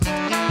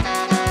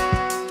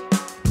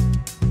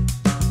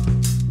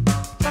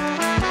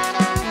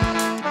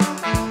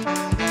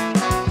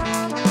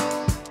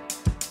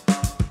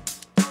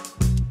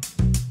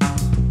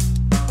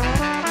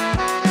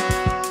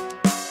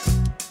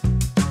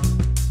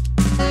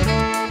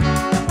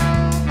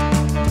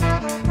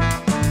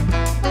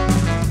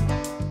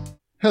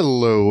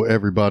Hello,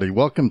 everybody.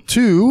 Welcome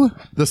to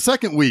the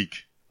second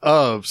week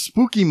of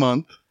Spooky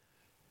Month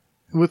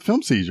with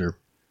Film Seizure.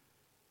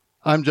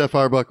 I'm Jeff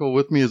Arbuckle.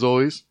 With me, as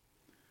always,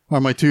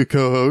 are my two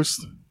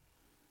co-hosts,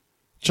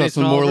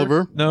 Justin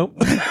Morliver. Nope.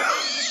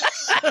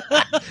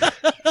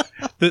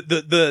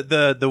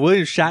 The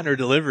William Shatner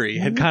delivery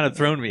had kind of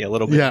thrown me a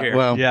little bit here.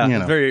 Well, yeah, you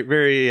know. very.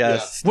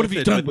 What have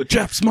you done with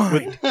Jeff's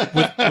mind?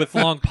 with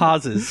long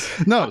pauses?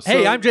 No.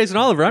 Hey, I'm Jason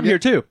Oliver. I'm here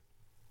too.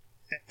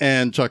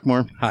 And Chuck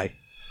Moore. Hi.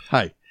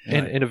 Hi.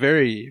 And a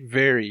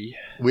very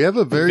We have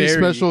a very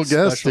special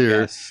guest special here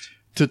guest.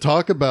 to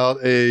talk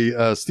about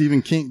a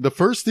Stephen King, the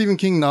first Stephen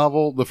King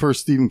novel, the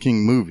first Stephen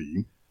King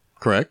movie.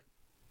 Correct?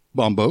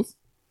 On both?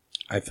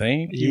 I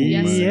think.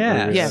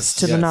 Yes.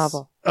 To the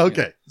novel.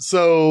 Okay.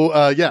 So,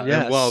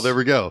 Yes. Well, there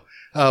we go.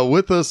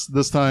 With us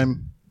this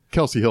time,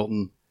 Kelsey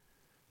Hilton.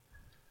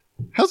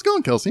 How's it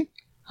going, Kelsey?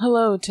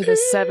 Hello to the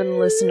 7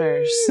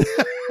 listeners.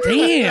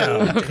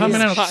 Damn.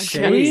 Coming out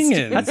Podcast.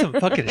 swinging. That's some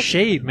fucking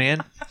shade,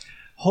 man.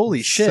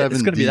 Holy shit!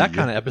 It's going to be 7D. that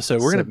kind of episode.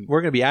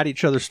 We're gonna be at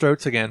each other's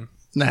throats again.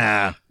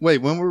 Nah. Wait,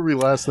 when were we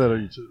last at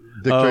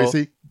Dick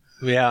Tracy?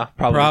 Yeah,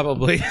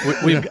 probably.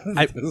 We've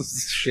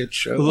Shit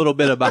show. a little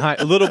bit of behind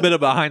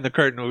the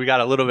curtain. We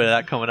got a little bit of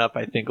that coming up,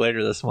 I think,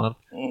 later this month.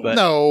 But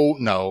No.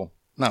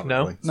 Not no,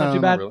 really. it's not too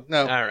bad. really.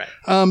 No. All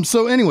right.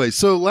 So anyway,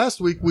 last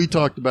week we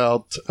talked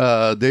about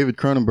David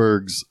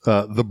Cronenberg's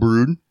The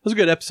Brood. It was a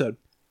good episode.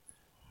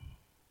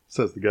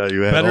 Says the guy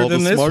who had Better all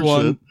than the this smart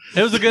one.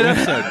 It was a good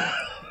episode.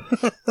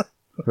 shit.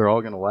 They're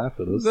all going to laugh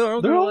at us. They're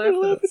all gonna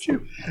laugh at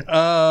you.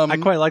 I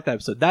quite like that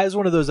episode. That is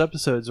one of those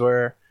episodes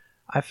where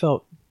I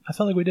felt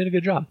like we did a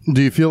good job.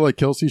 Do you feel like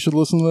Kelsey should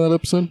listen to that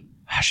episode?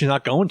 She's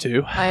not going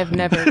to. I have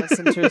never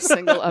listened to a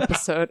single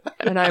episode,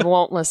 and I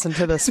won't listen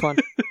to this one.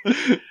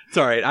 It's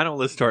all right. I don't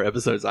listen to our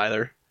episodes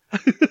either.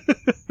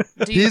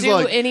 Do you He's do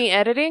like- any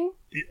editing?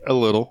 A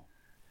little.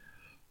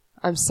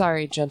 I'm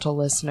sorry, gentle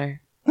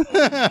listener.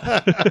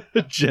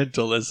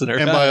 Gentle listener.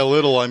 And by a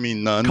little, I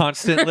mean none.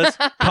 constant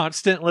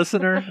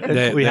listener.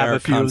 We have a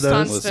few of those.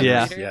 Constant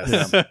Yeah.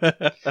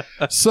 reader.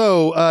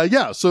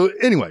 Yes. So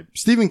anyway,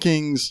 Stephen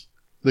King's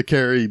The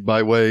Carrie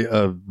by way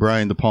of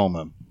Brian De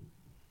Palma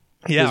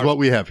Yeah. is what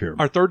we have here.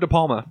 Our third De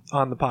Palma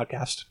on the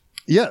podcast.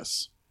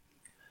 Yes.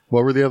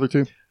 What were the other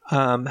two?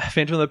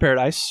 Phantom of the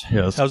Paradise.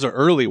 Yes. That was an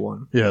early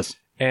one. Yes.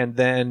 And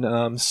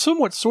then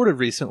somewhat sort of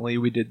recently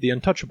we did The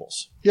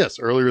Untouchables. Yes,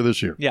 earlier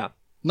this year. Yeah.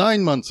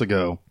 9 months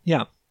ago.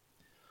 Yeah.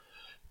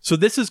 So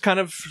this is kind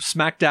of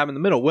smack dab in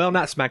the middle. Well,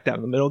 not smack dab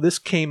in the middle. This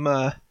came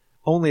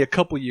only a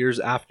couple years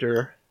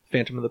after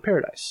Phantom of the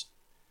Paradise.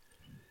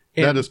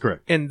 That is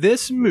correct. And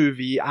this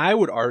movie, I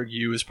would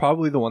argue, is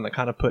probably the one that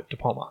kind of put De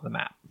Palma on the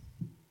map.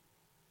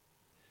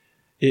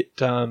 It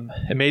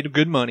made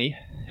good money.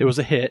 It was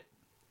a hit.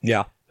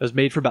 Yeah. It was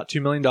made for about $2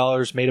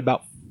 million. Made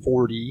about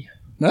 40.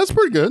 That's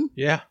pretty good.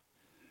 Yeah.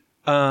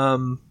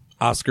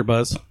 Oscar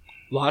buzz.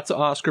 Lots of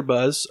Oscar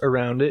buzz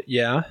around it.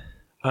 Yeah.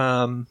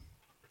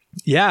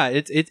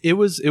 It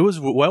was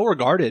well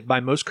regarded by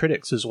most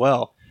critics as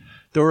well.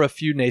 There were a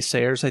few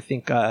naysayers. I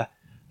think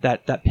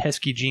that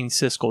pesky Gene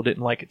Siskel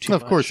didn't like it too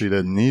much. Of course he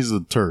didn't. He's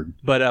a turd.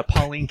 But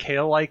Pauline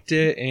Kael liked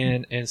it,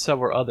 and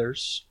several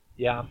others.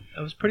 Yeah,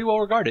 it was pretty well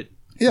regarded.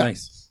 Yeah.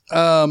 Nice.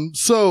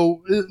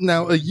 So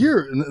now a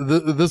year,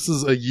 this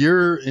is a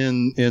year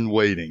in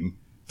waiting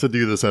to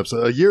do this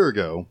episode. A year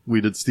ago, we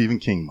did Stephen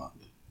King month.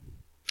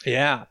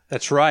 Yeah,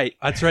 that's right.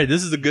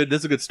 This is a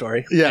good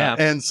story. Yeah.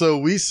 And so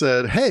we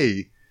said,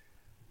 hey,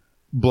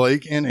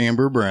 Blake and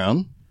Amber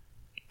Brown,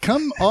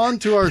 come on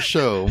to our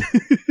show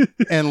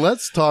and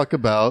let's talk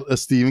about a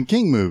Stephen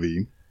King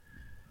movie,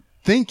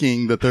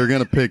 thinking that they're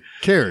going to pick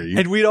Carrie.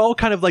 And we'd all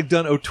kind of like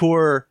done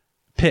auteur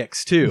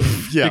picks too.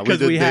 Yeah, because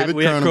we did had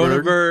David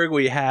Cronenberg,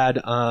 we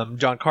had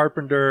John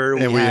Carpenter,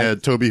 and we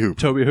had Toby Hooper.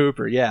 Toby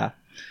Hooper. Yeah.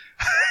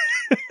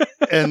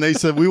 And they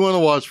said, we want to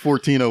watch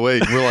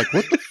 1408. We're like,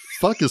 what the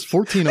fuck is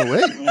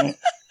 1408?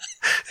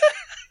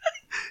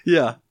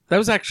 Yeah. That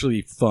was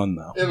actually fun,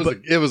 though. It was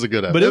a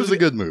good episode. But It was a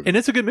good movie. And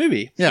it's a good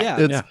movie. Yeah,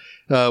 it's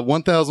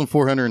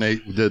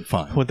 1,408 did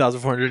fine.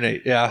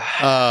 1,408.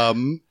 Yeah.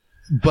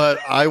 But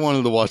I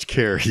wanted to watch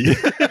Carrie.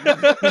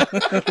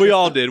 We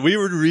all did. We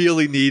were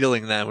really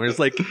needling them. We were just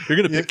like, you're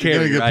going to pick You're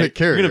Carrie, gonna right? pick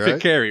Carrie, You're going to right?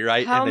 pick Carrie,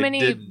 right? How And they many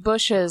didn't.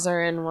 bushes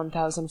are in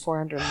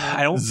 1,400?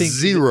 I don't think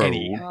 0.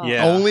 any. Oh.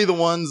 Yeah. Only the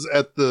ones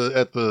at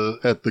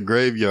the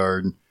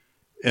graveyard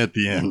at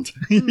the end.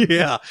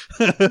 Yeah.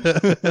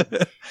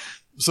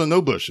 So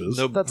no bushes.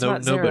 No, That's no,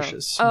 not no 0.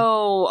 bushes.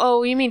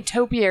 Oh, you mean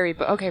topiary?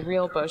 Okay,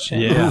 real bushes.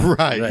 Yeah.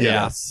 Right. Right,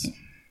 Yes.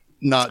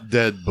 Not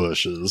dead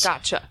bushes.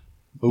 Gotcha.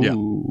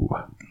 Ooh.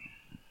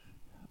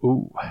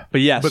 Ooh.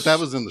 But yes. But that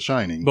was in The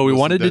Shining. But we Was the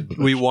wanted dead to.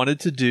 bush. We wanted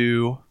to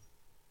do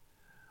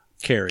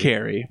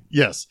Carrie,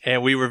 Yes.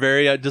 and we were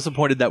very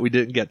disappointed that we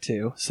didn't get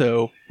to.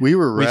 So We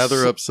were We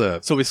rather s-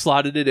 upset. we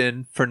slotted it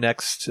in for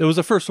next. It was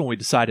the first one we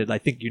decided, I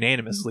think,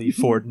 unanimously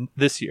for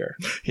this year.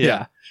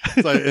 Yeah.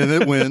 And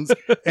it wins.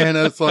 And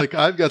it's like,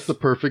 I've got the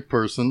perfect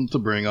person to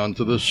bring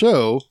onto the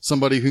show.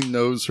 Somebody who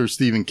knows her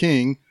Stephen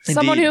King.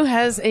 Someone Indeed. who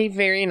has a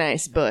very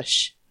nice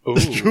bush. Ooh.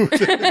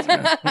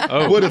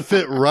 Would have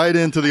fit right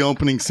into the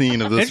opening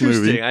scene of this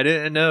Interesting. movie. I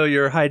didn't know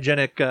your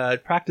hygienic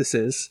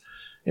practices.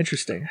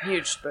 Interesting.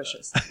 Huge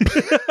bushes.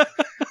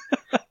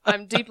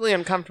 I'm deeply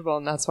uncomfortable,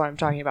 and that's why I'm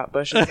talking about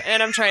bushes.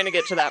 And I'm trying to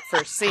get to that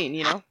first scene,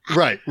 you know?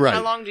 Right.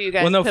 How long do you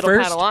guys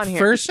piddle-paddle on here?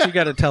 First you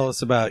got to tell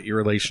us about your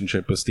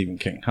relationship with Stephen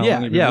King. How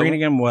long have you been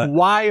reading him? What?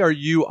 Why are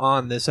you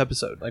on this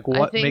episode? Like,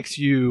 what think- makes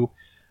you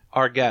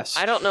our guest?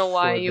 I don't know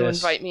why for you this?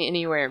 invite me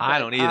anywhere. But I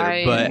don't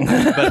either,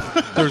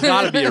 but there's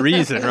got to be a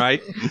reason,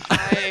 right?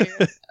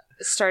 I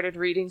started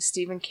reading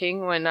Stephen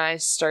King when I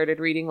started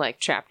reading, like,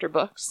 chapter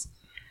books.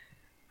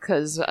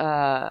 Because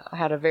I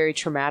had a very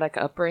traumatic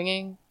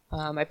upbringing.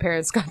 My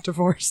parents got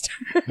divorced.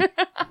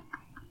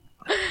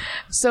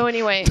 So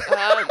anyway,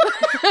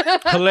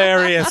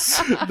 Hilarious.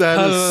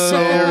 That is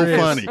so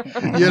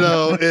funny. You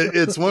know,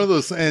 it's one of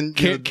those. And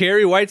you know,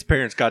 Carrie White's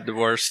parents got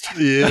divorced.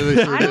 yeah,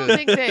 they sure I don't did.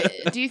 think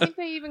that. Do you think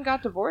they even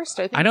got divorced?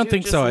 I don't Jude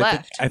think just so.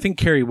 Left. I think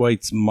Carrie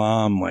White's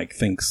mom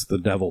thinks the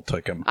devil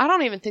took him. I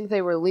don't even think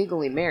they were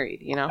legally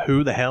married. You know.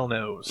 Who the hell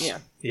knows? Yeah.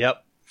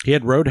 Yep. He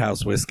had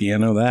Roadhouse whiskey. I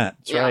know that.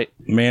 That's right.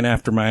 Man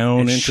after my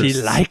own And interest.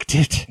 she liked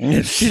it.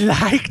 She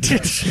liked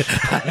it.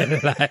 I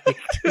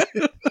liked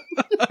it.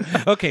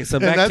 Okay, so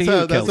And back to you,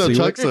 that's how Kelsey.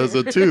 Chuck says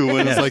it too.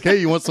 When it's like, "Hey,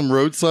 you want some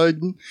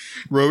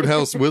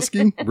Roadhouse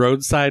whiskey?"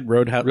 Roadside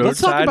Roadhouse. Let's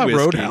talk Roadside about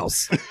whiskey.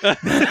 Roadhouse.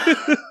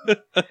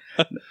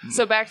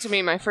 So back to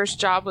me. My first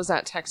job was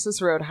at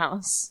Texas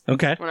Roadhouse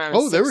Okay. when I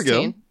was Oh, there we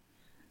go. 16.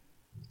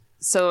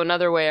 So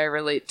another way I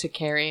relate to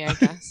Carrie, I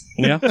guess.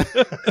 Yeah.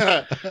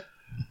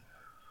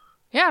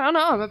 Yeah, I don't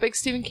know. I'm a big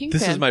Stephen King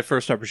This fan. is my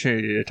first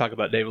opportunity to talk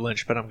about David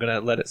Lynch, but I'm going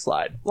to let it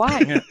slide.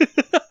 Why?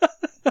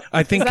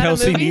 I think Is that a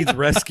Kelsey movie? needs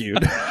rescued.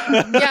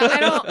 Yeah,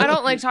 I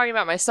don't like talking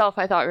about myself.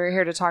 I thought we were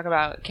here to talk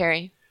about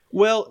Carrie.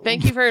 Well,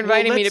 Thank you for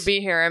inviting me let's- to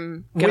be here.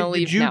 I'm gonna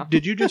Wait, leave now.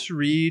 Did you just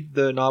read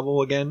the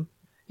novel again?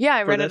 Yeah,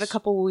 I read it this? a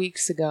couple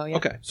weeks ago. Yeah.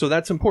 Okay, so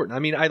that's important. I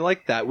mean, I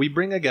like that. We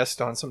bring a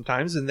guest on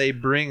sometimes, and they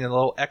bring a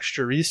little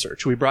extra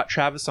research. We brought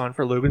Travis on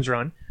for Logan's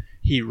Run.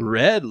 He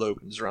read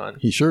Logan's Run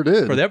He sure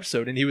did. for the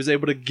episode, and he was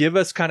able to give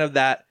us kind of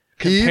that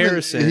He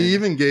comparison.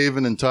 even gave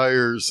an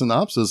entire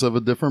synopsis of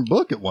a different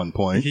book at one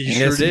point. He Yes,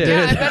 sure he did.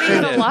 Yeah, I bet he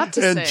had a lot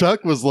to And say.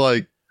 Chuck was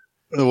like,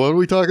 "What are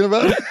we talking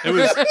about?"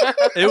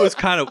 It was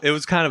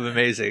kind of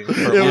amazing.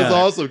 It was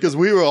awesome because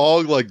we were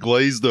all like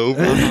glazed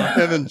over,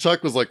 and then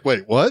Chuck was like,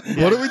 "Wait, what?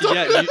 What are we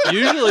talking?"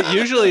 Yeah,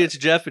 usually it's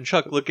Jeff and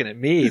Chuck looking at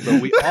me,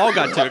 but we all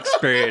got to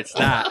experience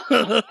that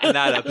in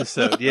that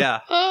episode.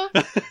 Yeah.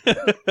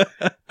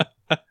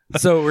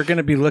 So we're going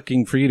to be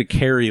looking for you to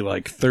carry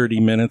 30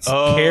 minutes.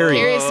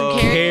 Carry some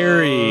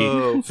Carrie.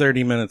 Carry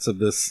 30 minutes of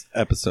this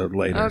episode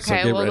later. so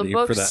Okay, get well, the ready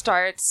book for that.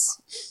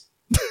 starts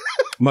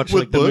Much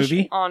With like the Bush?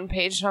 movie. on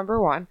page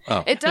number 1.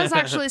 Oh. It does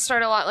actually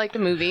start a lot like the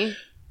movie,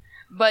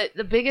 but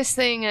the biggest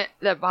thing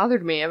that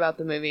bothered me about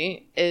the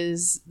movie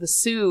is the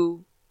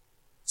Sue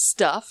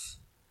stuff,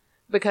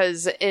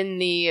 because in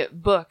the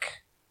book,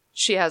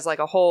 she has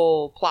a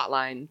whole plot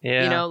line.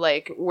 Yeah. You know,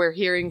 we're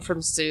hearing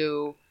from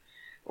Sue,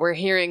 we're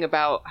hearing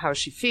about how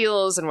she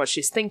feels and what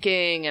she's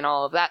thinking and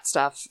all of that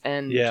stuff,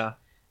 and Yeah.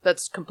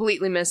 that's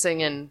completely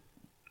missing, and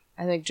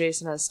I think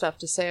Jason has stuff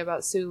to say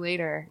about Sue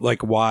later.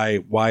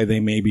 Why they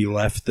maybe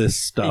left this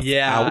stuff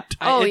out.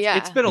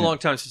 It's been a long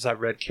time since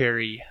I've read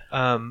Carrie,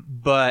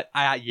 but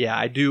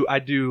I do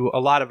a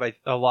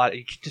lot.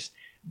 It just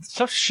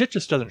shit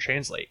just doesn't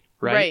translate,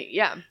 right?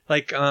 Yeah.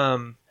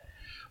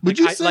 Would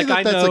you I- say like,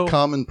 I that's know- a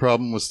common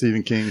problem with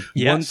Stephen King?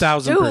 Yes.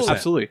 1,000%.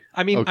 Absolutely.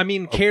 I mean,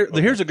 Okay.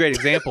 here's a great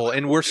example,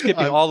 and we're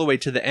skipping all the way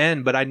to the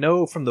end, but I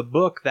know from the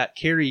book that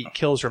Carrie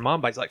kills her mom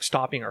by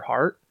stopping her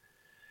heart,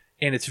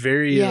 and it's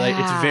very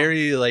Yeah.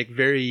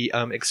 very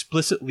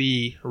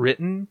explicitly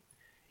written.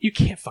 You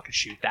can't fucking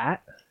shoot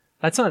that.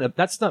 That's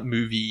not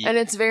movie. And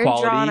it's very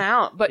quality. drawn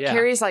out, but Yeah.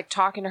 Carrie's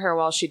talking to her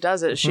while she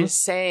does it. She's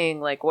saying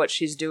what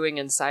she's doing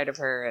inside of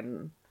her,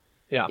 and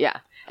Yeah.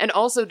 And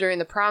also during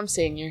the prom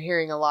scene, you're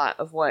hearing a lot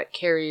of what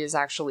Carrie is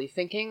actually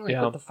thinking,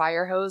 Yeah. with the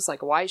fire hose,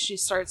 why she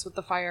starts with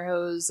the fire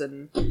hose,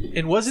 and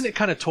And wasn't it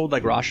kind of told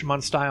like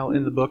Rashomon style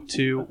in the book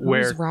too,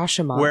 Who's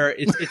Rashomon? where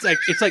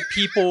it's like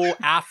people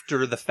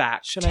after the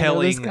fact Should I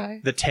know this telling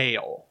guy? the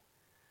tale.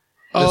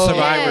 The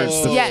survivors.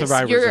 Yes, The yes,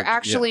 survivors you're are-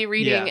 actually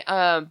reading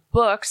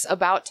books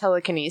about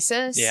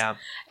telekinesis. Yeah.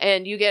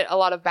 And you get a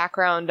lot of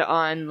background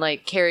on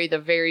Carrie the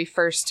very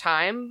first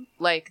time,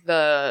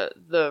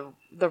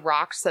 the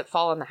rocks that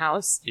fall in the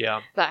house.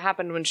 Yeah. That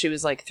happened when she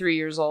was 3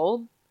 years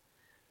old.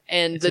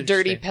 And It's the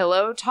dirty interesting.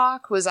 pillow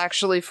talk was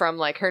actually from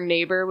her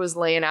neighbor was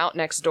laying out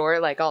next door,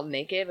 all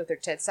naked with her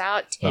tits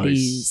out,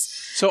 titties.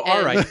 So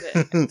all right.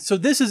 And- So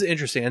this is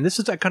interesting, and this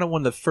is kind of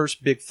one of the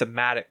first big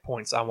thematic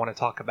points I want to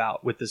talk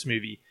about with this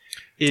movie.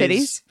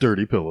 Titties?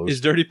 Dirty pillows.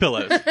 Is dirty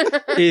pillows.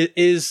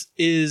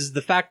 is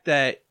the fact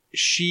that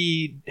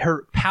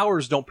her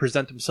powers don't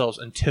present themselves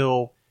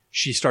until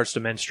she starts to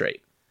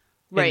menstruate.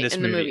 Right, this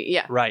in the movie,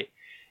 yeah. Right.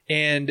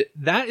 And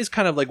that is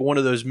kind of one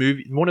of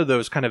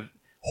those kind of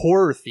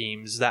horror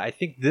themes that I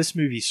think this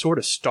movie sort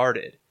of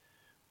started,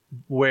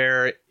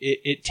 where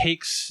it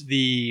takes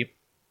the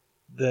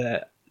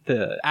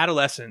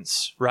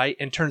adolescence, right,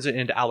 and turns it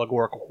into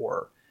allegorical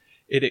horror.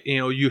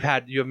 You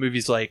have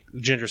movies like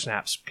Ginger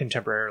Snaps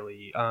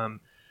contemporarily,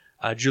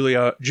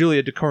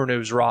 Julia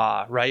Ducournau's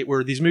Raw, right,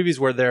 where these movies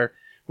where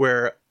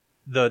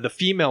the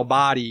female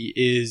body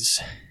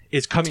is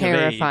coming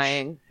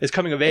terrifying. of age. It's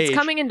coming of age. It's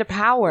coming into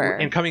power.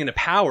 And coming into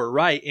power,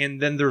 right?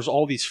 And then there's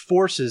all these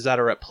forces that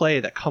are at play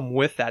that come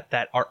with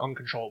that are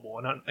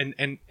uncontrollable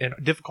and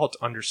difficult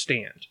to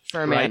understand.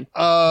 For a right?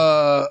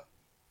 man.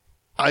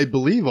 I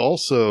believe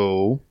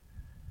also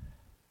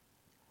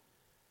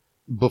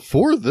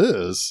before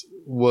this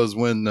was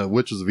when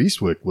Witches of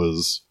Eastwick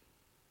was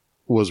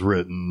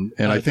written,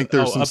 and I think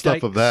there's some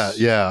stuff of that.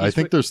 Yeah, I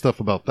think there's stuff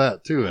about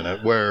that too in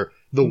it, where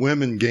the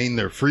women gain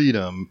their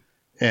freedom,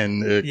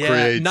 and it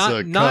creates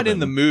not in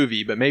the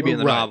movie, but maybe in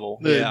the novel.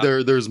 Yeah.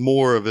 There's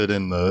more of it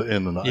in the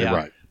novel,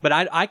 right? But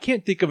I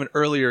can't think of an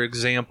earlier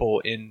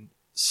example in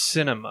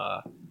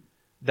cinema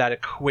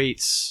that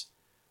equates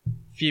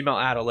female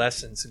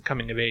adolescence and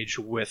coming of age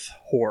with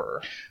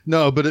horror.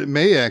 No, but it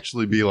may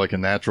actually be like a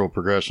natural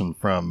progression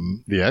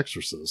from The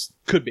Exorcist.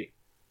 Could be.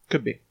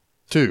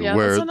 Too. Yeah,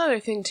 where that's another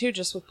thing too,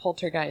 just with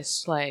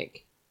Poltergeist,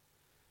 like,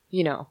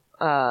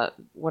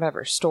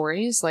 whatever,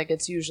 stories, like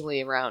it's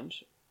usually around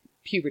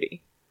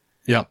puberty.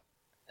 Yeah.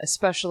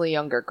 Especially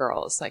younger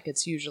girls. Like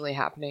it's usually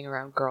happening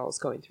around girls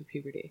going through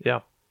puberty. Yeah.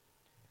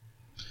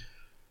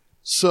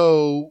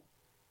 So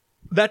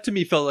that to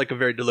me felt like a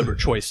very deliberate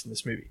choice in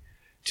this movie.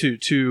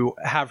 To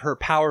have her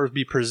powers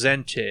be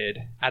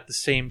presented at the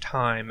same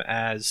time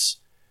as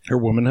her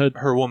womanhood.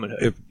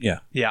 Yeah.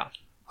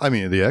 I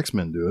mean, the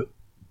X-Men do it.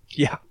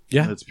 Yeah.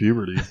 It's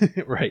puberty.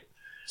 Right.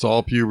 It's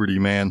all puberty,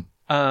 man.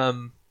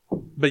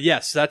 But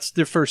yes, that's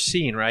the first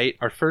scene, right?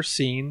 Our first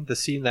scene, the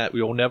scene that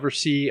we will never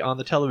see on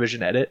the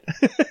television edit.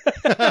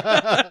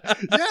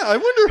 Yeah, I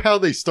wonder how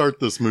they start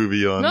this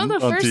movie on the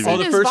first TV. scene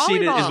The first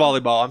scene is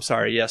volleyball. I'm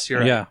sorry. Yes, you're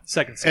right. Yeah.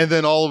 Second scene. And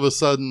then all of a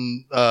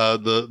sudden,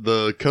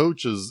 the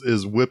coach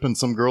is whipping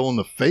some girl in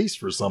the face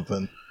for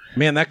something.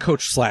 Man, that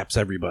coach slaps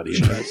everybody.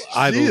 She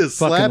is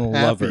fucking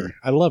love slap-happy. her.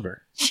 I love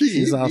her.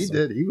 She's awesome. He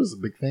did. He was a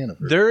big fan of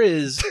her. There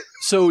is...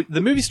 So the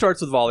movie starts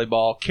with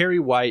volleyball. Carrie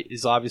White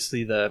is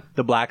obviously the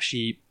black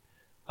sheep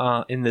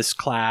in this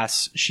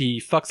class. She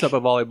fucks up a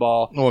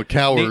volleyball. Oh, it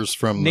cowers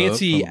from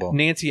Nancy the ball.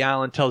 Nancy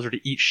Allen tells her to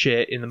eat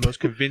shit in the most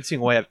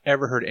convincing way I've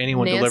ever heard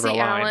anyone deliver a line.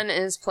 Nancy Allen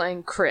is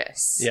playing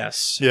Chris.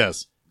 Yes.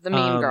 The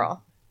mean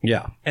girl.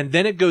 Yeah. And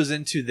then it goes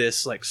into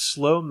this like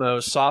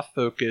slow-mo, soft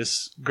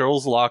focus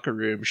girls' locker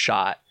room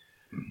shot.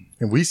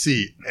 And we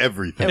see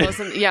everything. It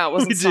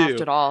wasn't soft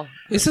at all.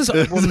 This is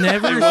we'll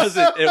never. It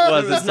wasn't There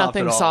was soft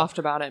nothing at all. soft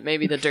about it.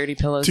 Maybe the dirty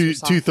pillows. were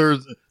soft.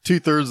 Two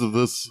thirds of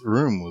this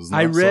room was. Not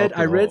I read soft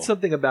at all.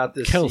 something about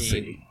this Kelsey.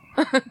 scene.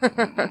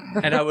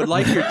 And I would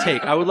like your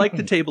take. I would like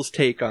the table's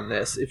take on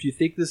this. If you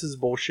think this is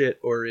bullshit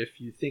or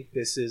if you think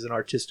this is an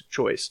artistic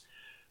choice.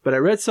 But I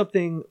read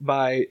something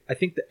by, I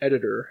think the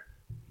editor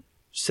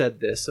said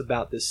this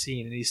about this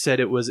scene, and he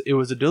said it was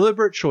a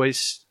deliberate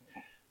choice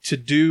to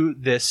do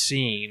this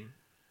scene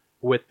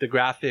with the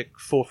graphic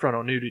full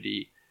frontal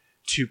nudity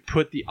to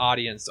put the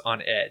audience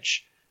on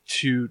edge,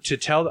 to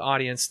tell the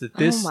audience that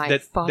this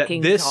that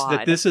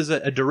this is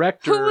a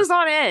director who was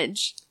on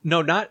edge. No,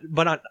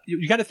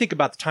 you got to think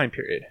about the time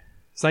period.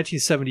 It's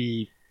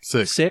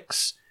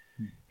 1976,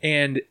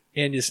 and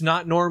it's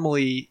not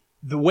normally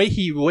the way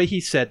he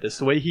said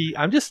this.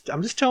 I'm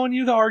just telling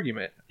you the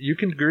argument. You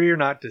can agree or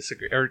not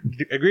disagree, or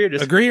agree or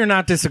disagree. Agree or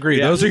not disagree.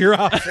 Yeah. Those are your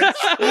options.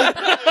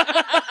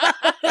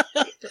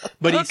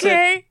 But he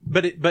said,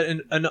 but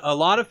in a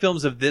lot of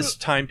films of this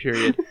time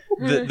period,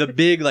 the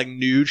big like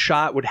nude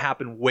shot would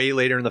happen way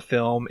later in the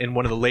film in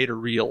one of the later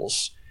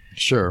reels.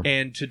 Sure.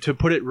 And to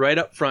put it right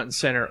up front and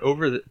center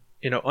over the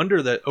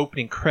under the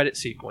opening credit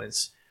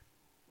sequence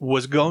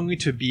was going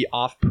to be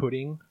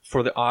off-putting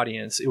for the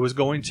audience. It was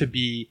going to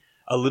be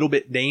a little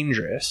bit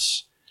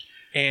dangerous,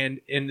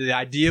 and the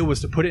idea was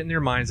to put it in their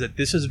minds that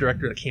this is a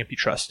director that can't be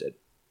trusted,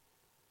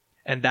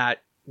 and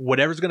that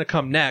whatever's going to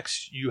come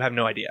next, you have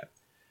no idea.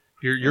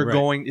 You're Right.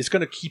 going. It's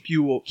going to keep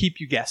you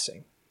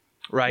guessing,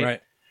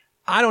 right?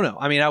 I don't know.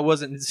 I mean, I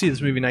wasn't see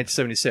this movie in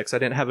 1976. I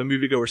didn't have a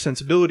moviegoer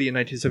sensibility in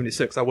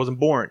 1976. I wasn't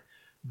born,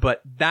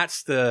 but that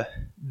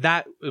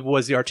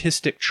was the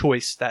artistic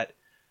choice that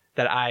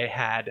I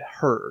had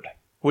heard.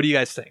 What do you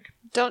guys think?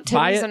 Don't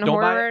Buy titties it, and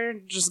don't buy horror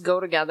just go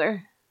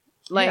together?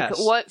 Like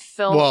Yes. what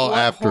film? Well, what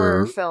after-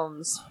 horror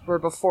films were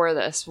before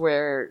this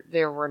where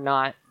there were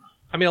not?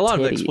 I mean, a lot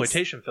of Titties.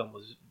 exploitation film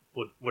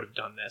would have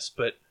done this,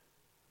 but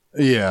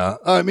Yeah,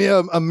 I mean,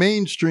 a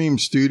mainstream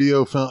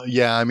studio film.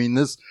 Yeah, I mean,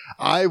 to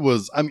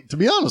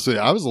be honest with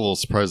you, I was a little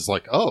surprised.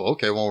 Like, oh,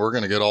 okay, well, we're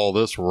going to get all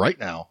this right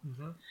now.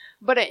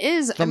 But it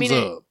is. I Thumbs mean,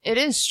 up. it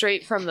is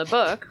straight from the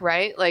book,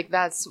 right? Like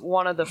that's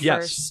one of the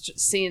Yes. first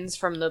scenes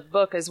from the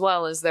book, as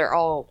well as they're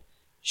all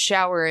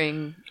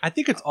showering. I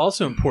think it's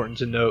also important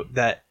to note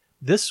that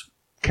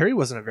Carrie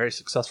wasn't a very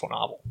successful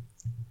novel.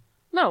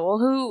 No, well,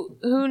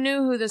 who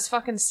knew who this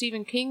fucking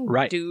Stephen King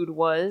Right. dude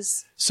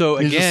was? So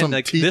He's just again, some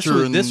like this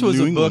teacher in was New a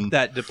book England.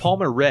 that De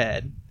Palma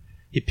read.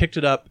 He picked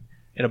it up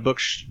in a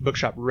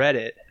bookshop, read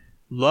it,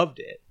 loved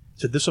it.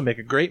 So this will make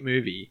a great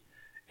movie,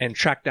 and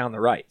tracked down the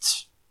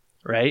rights,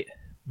 right?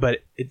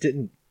 But it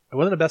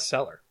wasn't a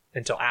bestseller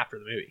until after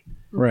the movie.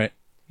 Right.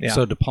 Yeah.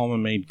 So De Palma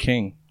made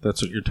King.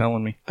 That's what you're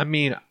telling me. I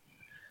mean,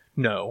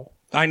 no,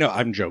 I know.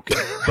 I'm joking.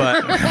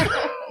 but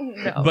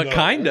No. but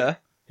kinda.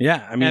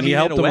 Yeah. I mean, he in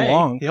helped a them way,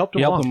 along. He helped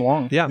them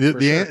along. Yeah.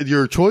 for sure.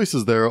 Your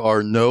choices there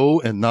are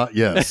no and not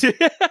yes.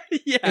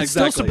 Yeah, It's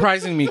still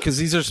surprising me because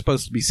these are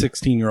supposed to be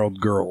 16-year-old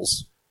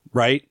girls,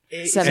 right?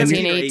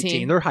 17, or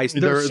 18. They're high.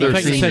 They're I thought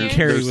you said seniors.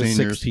 Carrie They're was seniors.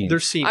 16. They're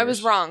seniors. I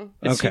was wrong.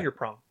 It's Okay. senior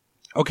prom.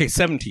 Okay,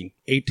 17,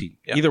 18.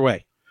 Yeah. Either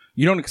way,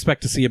 you don't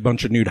expect to see a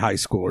bunch of nude high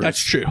schoolers. That's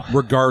true.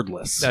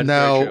 Regardless. That's very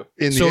Now, true.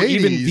 in the So 80s,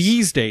 even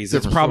these days,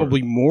 it's different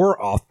probably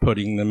more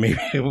off-putting than maybe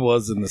it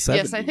was in the 70s.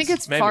 Yes, I think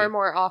it's Maybe. far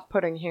more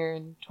off-putting here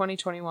in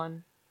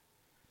 2021.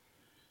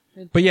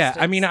 But yeah,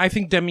 I mean, I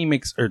think Demi.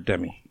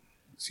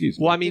 Excuse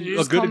me. Well, I mean, Did you a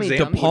just good call me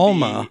example. De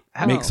Palma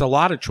Oh. makes a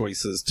lot of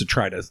choices to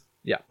try to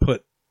Yeah.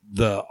 put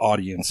the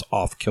audience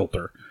off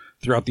kilter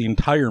throughout the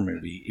entire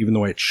movie, even the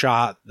way it's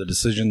shot, the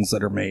decisions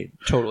that are made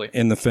Totally.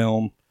 in the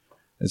film.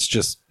 It's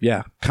just,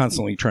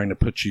 constantly trying to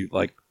put you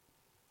like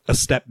a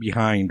step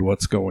behind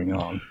what's going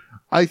on.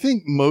 I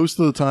think most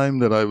of the time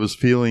that I was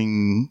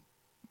feeling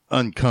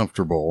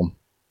uncomfortable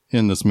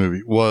in this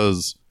movie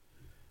was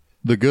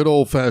the good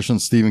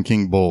old-fashioned Stephen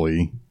King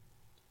bully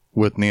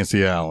with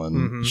Nancy Allen.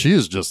 Mhm. She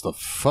is just a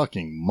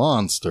fucking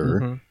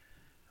monster.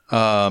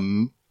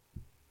 Mhm.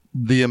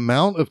 The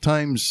amount of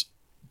times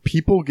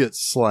people get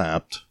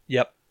slapped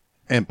Yep.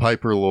 and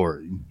Piper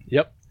Laurie.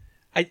 Yep.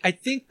 I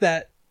think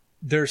that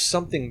there's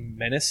something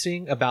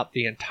menacing about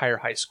the entire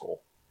high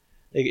school.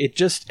 It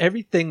just,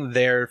 everything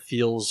there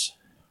feels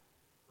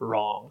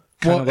wrong.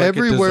 Kinda Well, like it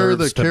everywhere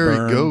deserves that to Carrie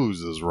burn.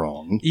 goes is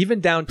wrong. Even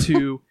down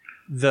to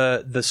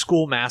the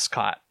school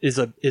mascot is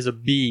a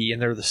bee,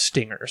 and they're the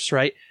stingers,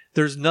 right?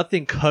 There's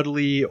nothing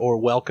cuddly or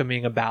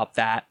welcoming about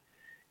that.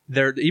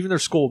 Even their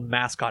school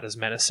mascot is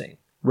menacing,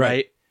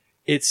 right?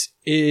 It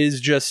is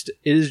just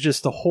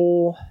the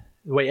whole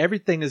way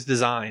everything is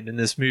designed in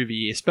this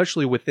movie,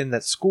 especially within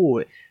that school.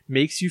 It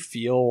makes you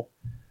feel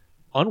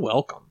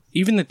unwelcome.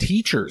 Even the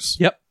teachers.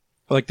 Yep.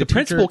 Like The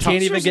principal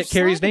can't even get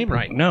Carrie's name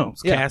right. No,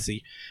 it's Yeah.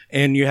 Cassie.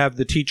 And you have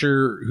the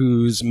teacher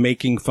who's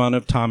making fun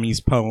of Tommy's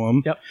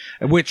poem, Yep.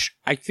 which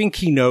I think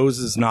he knows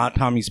is not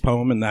Tommy's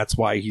poem, and that's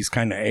why he's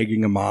kind of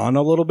egging him on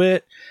a little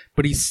bit.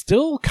 But he's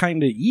still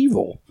kind of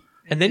evil.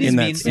 And then he's In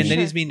that mean. scene. And then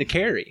he's mean to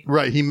Carrie.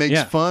 Right. He makes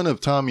Yeah. fun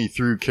of Tommy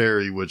through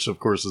Carrie, which of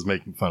course is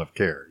making fun of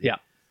Carrie. Yeah.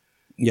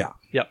 Yeah.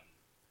 Yep.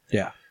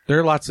 Yeah. There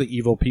are lots of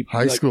evil people.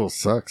 High Like, school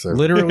sucks.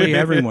 literally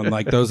everyone,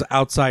 like those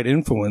outside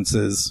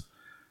influences,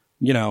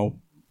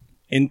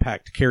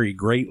 impact Carrie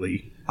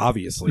greatly,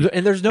 obviously.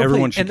 And there's no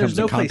Everyone place, she and there's comes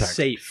in no place contact.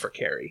 safe for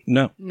Carrie.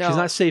 No. No. She's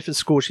not safe at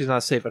school. She's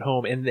not safe at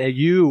home. And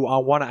you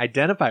want to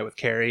identify with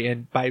Carrie,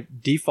 and by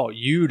default,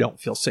 you don't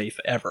feel safe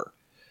ever.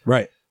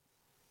 Right.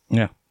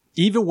 Yeah.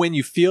 Even when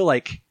you feel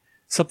like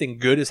something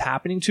good is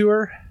happening to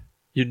her,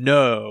 you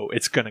know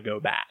it's going to go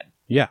bad.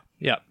 Yeah.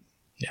 Yep.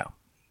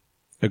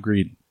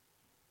 Agreed.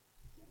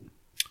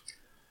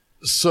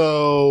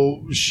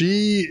 So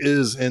she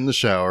is in the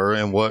shower,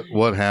 and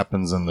what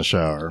happens in the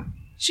shower?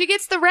 She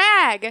gets the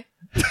rag.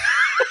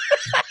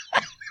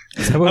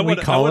 Is that what we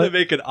call to it?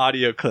 make an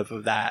audio clip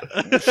of that.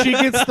 She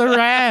gets the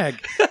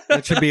rag.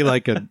 That should be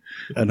like an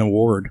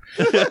award.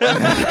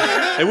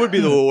 It would be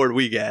the award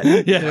we get.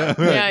 Yeah.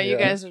 Yeah, you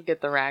guys would get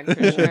the rag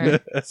for sure.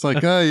 It's like,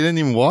 you didn't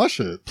even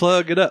wash it.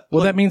 Plug it up.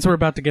 Well, that means we're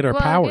about to get our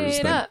Plug powers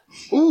it then. up.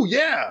 Oh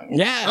yeah,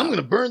 Yeah. I'm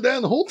gonna burn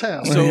down the whole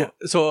town.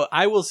 So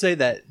I will say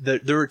that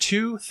there were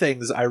two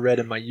things I read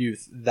in my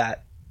youth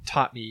that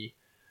taught me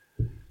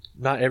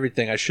not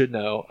everything I should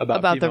know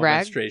about the female rag?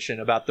 menstruation,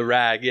 about the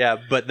rag. Yeah,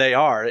 but they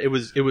are. It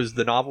was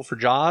the novel for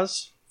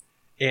Jaws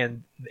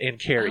and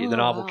Carrie, the Oh,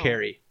 novel wow.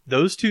 Carrie.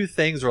 Those two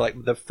things were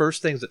like the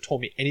first things that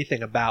told me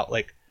anything about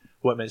like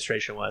what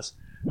menstruation was.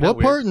 What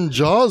Weird. part in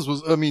Jaws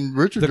was? I mean,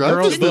 Richard The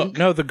girl, Dreyfuss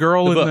book. the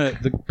girl The in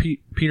the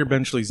Peter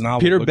Benchley's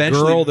novel. Peter the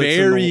Benchley girl that's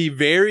in the-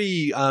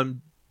 very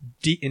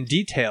in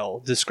detail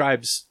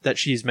describes that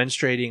she's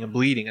menstruating and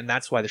bleeding, and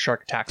that's why the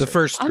shark attacks the her.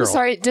 first girl. I'm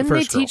sorry, The didn't they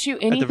first girl. teach you the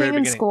very anything in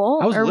beginning. school?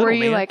 I was Or were little, you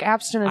man. like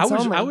abstinence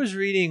only? I was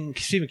reading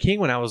Stephen King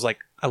when I was like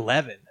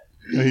 11.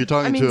 You're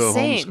talking I mean, to a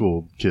same.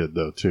 homeschooled kid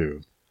though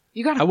too.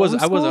 You got I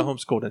wasn't homeschooled?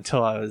 homeschooled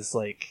until I was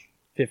like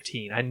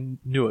 15. I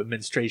knew what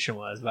menstruation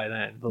was by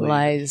then. believe me.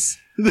 Lies.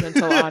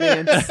 Mental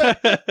audience.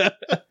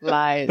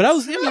 Lies. But I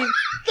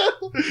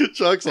mean,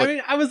 Chuck's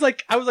like, I was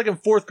like in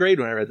 4th grade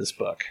when I read this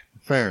book.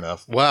 fair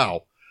enough.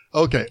 Wow.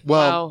 Okay.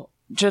 Well, Wow.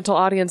 Gentle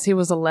audience, he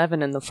was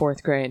 11 in the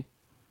 4th grade.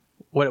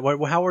 What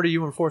how old are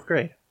you in 4th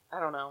grade? I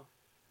don't know.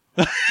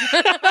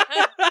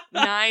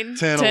 9,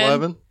 10,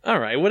 11. All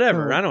right,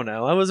 whatever. I don't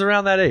know. I was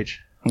around that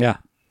age. Yeah.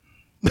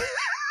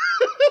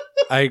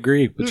 I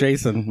agree with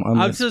Jason. On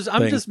I'm this just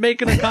thing.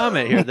 making a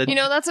comment here that You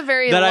know, that's a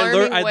very that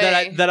alarming I learned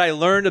way. that I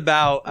learned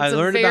about It's a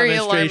about very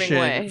alarming menstruation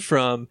way.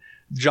 from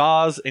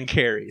Jaws and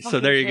Carrie. So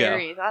Fucking there you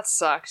Carrie, that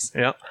sucks. go.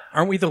 Yep.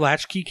 Aren't we the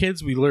latchkey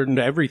kids? We learned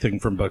everything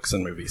from books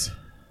and movies.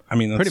 I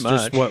mean, that's Pretty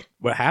just much.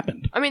 what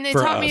happened. I mean, they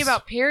for taught me us.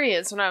 about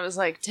periods when I was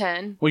like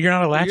 10. Well, you're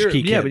not a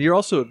latchkey kid. Yeah, but you're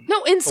also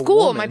No, in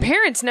school, woman. my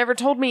parents never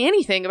told me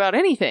anything about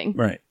anything.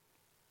 right.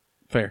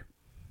 Fair.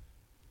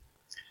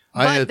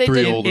 I But had they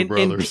 3 did- older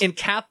brothers. in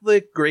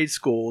Catholic grade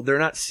school, they're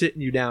not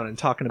sitting you down and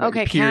talking about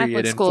Okay, your period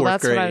Catholic in school, 4th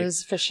that's grade. what I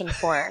was fishing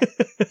for.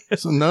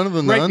 So none of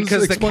the Right, nuns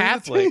because the explained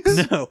it to you?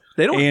 Catholics No,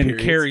 they don't. have and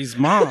periods. Carrie's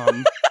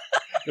mom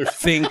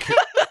think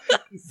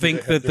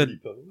that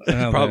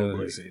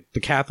Probably. the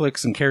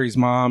Catholics and Carrie's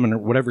mom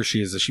and whatever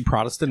she is she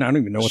Protestant? I don't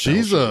even know what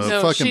She's the hell she is. a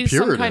No, fucking she's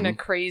Puritan. some kind of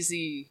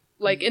crazy.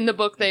 Like in the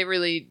book, they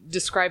really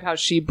describe how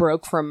she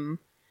broke from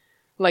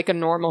like a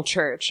normal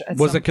church. At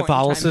Was some it point in time.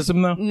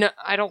 Catholicism though? No,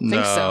 I don't think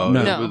No, so.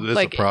 no, No, it's a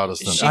like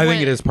Protestant. she I think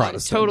went, it is like,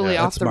 Protestant. totally Yeah,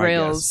 off that's the my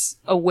rails,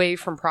 away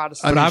from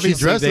Protestant. I mean, But she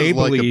obviously dresses they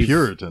like a believe-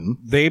 Puritan.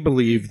 They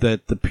believe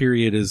that the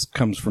period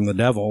comes from the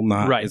devil.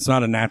 Not Right. It's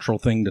not a natural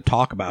thing to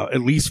talk about.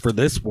 At least for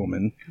this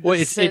woman. Well,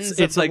 it's Sins it's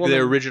of the like the woman.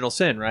 original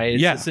sin, right?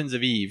 It's Yeah. the sins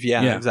of Eve.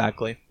 Yeah, Yeah.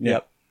 exactly. Yeah.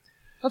 Yep.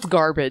 That's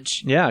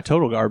garbage. Yeah,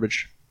 total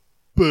garbage.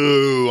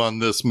 Boo on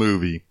this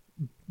movie.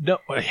 No,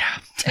 yeah.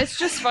 It's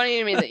just funny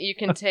to me that you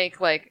can take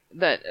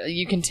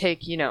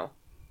you know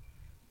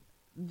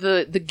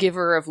the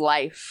giver of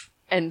life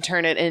and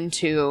turn it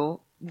into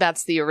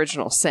that's the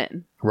original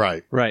sin.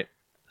 Right. Right.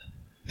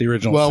 The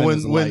original Well, sin when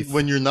is when life.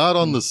 when you're not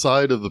on the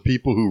side of the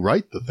people who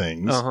write the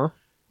things, Uh huh.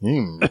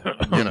 you know,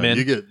 Man.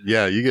 you get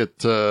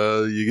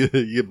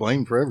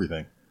blamed for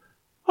everything.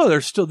 Oh,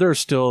 there's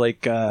still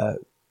like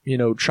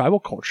tribal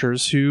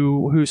cultures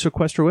who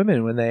sequester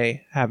women when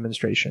they have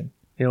menstruation.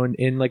 You know,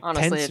 in like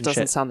Honestly, tents it and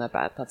doesn't shit. sound that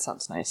bad. That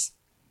sounds nice.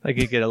 Like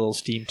you get a little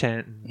steam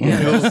tent.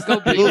 And, Go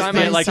be by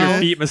get like your myself.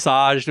 feet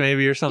massaged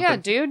maybe or something. Yeah,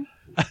 dude.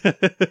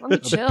 Let me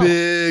chill.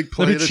 Big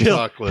Let me plate of chill.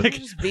 chocolate.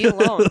 Just be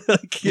alone.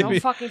 Give Don't me-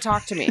 fucking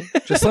talk to me.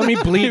 Just let me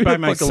bleed by Fuck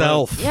alone.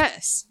 myself.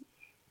 Yes.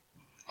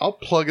 I'll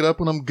plug it up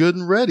when I'm good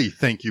and ready.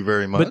 Thank you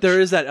very much. But there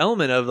is that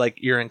element of like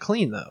you're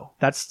unclean though.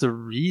 That's the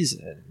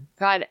reason.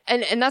 God,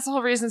 and that's the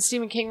whole reason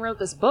Stephen King wrote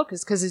this book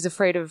is because he's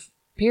afraid of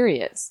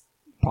periods.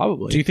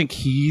 Probably. Do you think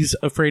he's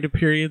afraid of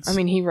periods? I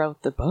mean, he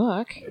wrote the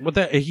book. Well,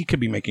 that he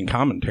could be making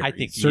commentary. I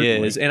think he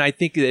certainly. is, and I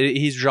think that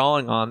he's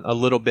drawing on a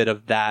little bit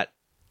of that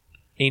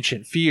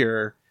ancient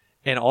fear,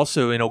 and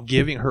also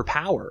giving her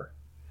power,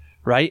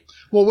 right?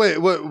 Well, wait.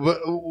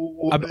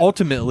 What?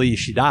 Ultimately,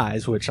 she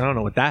dies, which I don't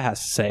know what that has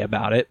to say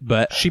about it,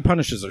 but She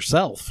punishes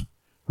herself,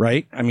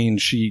 right? I mean,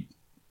 she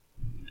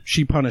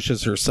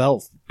punishes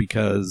herself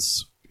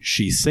because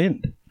she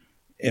sinned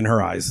in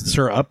her eyes. It's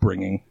her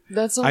upbringing.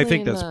 That's I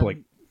think that's like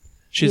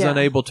she's Yeah.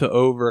 unable to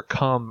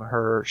overcome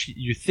her.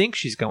 You think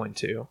she's going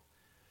to?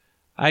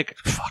 I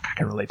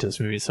can relate to this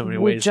movie in so many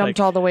we ways. jumped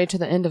all the way to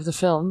the end of the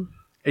film,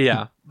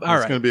 Yeah. All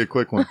It's right. going to be a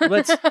quick one.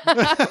 Let's.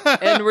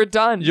 and we're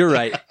done. You're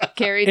right.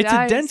 Carrie It's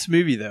dies. a dense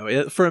movie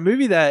though. For a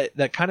movie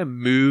that kind of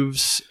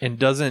moves and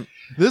doesn't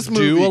This do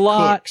movie a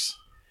lot. cooks.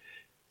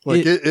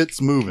 Like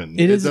it's moving.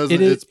 It is. doesn't.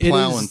 It is. It's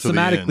plowing it is to the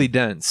thematically end.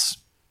 dense.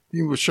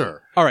 Well,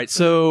 sure. All right.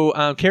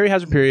 So Carrie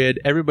has her period.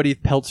 Everybody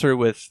pelts her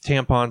with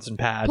tampons and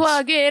pads.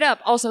 Plug it up.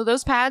 Also,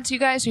 those pads, you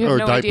guys, you have Or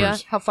no idea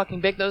diapers. how fucking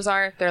big those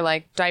are. They're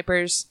like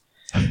diapers.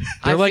 They're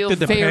I like feel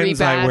the very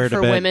Depends I bad wear to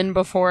for bed. women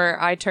before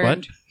I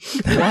turned.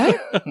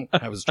 What?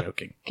 I was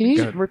joking. Can you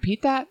Go ahead.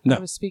 repeat that? No. I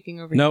was speaking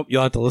over Nope,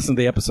 you'll have to listen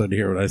to the episode to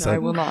hear what I you. said. I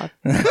will not.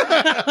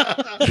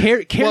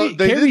 Carrie. Well,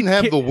 they Carrie- didn't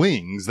have the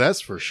wings, that's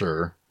for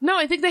sure. No,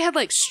 I think they had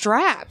like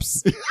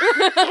straps. like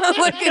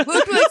it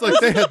looked like It's like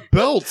they had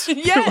belts.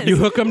 yes. You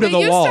hook them to They the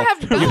used to wall.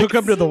 have You hook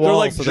them to the They're wall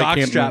like so jock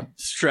they can't move.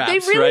 straps. They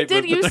really right?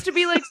 did But- used to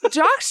be like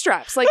jock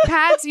straps. Like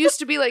pads used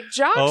to be like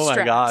jock Oh straps.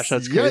 my gosh,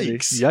 that's crazy.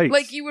 Yikes. Yikes.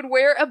 like you would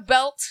wear a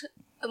belt,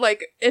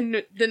 like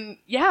and then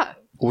yeah.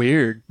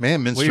 weird.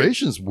 Man,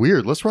 menstruation's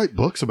weird. Let's write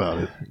books about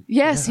it.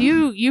 Yes,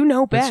 you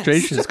know best.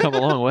 Menstruation's come a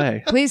long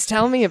way. Please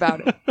tell me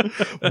about it.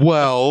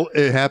 Well,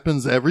 it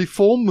happens every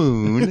full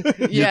moon.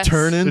 You Yes.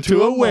 turn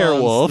into a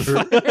werewolf.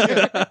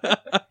 monster.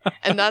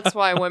 And that's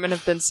why women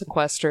have been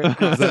sequestered.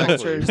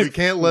 Exactly. We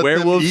can't let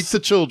Werewolves them eat the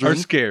children. Are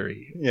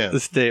scary. Yeah.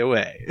 Stay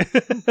away.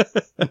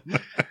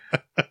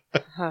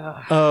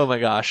 Oh my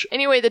gosh.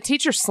 Anyway, the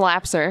teacher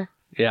slaps her.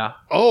 Yeah.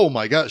 Oh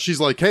my God. She's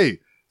like, hey,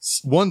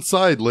 one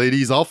side,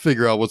 ladies. I'll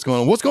figure out what's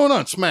going on. What's going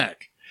on?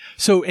 Smack.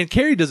 So, and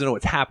Carrie doesn't know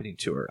what's happening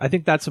to her. I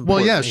think that's Well,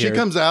 important. yeah, she here.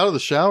 comes out of the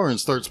shower and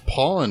starts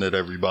pawing at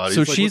everybody.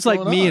 So It's she's what's like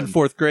going me on? in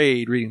 4th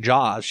grade reading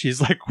Jaws.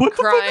 She's like, what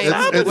the Crying. fuck is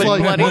happening? It's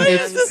like bloody me-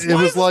 hands. it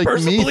was like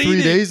me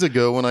 3 days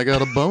ago when I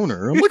got a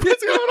boner. I'm like,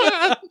 what's going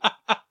on?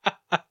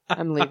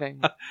 I'm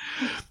leaving.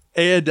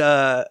 And,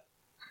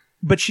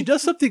 but she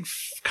does something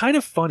kind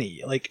of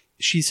funny. Like,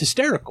 she's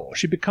hysterical.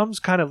 She becomes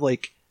kind of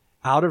like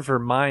out of her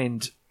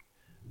mind,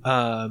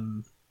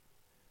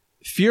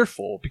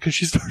 fearful because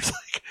she starts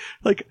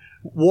like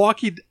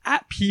walking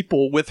at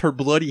people with her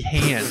bloody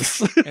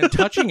hands. And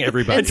touching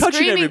everybody. And touching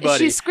screaming,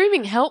 everybody. She's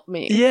screaming, "Help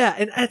me!" Yeah,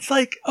 and it's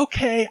like,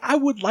 okay, I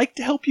would like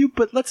to help you,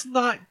 but let's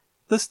not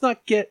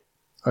get.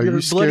 Are Your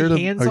you scared bloody of?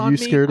 hands Are on you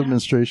me? scared of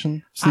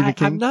menstruation, Stephen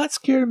King? I'm not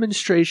scared of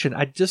menstruation.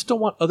 I just don't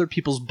want other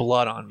people's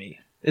blood on me.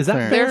 Is that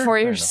Fair. fair? Therefore,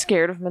 you're enough.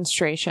 scared of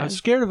menstruation. I'm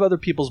scared of other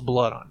people's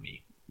blood on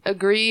me.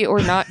 Agree or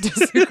not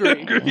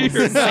disagree. It's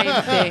the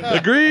same thing.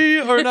 Agree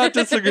or not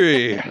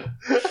disagree?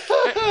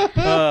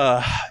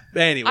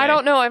 Anyway, I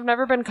don't know. I've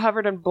never been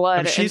covered in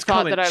blood. She's and thought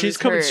coming. that I She's was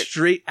coming hurt.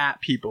 straight at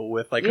people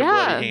with like her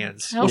Yeah. bloody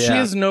hands. Hell Well, she yeah.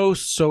 has no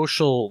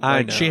social. I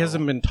Like, she know.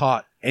 hasn't been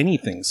taught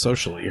anything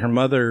socially. Her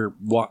mother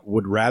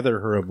would rather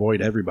her avoid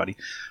everybody.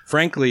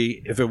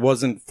 Frankly, if it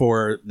wasn't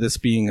for this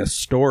being a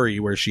story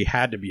where she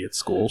had to be at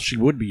school, she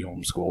would be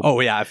homeschooled. Oh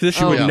yeah, if this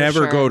she Oh, would yeah. never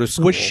Sure. go to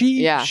school. was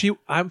she? Yeah. She.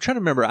 I'm trying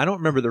to remember. I don't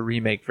remember the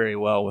remake very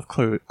well with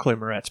Chloe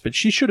Moretz, but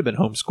she should have been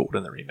homeschooled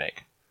in the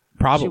remake.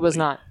 Probably She was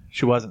not.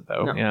 She wasn't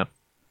though. No. Yeah.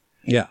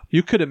 Yeah.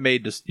 You could have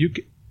made this. You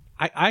could.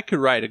 I could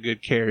write a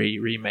good Carrie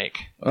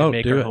remake. And Oh,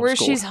 make do her it. Where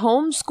homeschooled. she's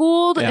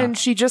homeschooled Yeah. and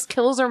she just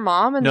kills her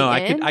mom in No, the I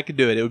end. could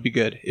do it. It would be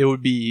good. It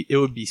would be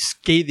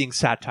scathing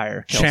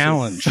satire. Kelsey.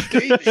 Challenge.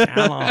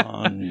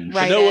 Challenge.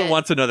 Right. no one it.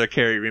 wants another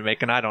Carrie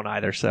remake, and I don't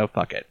either. So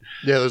fuck it.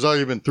 Yeah, there's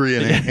already been 3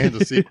 and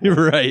a sequel.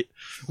 right.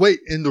 Wait,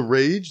 in the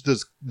Rage,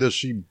 does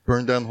she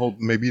burn down the whole?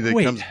 Maybe they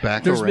Wait, comes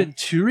back There's around. been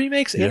 2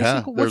 remakes and a Yeah,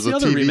 sequel. What's there's the a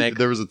other TV. remake?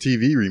 There was a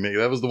TV remake.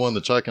 That was the one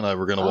that Chuck and I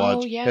were going to Oh,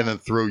 watch, yeah. and then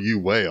throw you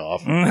way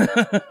off. She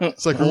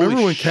It's like, Holy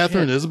remember when shit.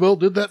 Catherine Isabel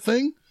did that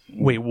thing?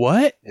 Wait,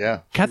 what? Yeah,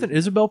 Catherine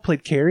Isabel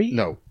played Carrie?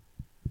 no,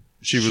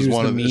 she She was was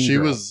one the of the. mean She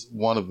girl. was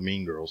one of the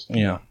mean girls.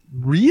 Yeah.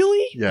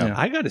 Really? Yeah,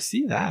 I got to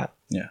see that.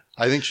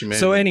 I think she made.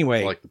 So it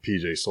anyway, like the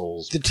PJ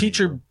Souls. The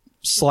teacher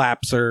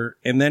slaps her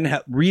and then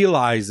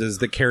realizes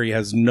that Carrie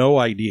has no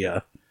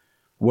idea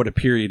what a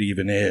period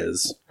even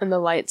is. And the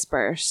lights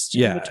burst.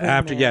 in Yeah, between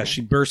after there.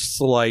 she bursts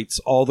the lights,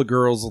 all the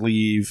girls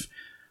leave.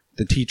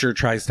 The teacher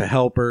tries to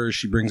help her.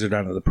 She brings her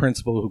down to the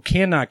principal, who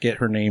cannot get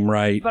her name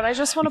right But I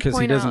just want to because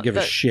he point doesn't out give a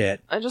that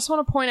shit. I just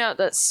want to point out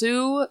that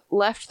Sue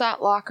left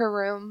that locker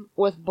room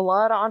with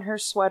blood on her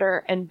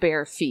sweater and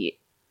bare feet.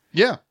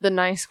 Yeah, The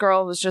nice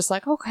girl was just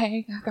like,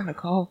 okay, I gotta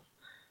go.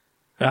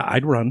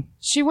 I'd run.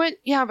 She went,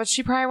 yeah, but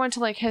she probably went to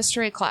like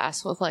history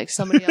class with like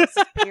somebody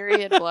else's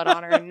period blood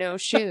on her and no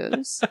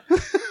shoes.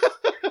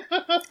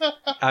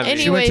 I mean, Anyway,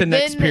 She went to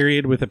next then-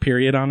 period with a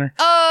period on her.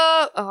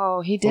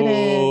 Oh, he did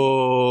it.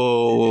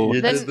 oh,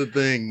 you Then- did the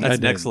thing. that's I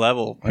did. next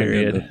level. I did the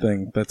Period.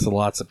 thing. That's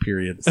lots of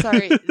periods.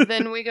 Sorry.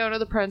 Then we go to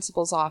the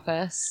principal's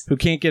office. Who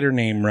can't get her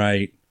name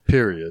right?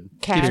 Period.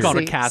 Cassie. Keeps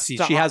calling her Cassie.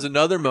 stop. She has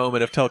another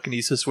moment of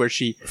telekinesis where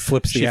she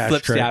Flips the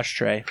flips ashtray. the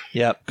ashtray.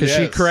 Yep. Because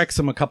she Yes. corrects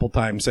him a couple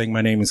times, saying,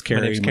 "My name is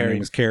Carrie. name's My Carrie."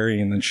 name is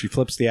Carrie," and then she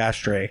flips the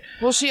ashtray.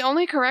 Well, she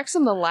only corrects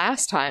him the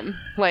last time.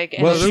 Like,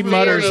 and Well, it's she very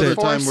mutters another it.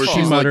 time where forceful. She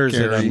she's mutters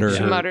like it Carrie. under She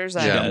her. mutters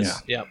at Yeah. him.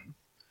 Yes. Yep.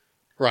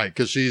 Right,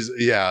 because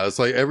it's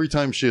like every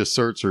time she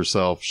asserts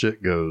herself,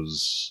 shit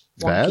goes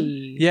bad.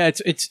 Wonky. Yeah.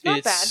 It's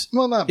Not bad.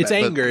 Well, not It's bad,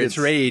 but anger. It's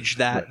rage.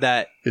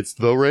 That It's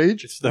the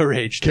rage. it's the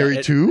rage. Carrie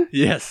It- too.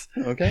 Yes.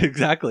 Okay.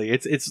 Exactly.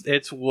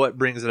 It's what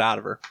brings it out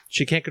of her.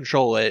 She can't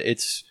control it.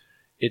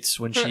 It's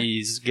when Huh.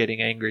 she's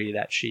getting angry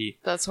that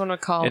That's what I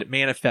call. it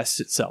manifests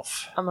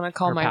itself. I'm gonna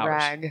call her my powers.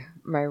 rag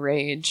my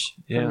rage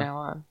Yeah. from now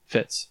on.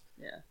 Fits.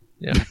 Yeah.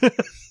 Yeah.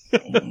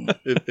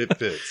 It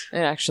fits. It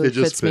actually It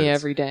just fits me fits.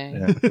 every day.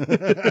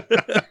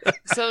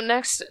 So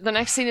the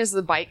next scene is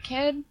the bike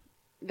kid.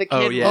 The kid,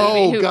 Oh, yeah.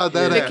 Oh, who, God,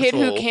 that the kid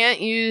who asshole.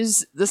 can't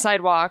use the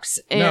sidewalks,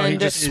 and No, he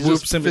just He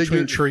swoops just in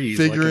between figure- trees.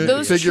 figure like it- a-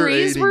 those figure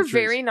trees eighting were trees.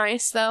 very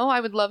nice, though.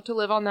 I would love to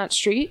live on that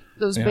street.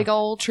 Those Yeah. big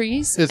old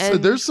trees. It's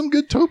and, there's some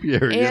good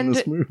topiary in and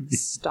this movie.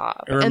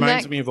 stop. It And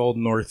reminds that- me of old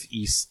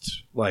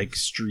Northeast like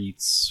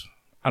streets.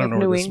 I don't Like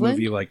know New where this England?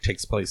 movie like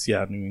takes place.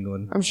 Yeah, New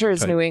England. I'm sure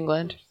it's type. New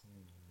England.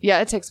 Yeah,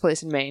 it takes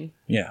place in Maine.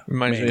 Yeah,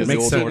 Reminds me it of the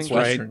makes old sense,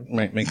 right?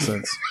 Northwestern. Makes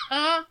sense.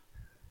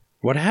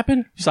 What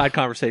happened? Side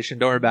conversation.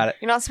 Don't worry about it.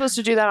 You're not supposed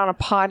to do that on a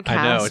podcast.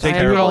 I know. It's They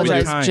terrible. do all the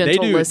apologize, time. They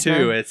gentle do listener.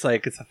 too. It's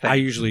like it's a thing. I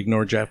usually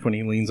ignore Jeff when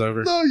he leans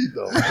over. No, you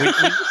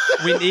don't.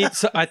 we need.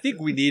 So I think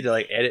we need to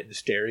like edit in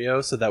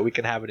stereo so that we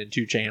can have it in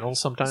 2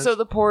 channels sometimes. So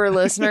the poor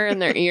listener in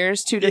their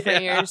ears, 2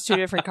 different Yeah. ears, 2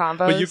 different combos.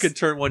 but you can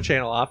turn one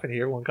channel off and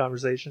hear one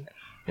conversation.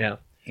 Yeah.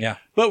 Yeah.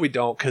 But we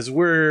don't because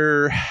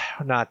we're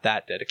not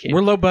that dedicated.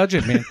 We're low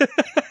budget, man.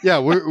 Yeah,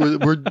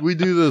 we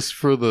do this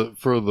for the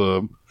for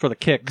the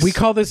kicks. We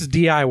call this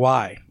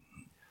DIY.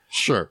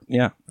 sure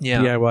Yeah,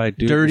 Yeah. DIY.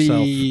 Do it yourself.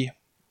 dirty.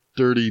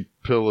 dirty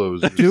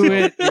pillows. Do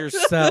it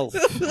yourself.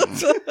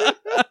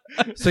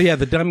 So yeah,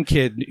 the dumb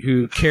kid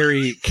who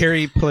Carrie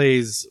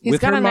plays He's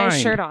with got her a mind.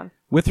 nice shirt on.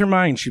 With her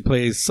mind, she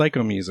plays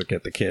psycho music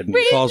at the kid and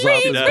he falls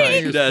off his ring, bike.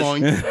 ring. It's does.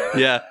 flowing.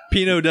 Yeah,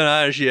 Pinot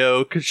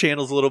Donaggio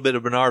channels a little bit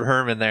of Bernard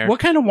Herrmann there.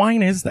 What kind of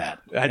wine is that?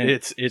 And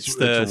it's the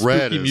It's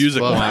red spooky as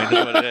music fuck. wine.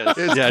 Is what it is.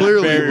 It's Yeah,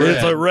 clearly very red.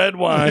 It's a red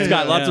wine. It's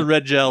got lots of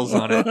red gels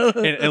on it,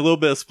 and a little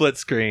bit of split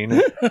screen, a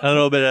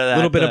little bit of that,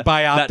 Little bit of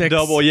that bioptics.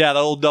 double, the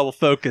little double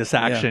focus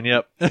action.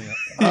 Yep, you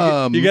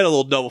get a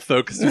little double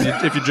focus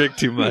if you drink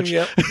too much.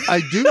 Yep. I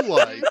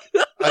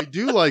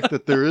do like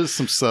that there is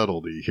some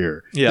subtlety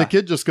here. Yeah. The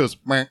kid just goes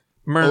meh,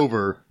 Mer-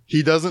 over.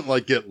 He doesn't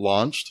like get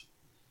launched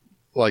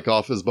like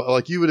off his bike.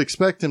 Like you would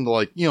expect him to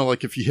like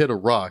if you hit a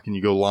rock and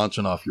you go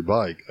launching off your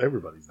bike.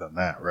 Everybody's done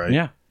that, right?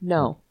 Yeah.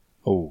 No.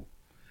 Oh,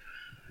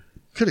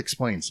 could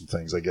explain some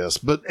things, I guess.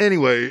 But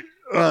anyway,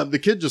 the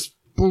kid just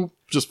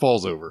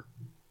falls over.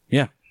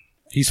 Yeah.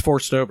 He's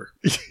forced over.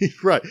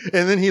 Right.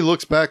 And then he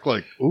looks back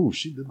like, "Ooh,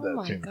 she did Oh that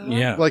my to me." God.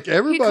 Yeah. Like He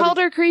everybody called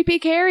her creepy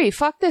Carrie.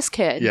 Fuck this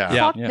kid. Yeah.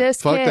 Fuck Yeah.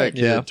 this fuck kid. that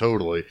kid Yeah.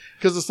 totally.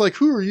 Because it's like,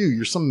 who are you?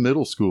 You're some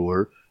middle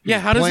schooler. Yeah,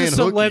 who's how does playing this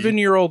hooky.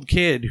 11-year-old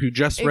kid who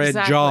just read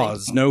Exactly.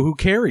 Jaws know who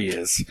Carrie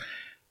is?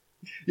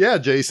 Yeah,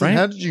 Jason, Right?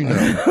 how did you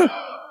know?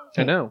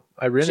 I know.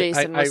 I read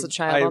Jason it. was a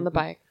child on the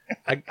bike.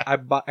 I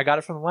got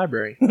it from the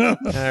library and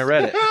I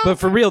read it. But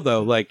for real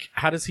though, like,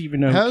 how does he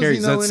even know How who does he Carrie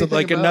is? know That's anything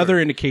like about another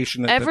her?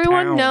 indication that the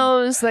Everyone town-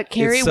 knows that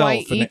Carrie itself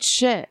White and eats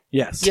shit.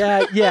 Yes.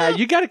 Yeah.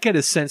 You got to get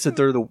a sense that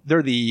they're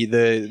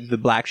the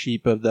black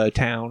sheep of the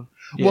town.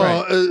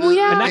 Well, Well,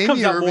 yeah. And that Amy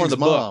comes out more in Irving's the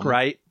mom, book,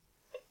 right?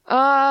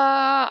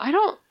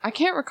 I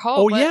can't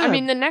recall. Oh, but, yeah. I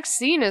mean, the next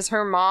scene is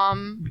her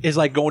mom. Is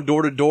like going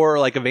door to door,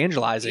 like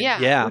evangelizing.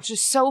 Yeah. Which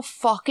is so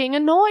fucking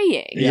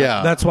annoying.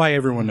 Yeah. That's why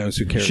everyone knows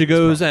who Carrie is. She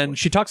goes and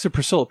she talks to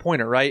Priscilla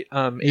Pointer, right?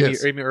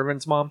 Yes. Amy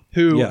Irvin's mom,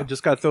 who Yeah.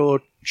 just got to throw a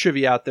little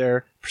trivia out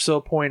there.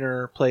 Priscilla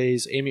Pointer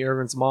plays Amy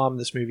Irvin's mom in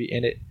this movie,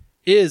 and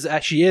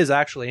she is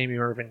actually Amy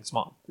Irvin's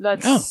mom.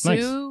 That's Oh,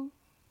 Sue.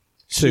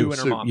 Sue and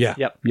her mom. Yeah.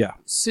 Yep. Yeah.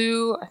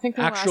 Sue, I think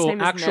their last name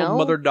is Actual Nell.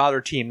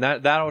 mother-daughter team.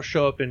 That'll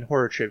show up in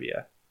horror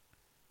trivia.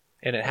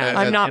 And it has.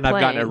 I'm not and I've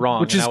gotten it playing.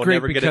 wrong. Which and is I will great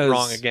never get it because-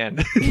 wrong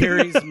again.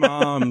 Carrie's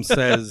mom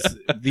says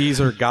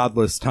these are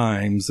godless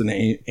times, and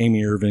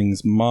Amy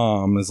Irving's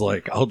mom is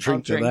like, "I'll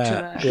drink, to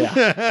that."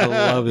 yeah. I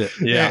love it.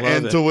 Yeah, I love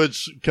and it. to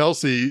which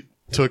Kelsey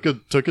took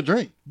a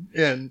drink,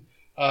 and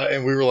we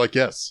were like,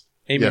 yes.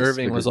 Amy Yes,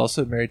 Irving agreed. was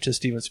also married to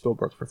Steven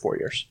Spielberg for 4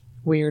 years.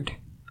 Weird.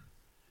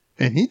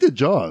 And he did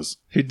Jaws.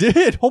 He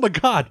did. Oh my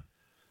God.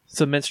 It's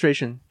a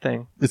menstruation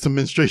thing. It's a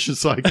menstruation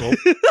cycle.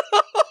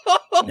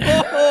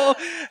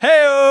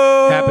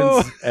 Hey,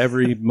 Happens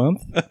every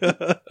month.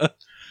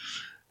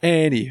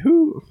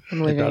 Anywho,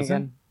 I'm leaving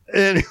doesn't?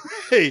 again.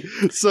 Anyway,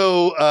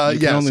 so You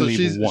can only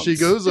so leave once, she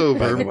goes by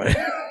over. the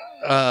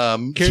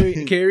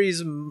way.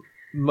 Carrie's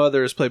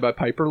mother is played by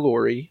Piper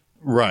Laurie.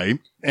 Right,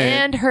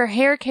 And her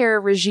hair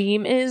care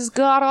regime is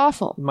god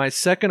awful. My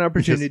second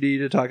opportunity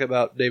to talk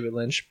about David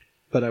Lynch,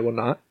 but I will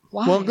not.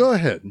 Why? well, go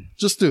ahead,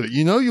 just do it.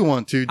 You know you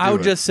want to. Do I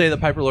would it. just say that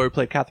Piper Laurie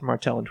played Catherine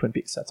Martell in Twin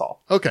Peaks. That's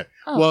all. Okay.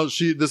 Oh. Well,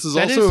 this is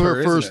That also is her her,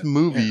 isn't first it?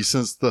 movie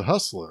since The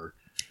Hustler.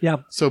 Yeah,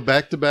 So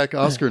back-to-back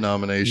Oscar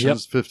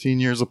nominations,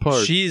 15 years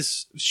apart.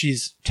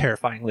 she's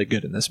terrifyingly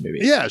good in this movie.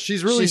 Yeah,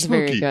 she's really She's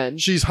very spooky.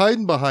 good. She's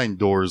hiding behind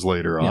doors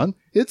later on.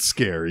 It's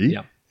scary.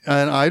 Yeah.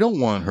 And I don't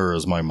want her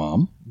as my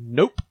mom.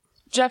 Nope.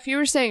 Jeff, you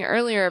were saying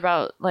earlier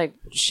about like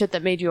shit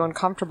that made you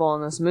uncomfortable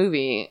in this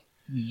movie,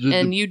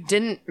 and you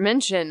didn't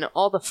mention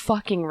all the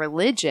fucking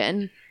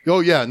religion. Oh,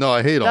 yeah. No,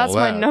 I hate That's all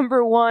that. my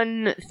number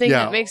one thing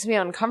Yeah. that makes me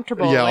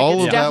uncomfortable. Yeah, like, all it's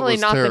of that definitely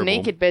was not terrible. the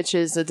naked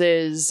bitches. It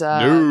is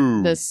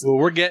No. this. Well,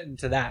 we're getting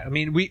to that. I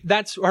mean,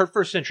 that's our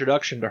first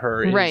introduction to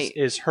her. Right.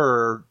 Is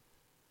her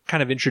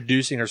kind of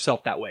introducing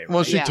herself that way. Right?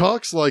 Well, she Yeah.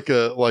 talks like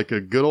a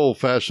good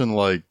old-fashioned,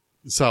 like,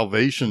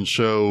 Salvation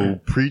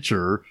show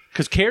preacher.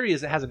 Because Carrie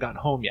hasn't gotten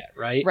home yet,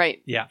 right?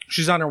 Right. Yeah.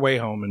 She's on her way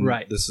home, and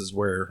Right. this is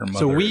where her mother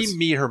So we is.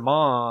 meet her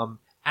mom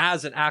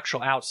as an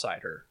actual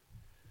outsider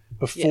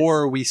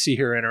before we see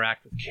her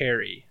interact with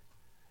Carrie.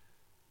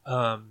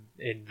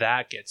 And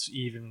that gets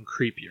even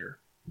creepier.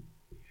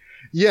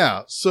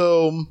 Yeah.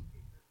 So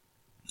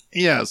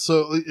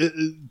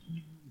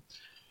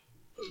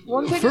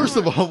One thing first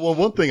of all, well,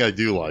 one thing I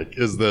do like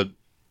is that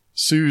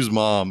Sue's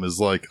mom is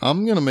like,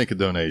 I'm going to make a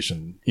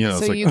donation. You know, so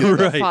it's like, you get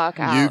the Right. fuck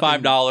You- out.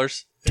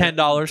 $5,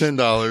 $10.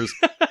 $10.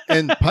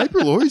 And Piper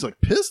Laurie's like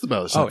pissed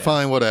about it. She's Oh, like, yeah.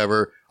 fine,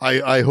 whatever.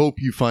 I hope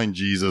you find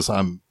Jesus.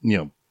 I'm,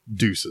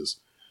 deuces.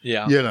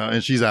 Yeah.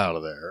 And she's out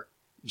of there.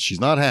 She's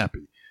not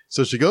happy.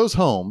 So she goes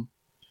home.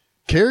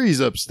 Carrie's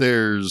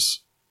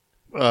upstairs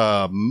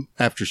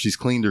after she's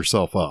cleaned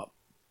herself up.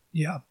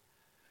 Yeah.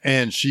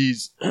 And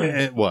she's,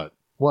 what?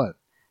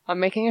 I'm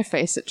making a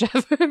face at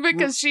Jeff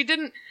because she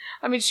didn't.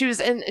 I mean, she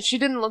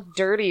didn't look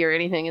dirty or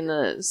anything in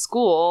the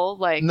school.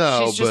 Like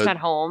No, she's just but- at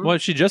home. Well,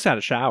 she just had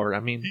a shower. I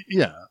mean,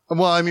 Yeah.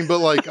 Well, I mean, but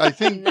like, I and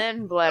think,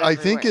 then blood. I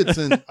think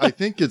everywhere. I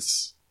think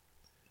it's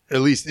at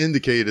least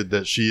indicated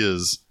that she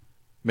is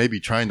maybe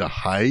trying to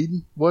hide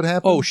what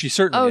happened. oh, she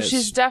certainly Oh, is.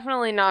 she's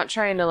definitely not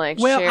trying to like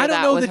well, share I don't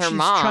that know with that her she's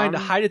mom. trying to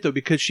hide it though,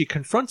 because she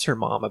confronts her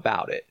mom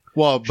about it.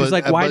 well, but She's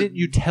like, "Why but- didn't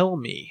you tell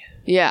me?"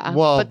 Yeah,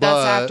 Well, but that's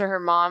but after her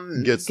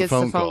mom gets the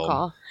phone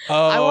call.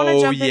 Oh, I wanna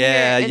jump in here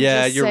and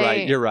yeah, just you're say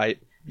right. You're right.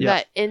 Yeah.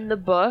 That in the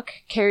book,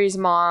 Carrie's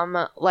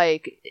mom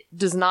like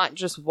does not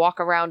just walk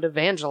around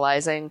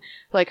evangelizing.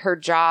 Like her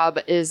job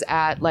is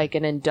at like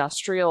an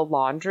industrial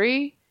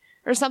laundry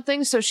or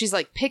something. So she's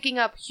like picking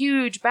up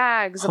huge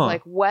bags of Huh.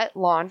 like wet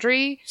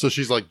laundry. So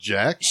she's like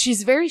Jack.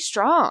 She's very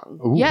strong.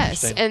 Ooh,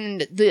 yes, interesting.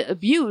 and the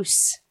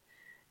abuse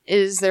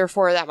is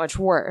therefore that much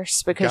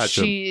worse because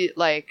Gotcha. she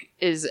like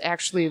is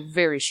actually a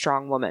very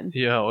strong woman.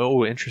 Yeah.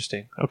 Oh,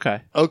 interesting.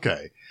 Okay.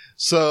 Okay.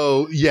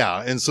 So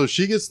yeah, and so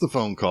she gets the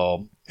phone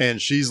call, and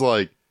she's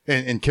like,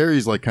 and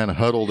Carrie's like kind of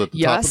huddled at the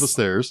top of Yes. the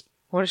stairs.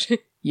 What is she?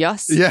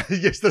 Yes. Yeah,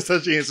 yes, that's how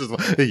she answers.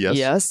 Yes,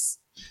 Yes.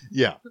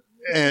 yeah,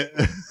 and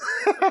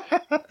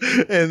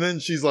and then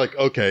she's like,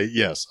 okay,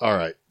 yes, all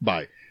right,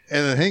 bye,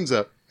 and then hangs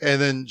up.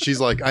 And then she's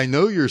like, I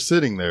know you're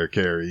sitting there,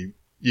 Carrie.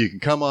 You can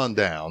come on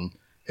down.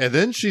 And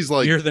then she's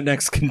like, You're the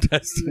next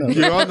contestant.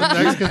 you're on the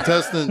next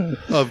contestant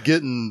of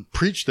getting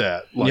preached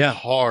at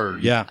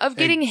hard. Yeah. Of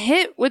getting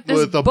hit with this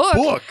With a book,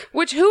 book.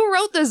 which who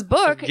wrote this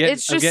book? Of getting-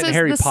 It's of just getting says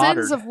Harry the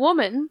Pottered. sins of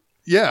woman.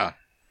 Yeah.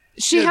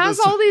 She Yeah, has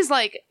this- all these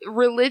like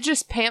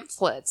religious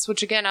pamphlets,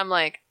 which again I'm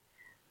like,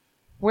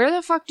 where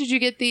the fuck did you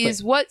get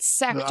these? What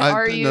sect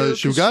are you? No,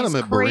 she 'Cause got she's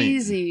them at Berean.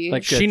 crazy.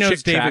 Like She knows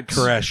Chick David Tracts.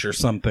 Koresh or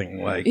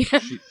something. Like,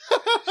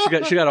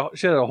 She had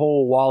a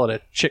whole wallet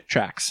of Chick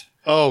Tracts.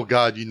 Oh,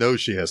 God, you know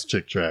she has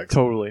chick tracks.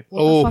 Totally.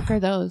 what Oh. the fuck are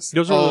those?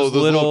 Those are Oh,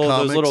 those little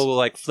comics?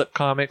 like flip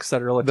comics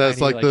that are like That's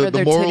tiny, like Are the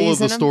there moral titties of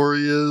the in 'em?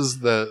 story is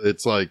that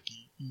it's like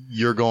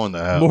you're going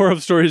to hell. more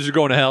of stories are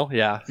going to hell.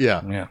 Yeah,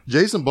 Yeah. yeah.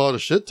 Jason bought a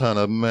shit ton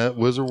of them at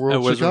Wizard World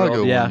At Wizard Chicago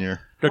World, yeah. one year.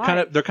 they're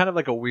Why? kind of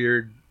like a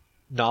weird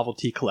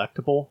novelty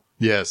collectible.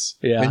 Yes.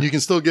 Yeah. And you can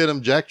still get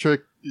them. Jack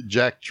Chick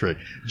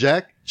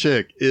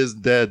is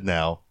dead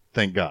now.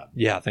 Thank God.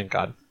 Yeah, thank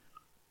God.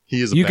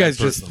 He is a You bad guys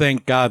person. just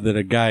thank God that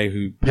a guy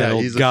who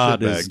peddled he's a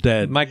God shitbag. is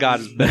dead. My God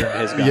is better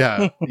than his God.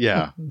 Yeah.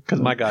 Yeah. Because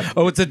my God.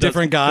 Oh, it's a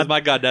different Because God? my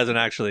God doesn't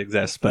actually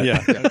exist. But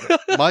Yeah.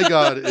 My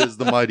God is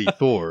the mighty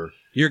Thor.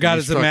 Your God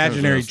He's is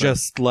imaginary, structured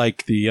just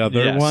like the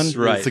other Yes, one.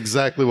 right. That's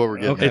exactly what we're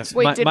getting Okay. at. it's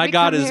Wait, did my we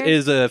God come is here-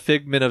 is a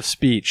figment of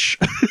speech.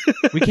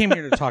 We came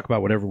here to talk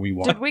about whatever we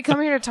want. Did we come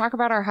here to talk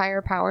about our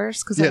higher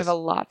powers? Because I Yes. have a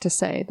lot to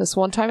say. This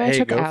one time I Hey,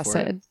 took go for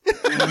acid.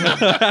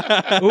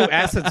 Ooh,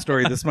 acid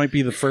story. This might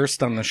be the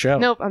first on the show.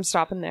 Nope, I'm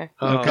stopping there.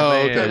 Oh, man.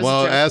 okay. It was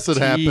Well, a joke. acid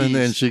happened,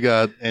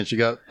 Jeez. and she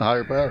got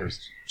higher powers.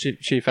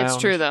 She found. It's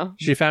true though.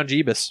 She found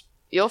Jeebus.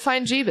 You'll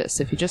find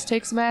Jeebus if you just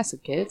take some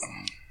acid, kids.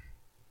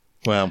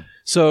 Well,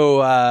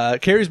 So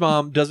Carrie's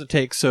mom doesn't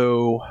take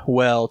so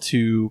well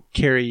to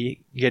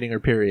Carrie getting her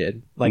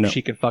period. Like No.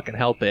 she can fucking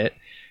help it.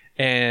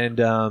 And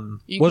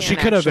You Well, can she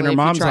could have, in actually her if you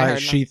mom's try hard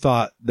eyes, she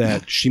thought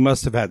that she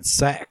must have had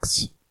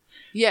sex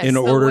Yes, in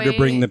the order to way-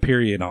 bring the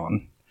period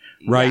on.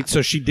 Right? Yeah.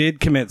 So she did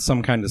commit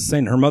some kind of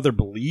sin. Her mother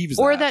believes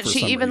or that. that for she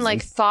some even reason.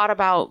 like thought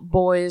about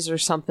boys or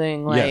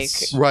something. Like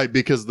Yes. right,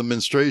 because the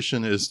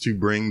menstruation is to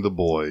bring the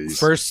boys.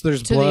 First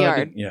there's To the blood.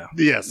 yard. Yeah.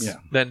 Yes. Yeah.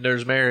 then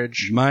there's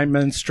marriage. My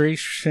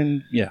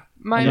menstruation. Yeah.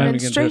 my I'm not even gonna do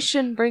it.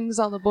 menstruation brings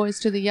all the boys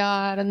to the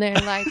yard, and they're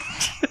like,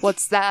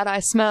 "What's that I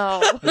smell?"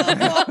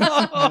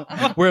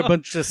 We're a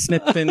bunch of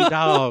sniffing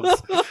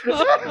dogs.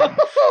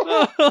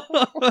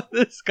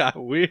 This got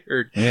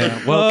weird. Yeah.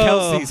 Well, Oh.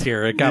 Kelsey's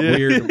here. It got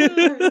weird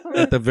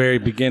at the very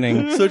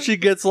beginning. So she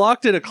gets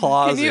locked in a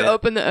closet. Can you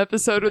open the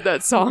episode with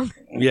that song?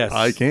 Yes.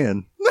 I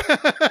can.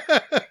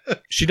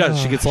 She does.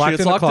 She gets locked, She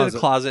gets in, the locked in closet. a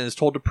closet and is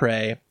told to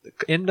pray.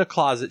 In the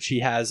closet, she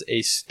has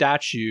a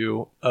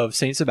statue of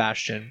Saint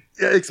Sebastian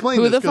Yeah, explain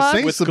Who this, the because fuck?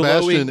 Saint with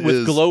Sebastian glowing,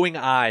 is glowing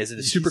eyes, and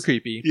it's super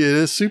creepy. Yeah, it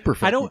is super.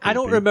 I don't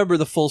creepy. remember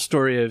the full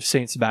story of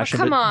Saint Sebastian,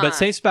 Oh, come on. but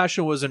Saint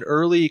Sebastian was an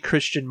early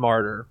Christian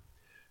martyr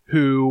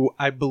who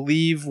I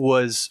believe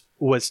was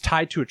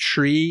tied to a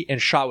tree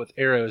and shot with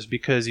arrows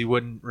because he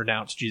wouldn't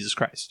renounce Jesus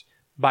Christ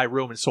by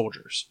Roman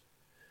soldiers.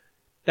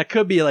 That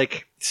could be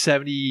like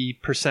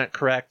 70%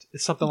 correct.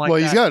 It's something like well,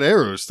 that. he's got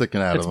arrows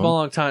sticking out It's of been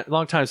him. a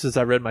long time since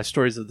I read my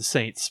stories of the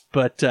saints,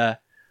 but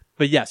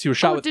yes, he was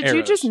shot with did arrows.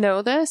 you just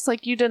know this?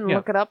 Like you didn't Yeah.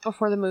 look it up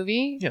before the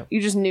movie? Yeah.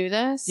 You just knew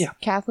this? Yeah.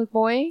 Catholic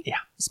boy? Yeah.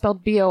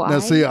 Spelled BOI? Now,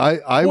 see,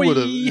 I Oi. would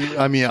have.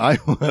 I mean,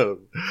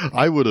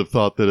 I would have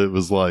thought that it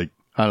was like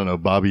I don't know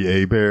Bobby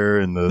Abear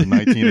in the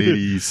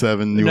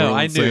 1987 New No,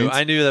 Orleans I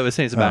Saints. knew that was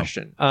Saint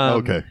Sebastian.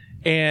 Okay.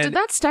 And Did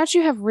that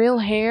statue have real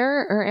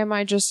hair, or am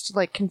I just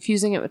like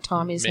confusing it with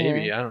Tommy's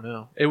maybe hair? I don't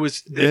know. It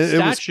was the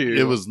statue.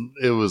 It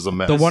was a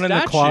mess. The one in the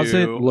statue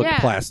closet looked Yeah.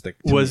 plastic.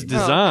 to was me.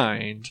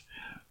 designed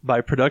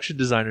by production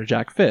designer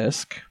Jack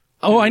Fisk.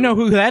 Oh, I know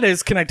who that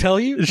is. Can I tell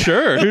you?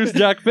 Sure, who's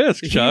Jack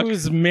Fisk? Chuck? He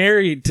was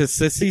married to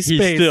Sissy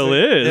Spacek. He still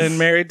is. And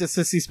married to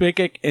Sissy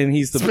Spacek, and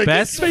he's the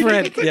best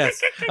friend. Yes.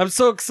 I'm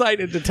so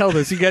excited to tell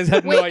this. You guys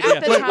have no Wait, at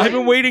idea. the time- I've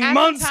been waiting at the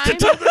months to time-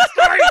 tell this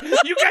story.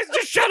 You guys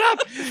just shut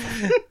up.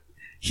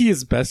 He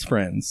is best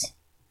friends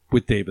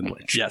with David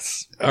Lynch.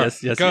 Yes, All right,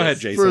 yes, yes. Go yes. ahead,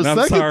 Jason. For a I'm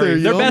second sorry. there,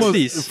 you They're almost,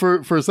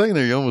 besties. For a second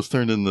there, you almost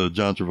turned into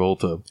John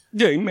Travolta.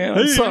 Yeah, man.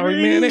 I'm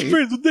sorry, man. Hey.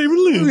 Friends with David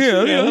Lynch.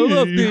 Yeah, I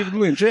love David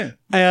Lynch. Yeah.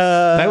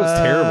 That was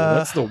terrible.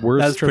 That's the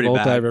worst That's pretty Travolta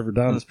bad. I've ever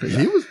done.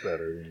 He was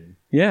better.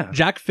 Yeah.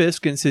 Jack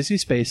Fisk and Sissy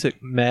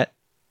Spacek met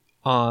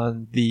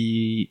on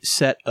the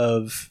set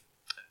of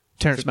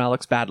Terrence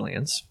Malick's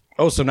Badlands.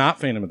 Oh, so not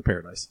Phantom of the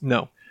Paradise.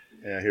 No,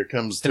 Yeah, here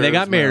comes. and they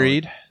got Terrence Malick.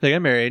 married. They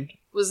got married.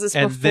 Was this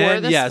And before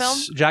then, this yes,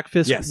 film? Jack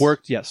Fisk Yes.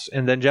 worked, yes.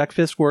 And then Jack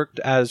Fisk worked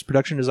as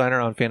production designer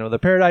on Phantom of the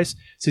Paradise.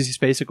 Sissy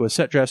Spacek was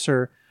set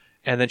dresser.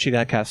 And then she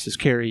got cast as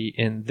Carrie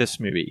in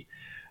this movie.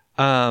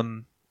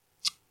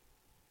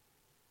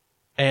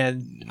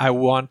 And I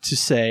want to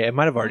say, I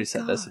might have already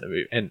said this in, the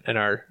movie, in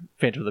our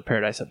Phantom of the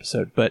Paradise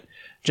episode, but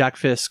Jack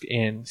Fisk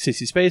and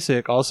Sissy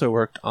Spacek also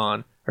worked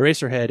on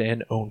Eraserhead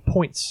and own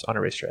points on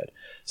Eraserhead.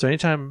 So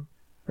anytime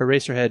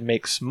Eraserhead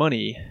makes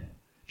money,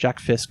 Jack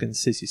Fisk and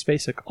Sissy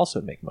Spacek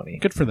also make money.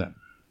 Good for them.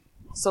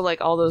 So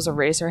like all those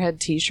Eraserhead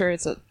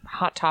T-shirts, a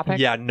hot topic.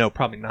 Yeah, no,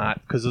 probably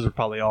not, because those are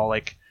probably all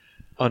like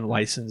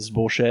unlicensed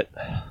bullshit.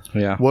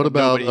 Yeah. What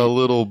about Nobody- a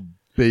little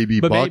baby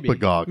But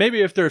Bok-Bagok?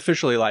 maybe if they're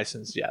officially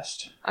licensed,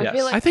 yes. I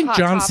feel like I think Hot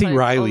John C. Topic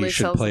Reilly only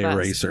should sells play the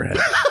best.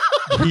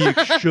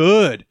 Eraserhead. he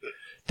should.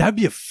 That'd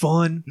be a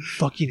fun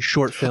fucking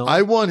short film.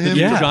 I want him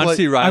Yeah. to John play.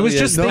 C. Reilly. I was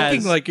just as- thinking,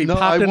 as- like, it No,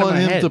 popped I into want my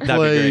him head. to That'd be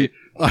play. great.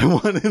 I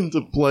want him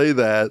to play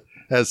that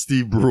as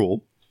Steve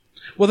Brule.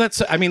 Well, that's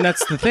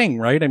the thing,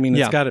 right? I mean,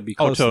 Yeah. it's got to be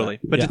Oh, close to totally.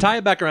 that. But Yeah. to tie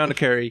it back around to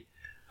Carrie,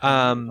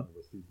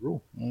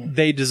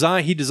 he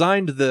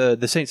designed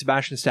the Saint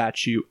Sebastian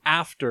statue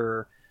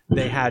after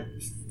they had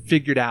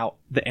figured out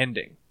the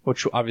ending,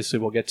 which obviously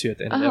we'll get to at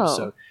the end of the Oh.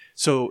 episode.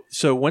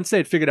 So once they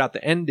had figured out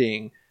the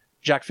ending,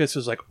 Jack Fisk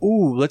was like,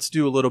 "Ooh, let's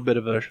do a little bit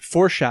of a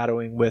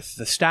foreshadowing with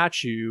the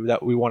statue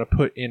that we want to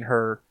put in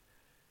her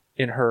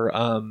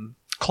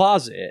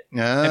closet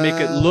and make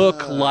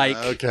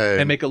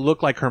it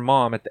look like her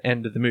mom at the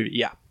end of the movie."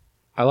 Yeah.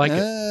 I like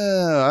it.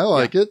 I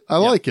like it. I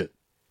like it.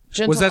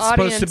 Gentle Was that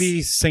supposed to audience.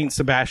 be Saint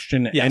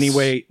Sebastian Yes.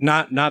 anyway?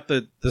 Not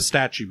the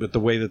statue, but the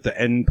way that the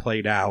end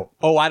played out.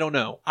 Oh, I don't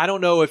know. I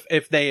don't know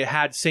if they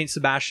had Saint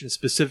Sebastian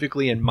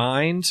specifically in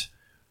mind.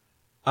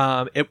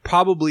 It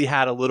probably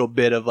had a little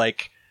bit of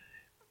like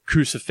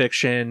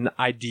crucifixion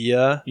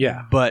idea.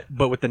 Yeah. But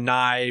with the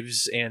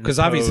knives and Because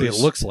the obviously it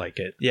pose. looks like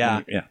it.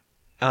 Yeah. Yeah.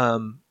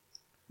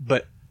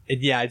 But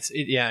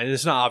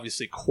it's not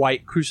obviously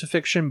quite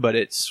crucifixion, but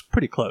it's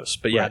pretty close.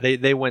 But yeah,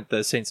 Right. they went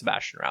the Saint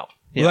Sebastian route.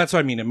 Well, that's what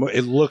I mean.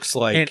 It looks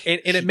like, and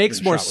she's it makes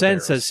been more shot with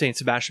sense arrows. as Saint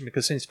Sebastian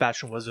because Saint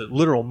Sebastian was a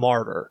literal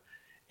martyr,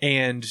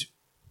 and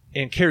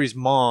Carrie's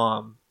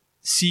mom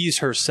sees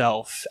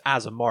herself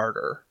as a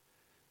martyr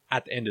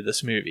at the end of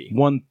this movie.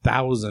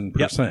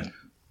 1,000%.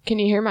 Can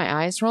you hear my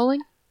eyes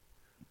rolling?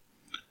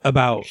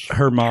 About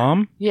her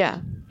mom. Yeah.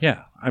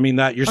 Yeah, I mean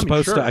that you're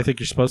supposed sure. to. I think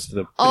you're supposed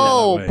to.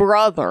 Oh, that way.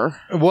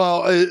 brother.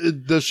 Well,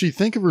 does she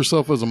think of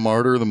herself as a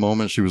martyr the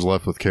moment she was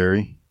left with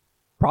Carrie?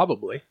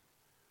 Probably.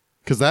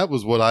 Because that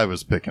was what I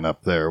was picking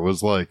up there.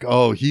 Was like,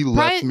 oh, he left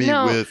Right, me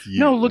no. with you.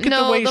 No, look at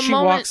No, the way the she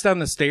moment- walks down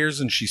the stairs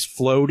and she's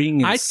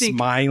floating and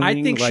smiling.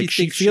 I think like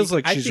she feels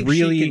like she's she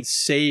really. can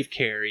save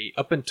Carrie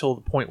up until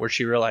the point where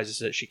she realizes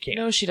that she can't.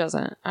 No, she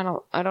doesn't. I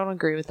don't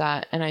agree with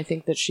that. And I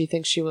think that she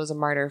thinks she was a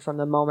martyr from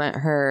the moment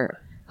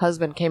her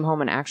husband came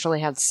home and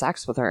actually had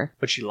sex with her.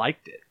 But she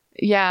liked it.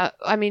 Yeah,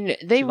 I mean,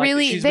 they She liked it.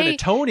 really She's they been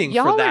atoning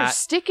y'all for that. are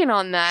sticking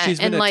on that, She's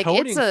been and like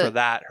atoning it's a for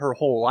that her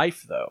whole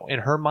life, though. In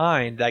her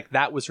mind, like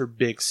that was her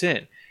big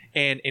sin,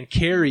 and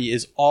Carrie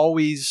is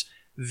always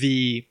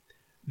the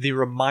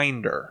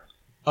reminder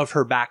of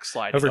her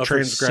backslide, Of her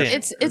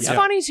transgression. sin. It's Yeah.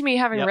 funny to me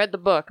having Yep. read the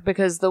book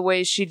because the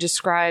way she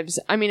describes,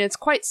 I mean, it's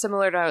quite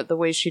similar to the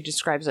way she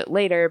describes it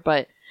later,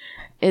 but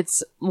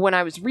it's when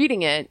I was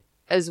reading it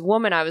as a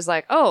woman, I was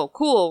like, oh,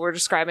 cool. We're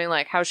describing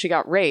like how she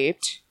got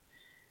raped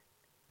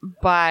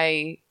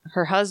by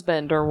her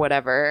husband or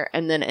whatever,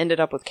 and then ended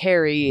up with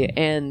Carrie.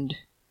 And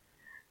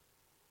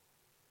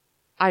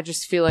I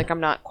just feel like I'm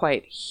not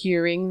quite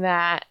hearing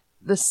that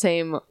the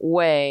same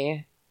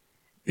way.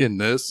 in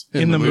this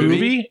in the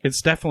movie, it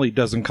definitely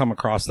doesn't come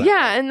across that.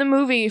 Yeah, way. in the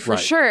movie for Right.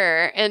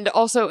 sure, and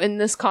also in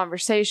this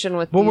conversation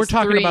with Well, these we're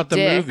talking three about the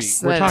movie.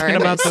 dicks We're that talking are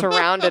about the-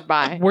 surrounded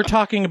by. We're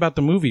talking about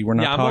the movie. We're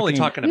not Yeah, I'm talking. only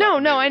talking about No,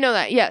 the no, movie. I know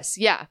that. Yes,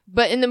 yeah,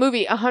 but in the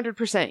movie,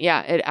 100%,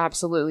 yeah, it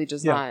absolutely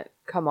does Yeah. not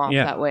come off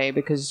Yeah. that way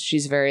because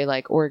she's very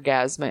like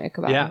orgasmic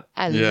about. Yeah. it.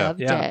 I Yeah.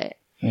 loved Yeah. it.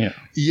 Yeah.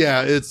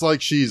 Yeah, it's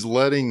like she's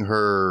letting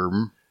her.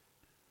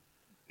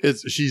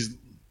 She's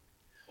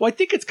Well, I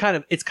think it's kind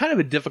of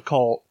a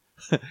difficult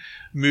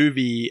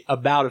movie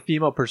about a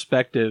female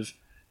perspective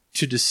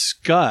to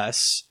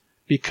discuss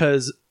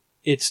because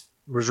it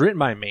was written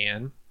by a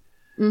man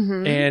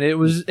Mm-hmm. and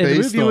the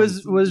Based movie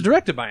on- was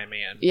directed by a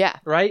man. Yeah,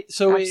 Right?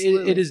 So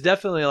Absolutely. it is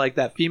definitely like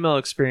that female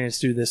experience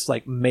through this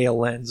like male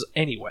lens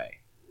anyway.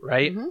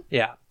 Right? Mhm.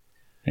 Yeah.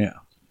 Yeah.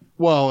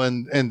 well,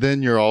 and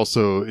then you're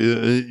also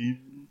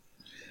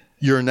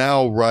you're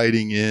now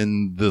writing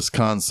in this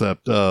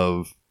concept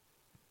of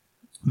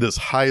this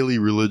highly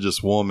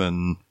religious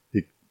woman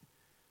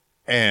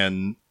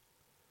and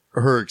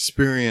her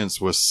experience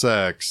with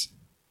sex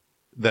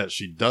that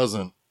she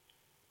doesn't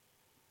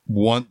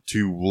want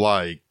to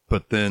like,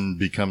 but then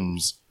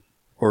becomes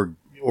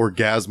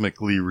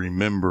orgasmically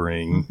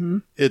remembering. Mm-hmm.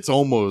 It's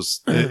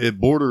almost it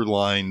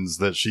borderlines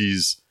that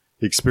she's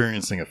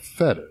experiencing a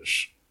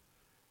fetish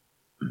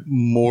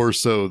more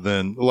so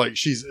than like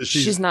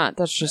she's not.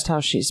 That's just how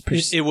she's.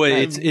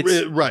 right.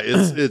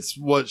 It's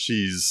what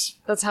she's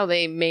That's how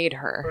they made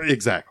her.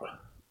 exactly.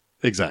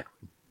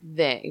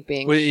 They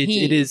being. Well,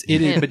 he, it is,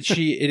 him. but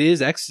it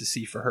is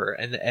ecstasy for her.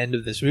 And the end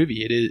of this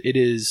movie, it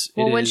is.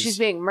 Well, it when is- she's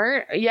being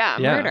murder,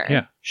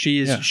 Yeah. she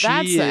is. Yeah. She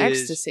That's is, the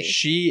ecstasy.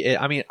 She.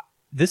 I mean,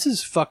 this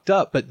is fucked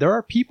up. But there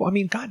are people. I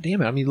mean, god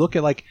damn it. I mean, look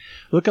at like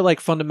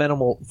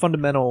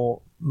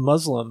fundamental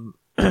Muslim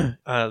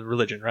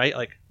religion, right?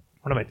 Like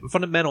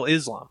fundamental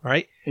Islam,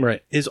 right?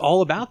 Right. Is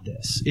all about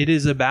this. It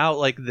is about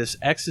like this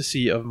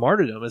ecstasy of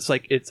martyrdom. It's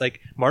like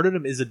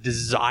martyrdom is a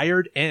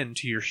desired end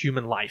to your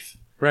human life.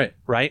 Right.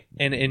 right?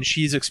 And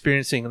she's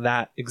experiencing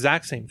that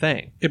exact same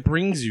thing. It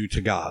brings you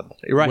to God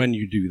Right. when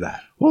you do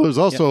that. Well, there's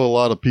also a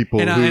lot of people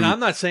And who... I'm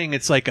not saying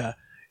it's like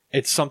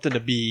it's something to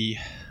be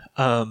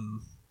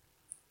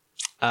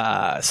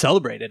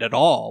celebrated at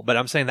all, but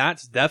I'm saying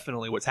that's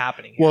definitely what's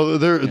happening here. Well,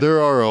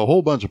 there are a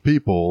whole bunch of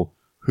people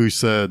who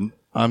said,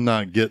 I'm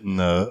not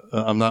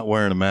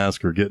wearing a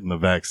mask or getting the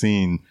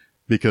vaccine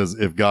because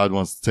if God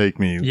wants to take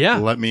me,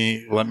 let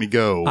me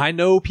go. I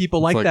know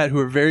people like like- that who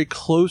are very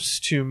close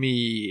to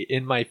me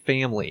in my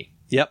family.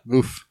 Yep.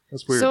 Oof.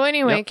 That's weird. So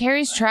anyway, Yep.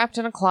 Carrie's trapped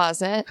in a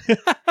closet,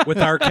 With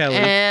R. Kelly.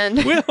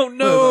 and Well,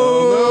 no.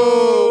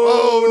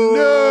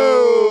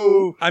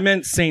 Oh, I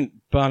meant Saint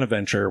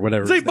Bonaventure,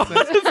 whatever. Saint his name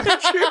is.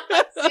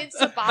 it's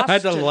Sebastian. I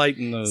had to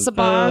lighten the...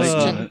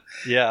 Sebastian.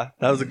 Yeah,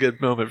 that was a good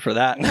moment for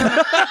that.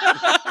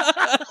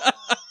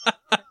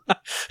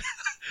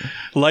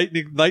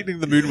 Lightening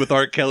the mood with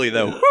R. Kelly,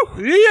 though.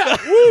 Yeah.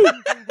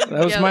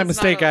 That was Yeah, my that's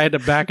mistake. not I had to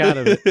back out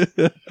of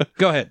it.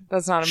 Go ahead.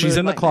 That's not a She's move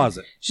in the like that.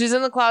 closet. She's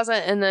in the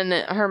closet, and then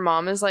her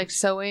mom is like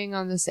sewing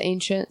on this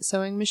ancient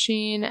sewing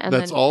machine. And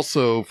That's then,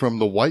 also from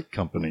the White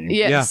Company.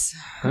 Yes.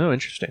 Oh,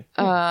 interesting.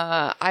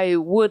 I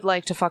would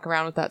like to fuck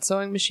around with that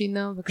sewing machine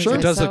though, because Sure. I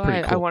It does sew, look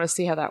pretty I cool. want to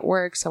see how that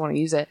works. I want to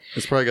use it.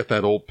 It's probably got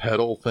that old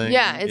pedal thing.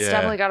 Yeah, it's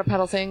definitely got a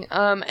pedal thing.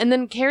 And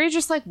then Carrie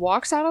just like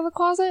walks out of the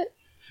closet.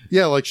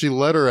 Yeah, like she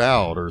let her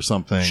out or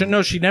something.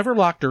 She never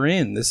locked her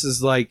in. This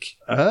is like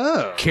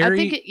Oh.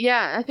 Carrie.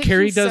 I think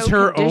Carrie she's does so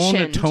her own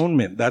conditioned.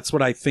 atonement. That's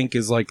what I think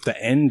is like the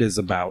end is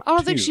about. I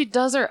don't think too. she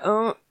does her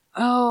own.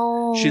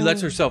 Oh, She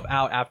lets herself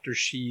out after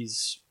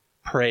she's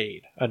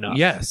prayed enough.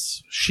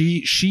 Yes,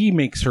 she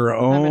makes her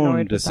annoyed own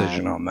with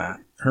decision that. on that.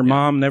 Her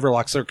mom never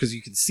locks her because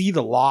you can see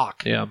the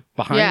lock Yeah.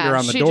 behind Yeah, her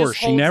on the she door. just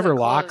She holds never it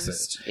locks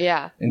closed. it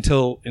Yeah,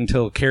 until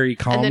Carrie and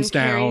then calms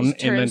down, Carrie and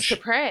then turns to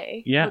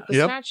pray. Yeah. with the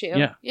Yep.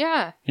 statue.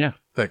 Yeah.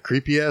 That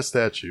creepy ass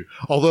statue.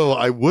 Although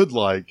I would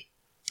like,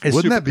 It's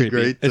wouldn't super that be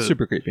creepy. great? It's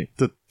super creepy.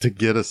 to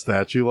get a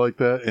statue like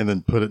that and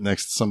then put it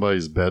next to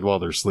somebody's bed while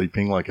they're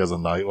sleeping, like as a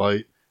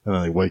nightlight, and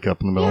then they wake up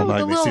in the middle Yeah, of the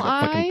night with and the they see the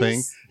little fucking eyes.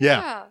 thing. Yeah,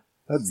 Yeah.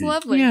 that'd It's be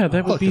lovely. yeah,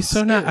 that would be Fucking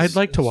so nice. scary. I'd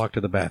like to walk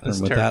to the bathroom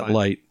That's with terrifying. that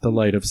light, the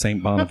light of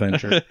Saint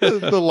Bonaventure.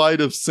 the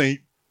light of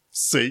Saint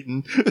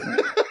Satan.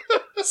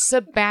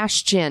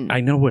 Sebastian.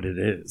 I know what it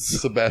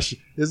is. Sebastian,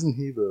 isn't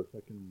he the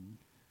fucking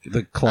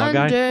The claw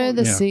guy. Under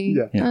the Yeah. sea.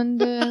 Yeah.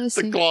 Under the the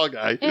sea. claw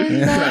guy? In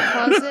the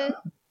closet.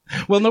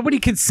 Well, nobody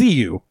can see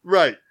you.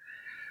 Right.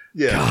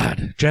 Yeah.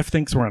 God, Jeff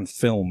thinks we're on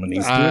film, and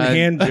he's doing I-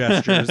 hand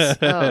gestures.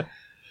 Oh.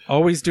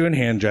 Always doing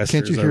hand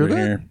gestures Can't you hear over that?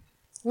 here.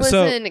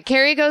 Listen,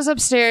 Carrie goes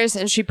upstairs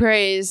and she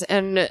prays,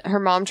 and her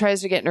mom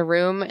tries to get in her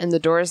room, and the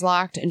door's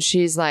locked, and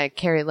she's like,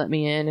 "Carrie, let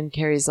me in." And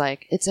Carrie's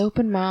like, "It's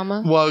open,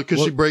 Mama." Well,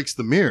 because she breaks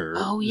the mirror.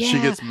 Oh, She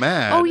yeah. gets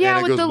mad. Oh, yeah,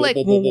 and it with goes the, like,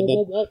 whoop, whoop, whoop,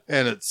 whoop, whoop,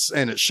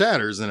 and it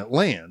shatters and it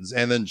lands.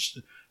 And then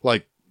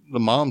like the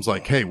mom's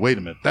like, "Hey, wait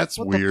a minute, that's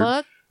What the weird."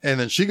 fuck? And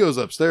then she goes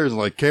upstairs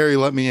and like, "Carrie,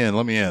 let me in,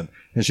 let me in."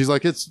 And she's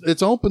like,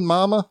 "It's open,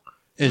 Mama."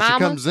 And she Mama?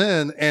 comes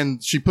in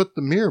and she put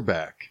the mirror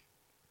back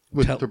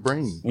with her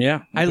brain.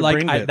 Yeah, I the like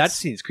brain that bits.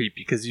 scene's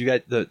creepy because you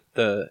got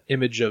the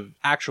image of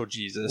actual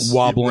Jesus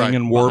wobbling Right.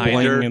 and behind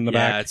warbling her. in the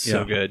Yeah, back. it's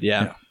so good.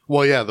 Yeah.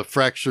 Well, yeah, the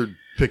fractured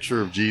picture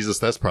of Jesus,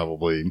 that's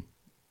probably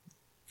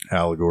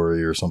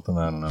allegory or something.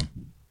 I don't know.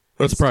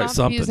 That's probably Stop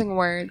something. using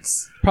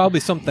words. Probably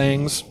some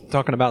things.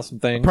 Talking about some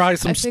things. Probably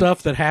some I think-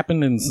 stuff that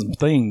happened in some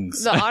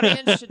things. The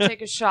audience should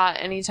take a shot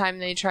anytime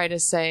they try to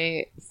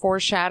say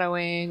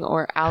foreshadowing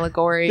or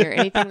allegory or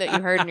anything that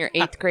you heard in your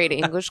 8th grade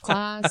English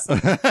class.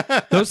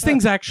 Those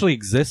things actually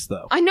exist,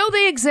 though, I know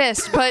they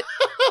exist, but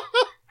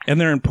and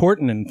they're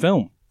important in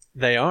film.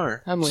 They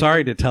are. I'm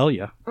Sorry to tell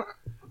you.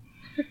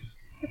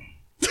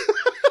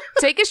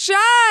 take a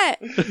shot.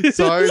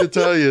 Sorry to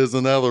tell you is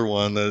another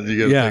one that you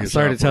got to Yeah, take a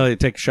sorry shot to tell you.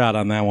 Take a shot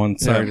on that one.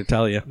 Sorry Yeah. to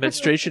tell you.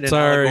 Menstruation and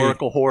Sorry.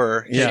 allegorical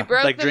horror. Yeah. She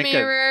broke like the drink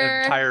mirror.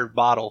 an entire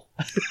bottle.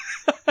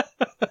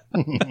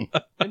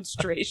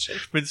 Menstruation.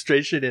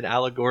 Menstruation and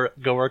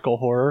allegorical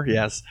horror.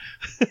 Yes.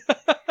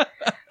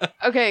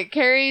 Okay,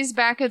 Carrie's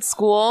back at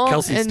school.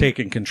 Kelsey's and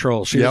taking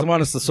control. She Yep. doesn't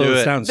want us to slow Do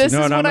this it. down. So This you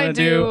know is what I'm what I going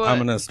to do? do. I'm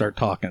going to start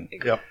talking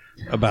Yep.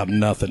 about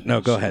nothing. No,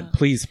 go ahead.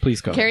 Please go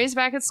ahead. Carrie's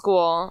back at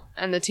school,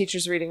 and the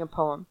teacher's reading a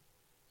poem.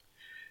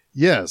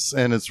 Yes,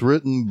 and it's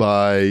written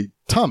by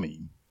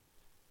Tommy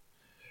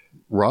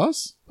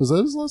Ross. Was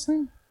that his last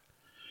name?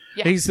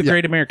 Yeah. He's the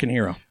great American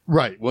hero.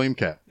 Right, William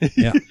Catt.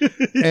 Yeah.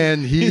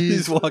 And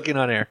He's walking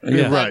on air.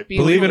 Yeah. right.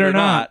 Believe it or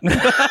not.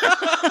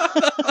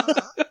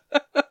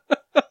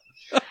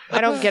 I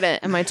don't get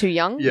it. Am I too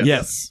young? Yeah.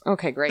 Yes.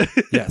 Okay, great.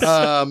 Yes.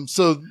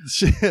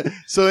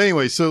 So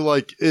anyway, so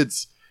like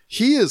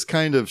he is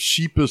kind of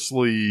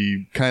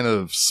sheepishly kind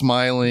of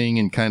smiling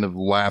and kind of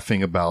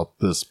laughing about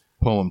this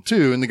poem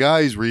too, and the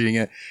guy's reading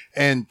it,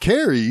 and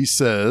Carrie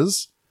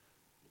says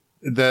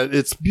that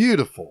it's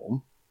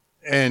beautiful,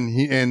 and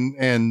he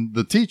and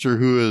the teacher,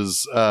 who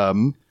is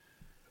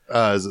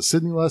it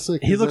Sidney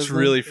Lessick? He Is looks that his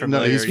really name?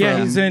 familiar. No, he's Yeah,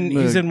 from,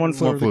 he's in One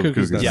Flew Over the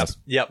Cuckoo's Nest.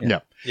 Yep. Yeah.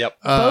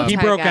 Yep. Bow He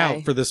tie broke guy.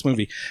 out for this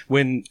movie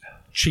when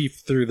Chief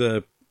threw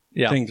the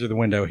thing through the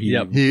window. He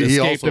Yep. He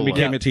escaped also and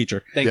became left. a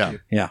teacher. Thank Yeah. you.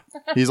 Yeah.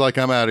 He's like,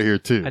 I'm out of here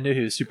too. I knew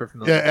he was super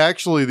familiar. Yeah,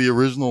 actually, the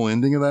original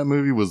ending of that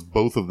movie was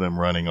both of them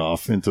running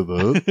off into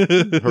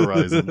the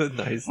horizon.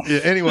 Nice. Yeah,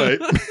 anyway,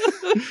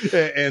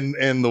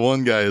 and the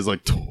one guy is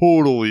like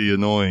totally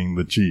annoying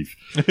the chief.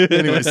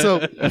 Anyway, so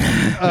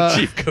The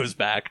chief goes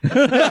back.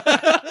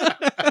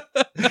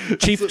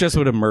 Chief just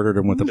would have murdered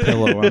him with a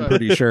pillow, I'm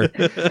pretty sure.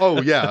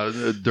 oh yeah,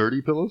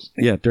 dirty pillows.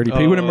 Yeah, dirty.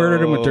 He would have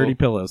murdered him with dirty Oh.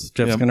 pillows.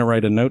 Jeff's Yep. going to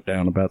write a note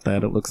down about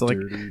that. It looks like.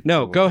 Dirty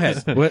No, go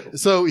ahead. What?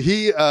 So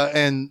he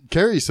and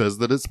Carrie says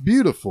that it's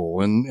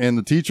beautiful, and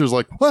the teacher's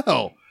like,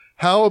 well,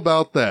 how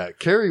about that?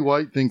 Carrie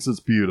White thinks it's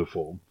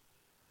beautiful,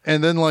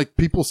 and then like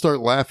people start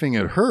laughing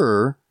at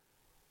her,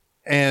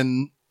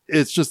 and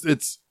it's just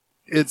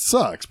it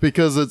sucks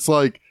because it's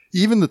like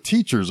even the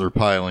teachers are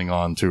piling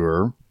on to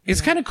her. It's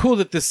kind of cool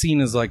that this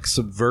scene is like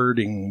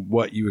subverting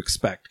what you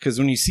expect. Because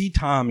when you see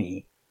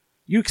Tommy,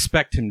 you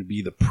expect him to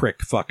be the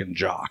prick fucking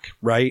jock,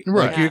 right?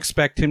 Right. Like you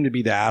expect him to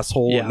be the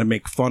asshole Yeah. and to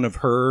make fun of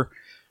her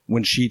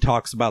when she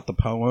talks about the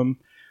poem.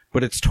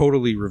 But it's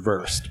totally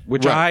reversed,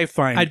 which Right. I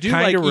find I do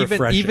kind like of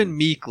refreshing. even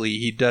meekly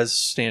he does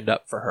stand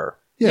up for her.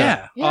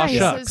 Yeah. Yeah, Aw, he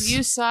shucks. says,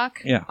 "You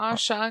suck." Yeah. Aw,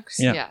 shucks.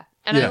 Yeah. Yeah.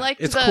 And Yeah, I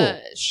liked it's the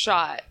cool.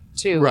 shot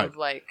too. Right. Of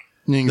like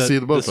You can The- see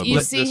the both the of you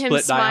them. split- see him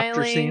split diopter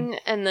smiling, scene.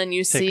 and then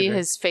you Take a see drink.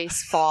 his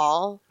face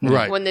fall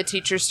Right. when the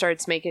teacher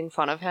starts making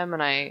fun of him,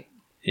 and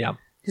Yeah.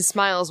 his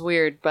smile's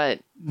weird, but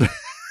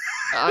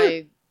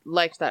I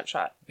liked that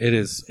shot. It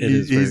is.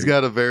 He's very-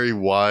 got a very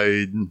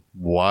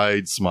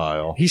wide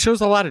smile. He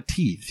shows a lot of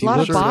teeth. He A lot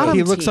of looks, bottom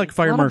he looks teeth. like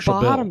Fire A lot of Marshal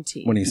Bill bottom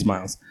teeth. when he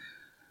smiles.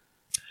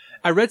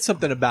 I read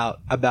something about.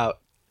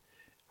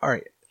 All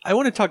right, I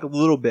want to talk a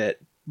little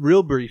bit,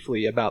 real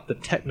briefly, about the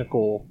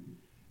technical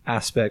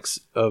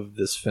aspects of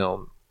this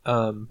film.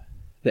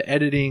 The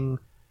editing,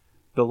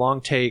 the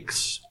long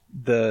takes,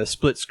 the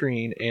split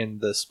screen,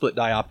 and the split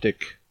dioptic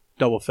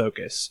double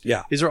focus.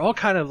 Yeah. These are all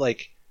kind of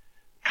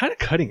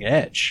cutting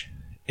edge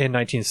in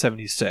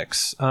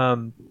 1976.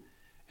 And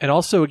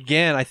also,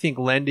 again, I think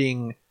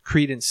lending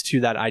credence to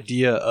that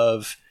idea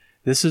of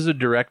this is a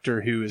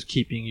director who is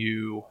keeping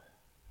you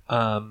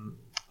a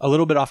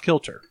little bit off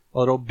kilter, a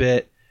little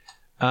bit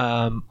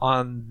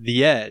on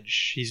the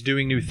edge. He's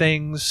doing new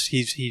things.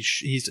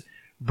 He's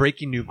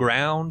breaking new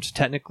ground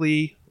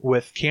technically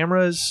with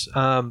cameras,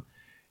 and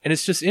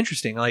it's just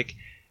interesting.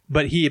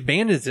 But he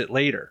abandons it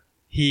later.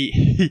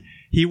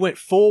 He went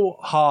full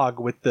hog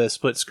with the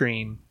split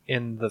screen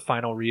in the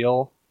final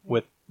reel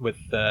with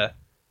the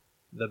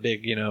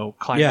big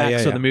climax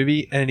yeah. of the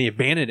movie, and he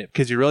abandoned it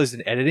because he realized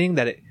in editing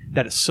that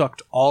it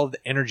sucked all of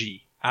the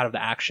energy out of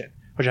the action,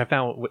 which I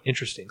found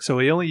interesting. So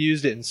he only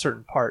used it in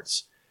certain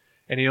parts,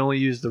 and he only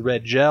used the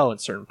red gel in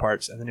certain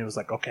parts, and then he was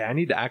like, okay, I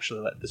need to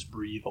actually let this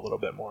breathe a little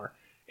bit more,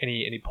 and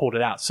he pulled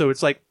it out. So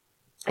it's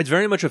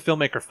very much a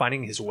filmmaker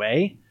finding his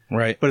way,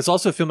 Right. but it's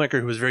also a filmmaker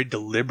who was very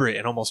deliberate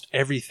in almost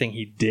everything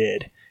he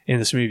did in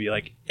this movie.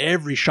 Like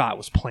every shot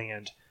was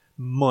planned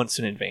months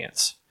in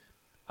advance.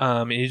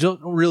 And you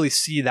don't really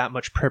see that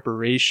much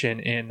preparation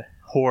in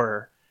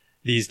horror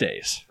these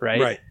days,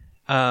 right?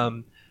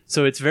 Right.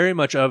 So it's very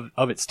much of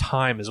its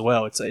time as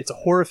well. It's a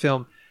horror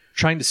film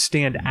trying to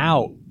stand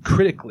out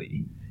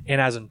critically and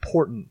as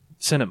important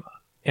cinema,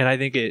 and I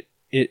think it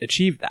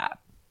achieved that.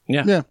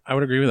 Yeah. I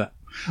would agree with that.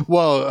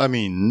 Well, I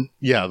mean,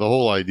 yeah, the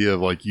whole idea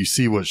of like you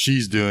see what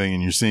she's doing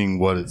and you're seeing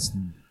what it's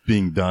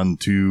being done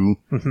to.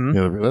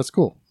 That's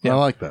cool. Yeah. I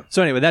like that.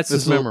 So anyway,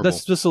 It's memorable.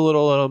 that's just a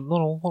little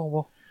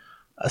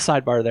a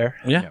sidebar there.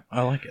 Yeah.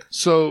 I like it.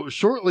 So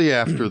shortly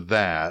after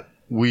that,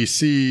 we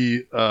see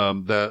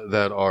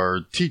that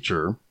our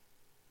teacher,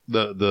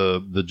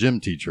 the gym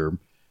teacher,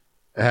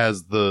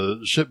 has the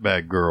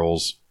shitbag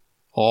girls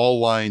all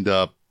lined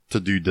up to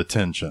do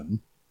detention.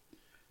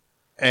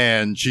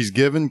 And she's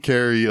given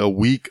Carrie a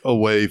week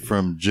away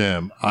from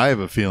gym. I have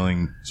a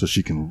feeling so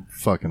she can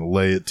fucking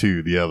lay it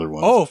to the other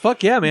ones. Oh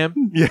fuck yeah,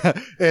 man! Yeah.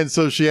 And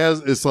so she has,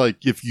 it's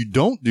like, if you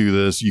don't do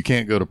this, you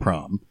can't go to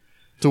prom.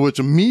 To which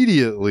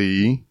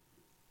immediately,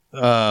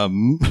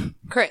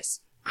 Chris.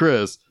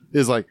 Chris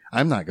is like,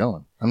 I'm not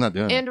going. I'm not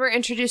doing it. And we're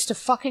introduced to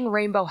fucking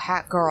Rainbow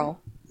Hat Girl.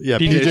 Yeah,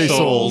 PJ PJ Souls.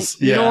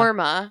 Souls. Yeah.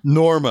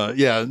 Norma.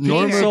 Yeah.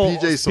 Norma and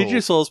PJ Souls.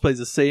 PJ Souls plays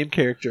the same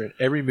character in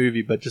every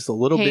movie, but just a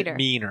little Hater. bit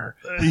meaner.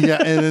 Yeah.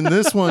 And in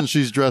this one,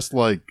 she's dressed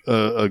like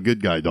a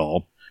good guy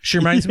doll. She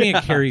reminds me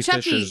of Carrie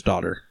Chucky. Fisher's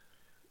daughter.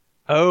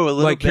 Oh, a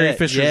little Like bit. Carrie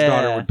Fisher's yeah.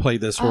 daughter would play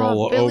this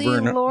role Billy over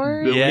and over.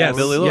 Lord? Yeah, Yes,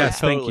 Billy Lord. yes,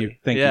 thank totally. you,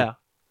 thank you. Yeah.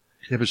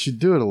 Yeah, but she'd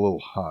do it a little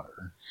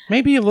hotter.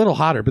 Maybe a little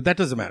hotter, but that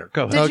doesn't matter.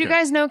 Go ahead. Did Okay. you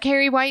guys know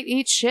Carrie White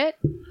eats shit?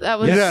 That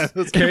was Yeah.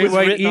 That's Carrie was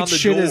White written on eats the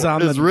shit door. is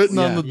on It's the written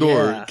on the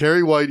door. Yeah.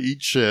 Carrie White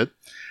eats shit.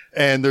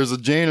 And there's a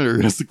janitor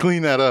who has to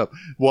clean that up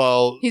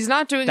while He's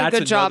not doing a That's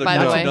good job, by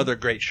the that's way. another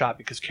great shot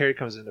because Carrie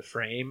comes into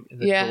frame in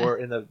the Yeah. door,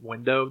 in the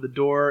window of the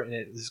door, and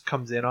it just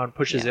comes in on,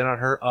 pushes in on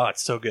her. Oh,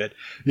 it's so good.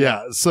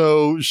 Yeah.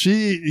 So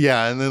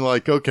and then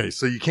like, okay,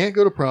 so you can't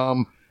go to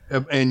prom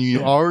and you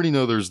already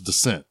know there's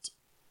dissent,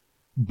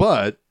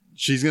 but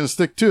she's going to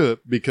stick to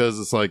it because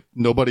it's like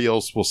nobody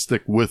else will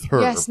stick with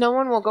her. Yes, no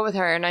one will go with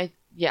her, and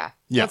Yeah.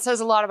 Yeah. That says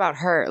a lot about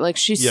her. Like,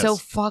 she's Yes. so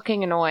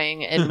fucking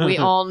annoying. And we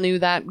all knew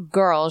that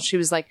girl. She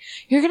was like,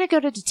 you're going to go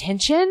to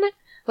detention?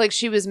 Like,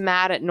 she was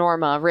mad at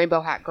Norma,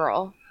 Rainbow Hat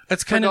Girl.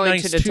 That's for kind of going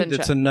nice to too. detention.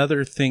 That's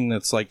another thing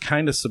that's like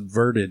kind of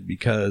subverted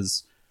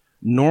because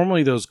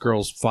normally those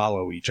girls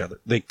follow each other.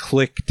 They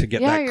click to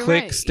get Yeah, that you're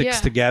click right. sticks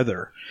Yeah.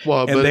 together.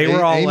 Well, And they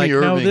were all Amy like,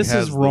 Irving "No, this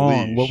has is the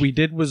wrong. leash. What we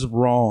did was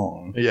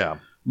wrong. Yeah.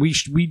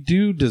 We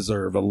do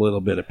deserve a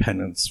little bit of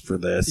penance for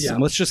this. Yeah.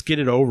 And let's just get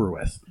it over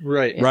with."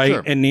 Right. Right?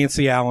 Sure. And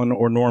Nancy Allen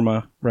or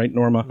Norma, right?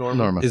 Norma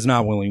Norma. is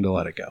not willing to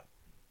let it go.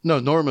 No,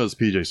 Norma is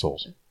PJ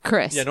Souls.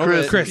 Chris. Yeah,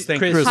 Norma, Chris,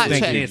 thank you. Chris, Hot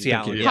thank chick. you. Nancy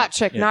Allen. Yeah. Hot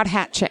chick, not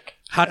hat chick.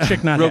 Hot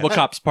chick, not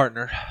RoboCop's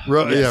partner.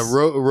 Yes. Yeah,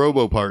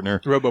 Robo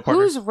partner. Robo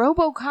partner. Who's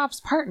RoboCop's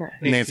partner?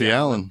 Nancy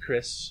Allen.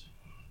 Chris.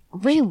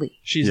 Really?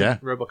 She's Yeah.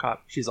 in RoboCop.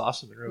 She's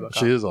awesome in RoboCop.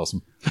 She is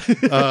awesome.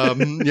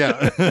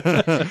 Yeah.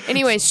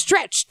 Anyway,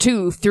 stretch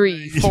 2,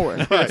 3, 4.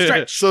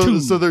 Right.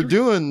 So they're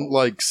doing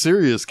like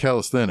serious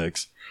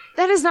calisthenics.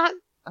 That is not...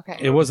 Okay.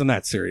 It wasn't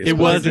that serious. It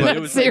wasn't. Not It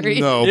was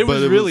serious. No, it but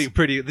was it really was-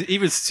 pretty.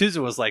 Even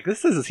Susan was like,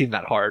 "This doesn't seem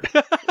that hard."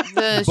 The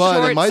But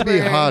shorts it might be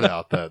were, hot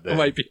out that day. It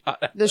might be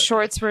hot. The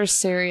shorts were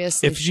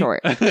seriously If you-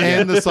 short.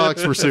 And the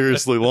socks were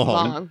seriously long.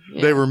 Long,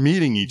 yeah. They were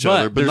meeting each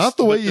other, but there's- not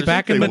the way but you there's-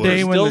 Back think in the they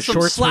day would. when Still the some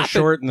shorts were slapping.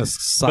 short and the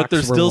socks But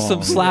there's were still long.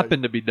 some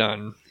slapping to be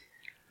done.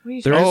 There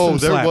is some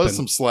there slapping. was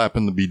some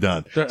slapping to be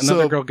done.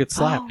 Another girl gets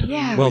slapped. Oh,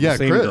 yeah. Well, Yeah, the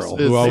same Chris. girl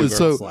It's- who always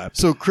so, gets slapped.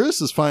 so Chris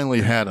has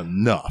finally had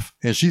enough,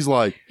 and she's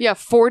like, Yeah,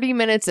 40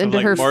 minutes into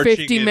like her marching in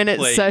 50-minute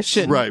place.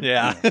 session. right,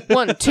 Yeah.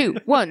 1, 2,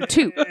 1,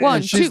 2, 1,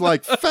 and she's 2.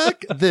 like,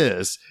 "Fuck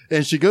this,"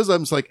 and she goes up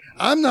and is like,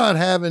 "I'm not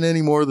having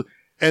any more."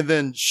 And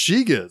then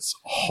she gets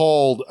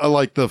hauled,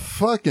 like the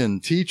fucking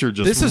teacher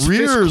just This is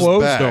rears fist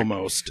closed back.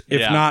 almost, if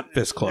Yeah. not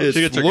fist It closed.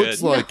 She gets her looks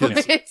good. like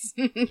it's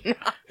It's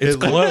not. It's it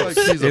close. looks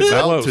like she's It's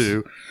about close.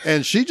 to,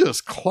 and she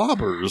just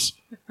clobbers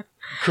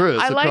Chris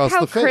I like across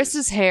how the face.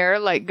 Chris's hair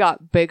like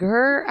got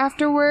bigger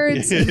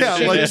afterwards. Yeah,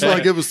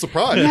 like it was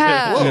surprised.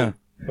 Yeah.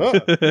 Whoa.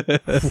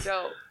 Yeah.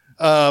 So,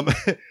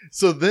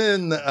 So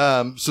then,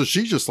 so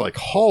she just like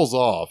hauls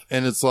off,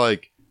 and it's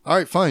like, all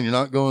right, fine. You're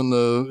not going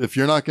if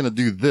you're not going to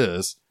do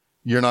this,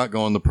 you're not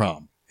going to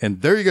prom.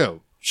 And there you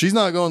go. She's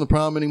not going to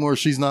prom anymore.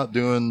 She's not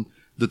doing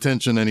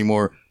detention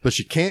anymore, but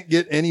she can't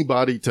get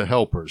anybody to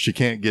help her. She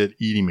can't get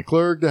Edie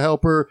McClurg to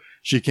help her.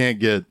 She can't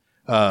get,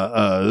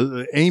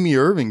 Amy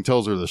Irving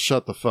tells her to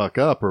shut the fuck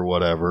up or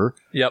whatever.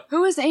 Yep.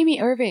 who is Amy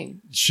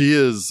Irving? She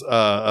is,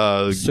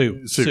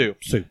 Sue. Sue.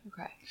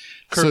 Okay.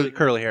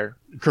 Curly hair.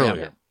 Curly.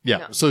 Yeah. Yeah.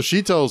 No. So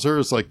she tells her,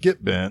 it's like,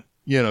 get bent,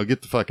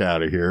 get the fuck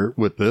out of here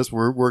with this.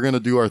 We're going to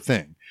do our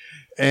thing.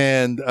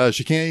 And,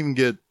 she can't even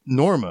get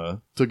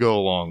Norma to go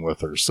along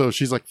with her. So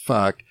she's like,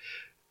 fuck.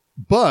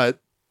 But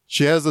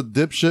she has a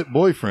dipshit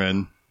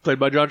boyfriend Played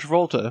by John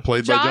Travolta.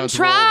 played by John John Travolta,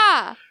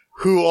 Tra!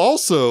 who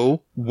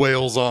also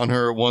wails on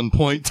her at one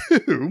point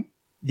too.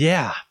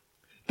 Yeah.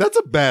 That's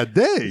a bad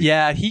day.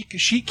 Yeah.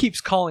 She keeps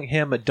calling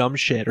him a dumb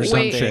shit or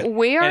something. shit.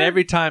 Where? And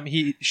every time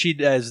she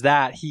does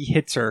that, he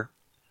hits her.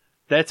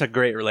 That's a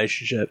great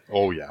relationship.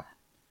 Oh yeah.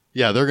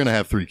 Yeah. They're going to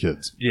have 3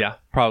 kids Yeah,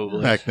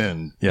 probably. back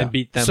then. Yeah. And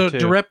beat them So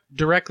too.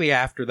 directly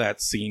after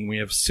that scene, we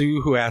have Sue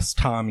who asks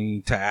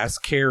Tommy to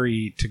ask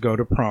Carrie to go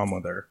to prom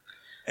with her,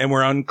 and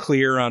we're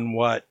unclear on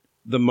what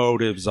the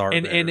motives are.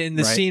 And there, in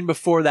the right? scene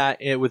before that,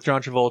 with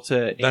John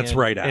Travolta. That's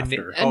right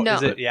after. Oh, no.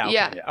 is it? Yeah.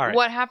 Okay. All right.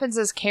 What happens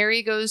is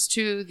Carrie goes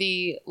to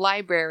the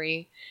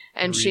library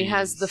and she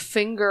has the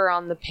finger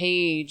on the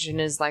page and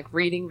is like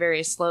reading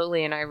very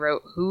slowly. And I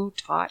wrote, "Who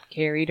taught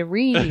Carrie to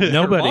read?"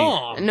 Nobody.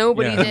 Mom.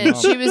 Nobody Yeah.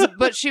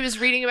 did. She was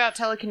reading about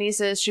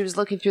telekinesis. She was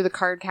looking through the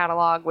card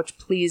catalog, which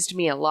pleased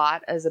me a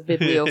lot as a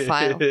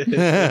bibliophile.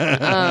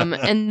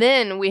 And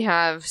then we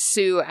have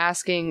Sue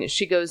asking.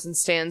 She goes and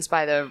stands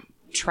by the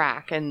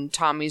track, and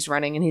Tommy's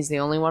running, and he's the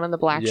only one in the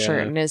black Yeah.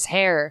 shirt, and his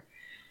hair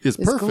It's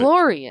is perfect.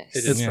 glorious.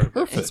 It is Yeah.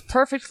 Perfect. It's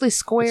perfectly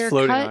square It's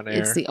floating cut. on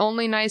air. It's the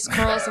only nice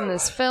curls in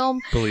this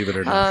film. Believe it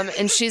or not.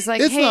 And she's like,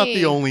 It's "Hey, not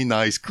the only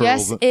nice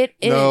curls. Yes, it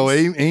is. No,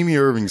 Amy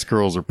Irving's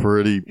curls are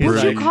pretty. Would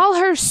pretty. you call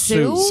her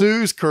Sue?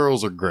 Sue's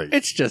curls are great.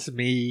 It's just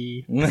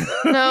me.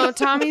 No,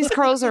 Tommy's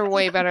curls are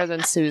way better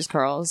than Sue's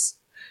curls.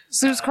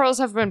 Sue's curls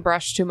have been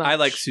brushed too much. I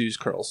like Sue's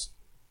curls.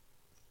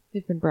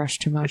 They've been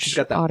brushed too And much. she's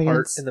got that part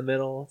audience. in the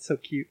middle. It's so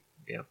cute.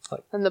 Yeah.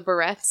 Like, And the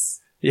barrettes.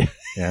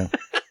 Yeah.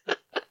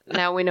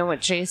 Now we know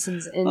what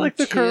Jason's into. I like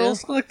the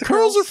curls. I like the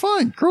curls are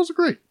fine. Curls are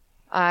great.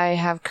 I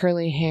have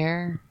curly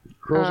hair.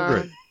 Curls are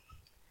great.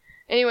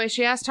 Anyway,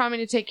 she asked Tommy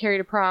to take Carrie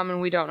to prom, and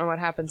we don't know what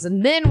happens.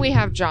 And then we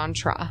have John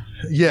Tra.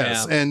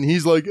 Yes, Yeah. and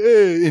he's like,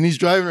 hey, and he's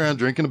driving around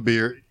drinking a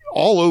beer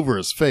all over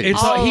his face.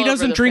 It's All he over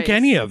doesn't the drink face.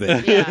 any of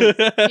it.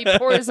 Yeah, he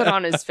pours it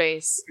on his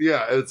face.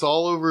 Yeah, it's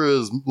all over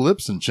his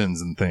lips and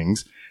chins and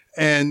things.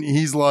 And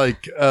he's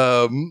like,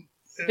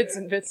 Bits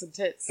and bits and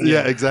tits.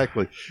 yeah,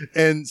 exactly.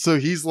 And so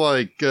he's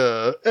like,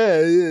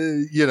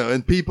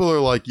 and people are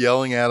like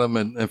yelling at him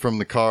and from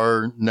the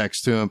car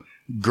next to him.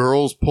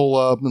 Girls pull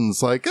up and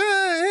it's like,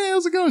 hey,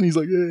 how's it going? He's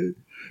like, hey.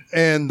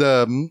 And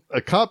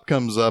a cop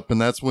comes up,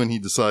 and that's when he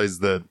decides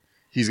that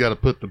he's got to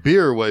put the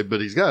beer away, but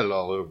he's got it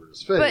all over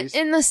his face. But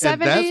in the 70s,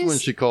 and that's when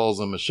she calls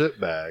him a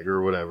shitbag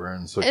or whatever.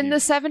 And so in the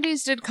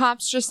 70s, did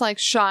cops just like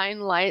shine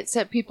lights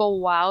at people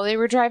while they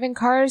were driving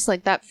cars?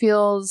 Like that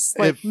feels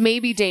like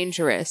maybe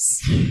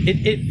dangerous.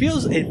 It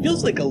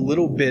feels like a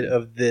little bit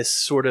of this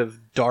sort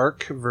of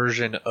dark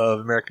version of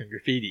American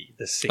Graffiti.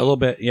 This scene, A little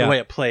bit, yeah. the way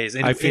it plays,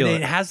 and I feel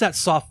it has that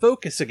soft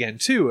focus again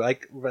too,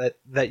 like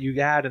that you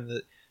had in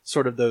the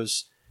sort of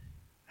those,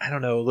 I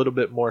don't know, a little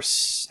bit more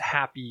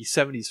happy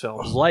 70s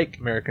films like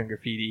American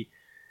Graffiti,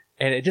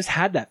 and it just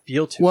had that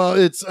feel to it. Well,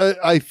 it's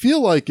I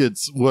feel like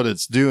it's what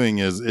it's doing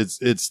is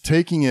it's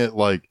taking it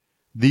like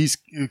these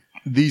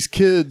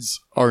kids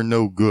are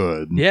no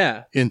good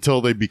Yeah.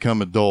 until they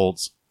become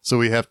adults. So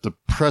we have to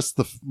press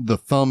the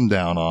thumb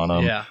down on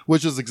them, Yeah.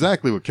 which is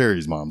exactly what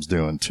Carrie's mom's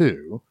doing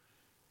too.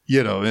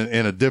 You know,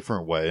 in a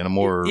different way, in a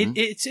more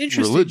It's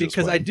interesting religious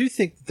because way. I do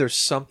think that there's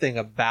something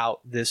about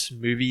this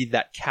movie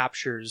that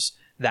captures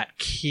that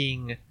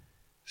King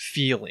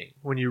feeling.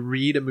 When you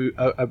read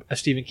a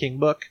Stephen King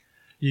book,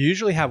 you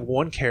usually have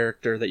one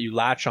character that you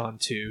latch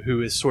onto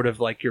who is sort of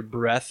like your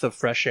breath of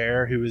fresh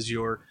air, who's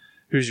your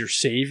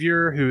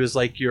savior, who is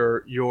like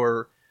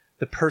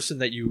the person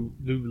that you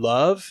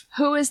love.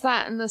 Who is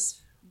that in this?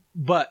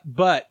 But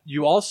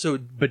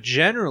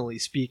generally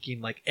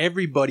speaking, like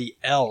everybody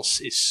else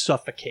is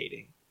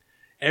suffocating.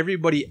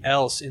 Everybody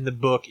else in the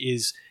book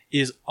is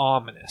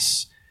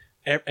ominous.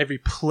 Every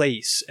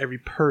place, every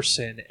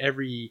person,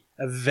 every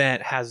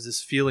event has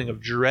this feeling of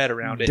dread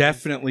around it.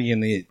 Definitely in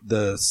the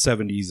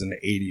 70s and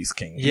 80s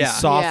King. Yeah. He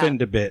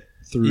softened a bit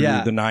through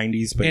Yeah. the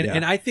 90s, but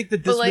And I think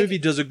that this But, like- movie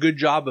does a good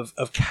job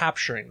of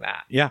capturing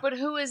that. yeah. But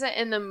who is it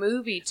in the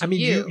movie to I mean,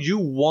 you? you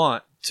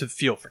want to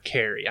feel for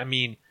Carrie. I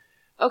mean,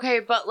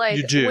 Okay, but like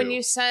You do. when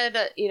you said,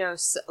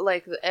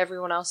 like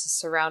everyone else is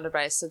surrounded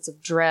by a sense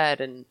of dread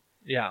and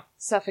yeah.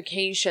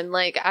 suffocation,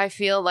 like I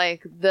feel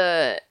like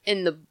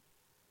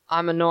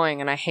I'm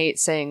annoying and I hate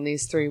saying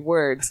these three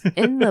words.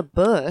 In the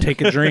book.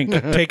 Take a drink.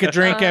 Take a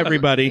drink,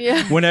 everybody.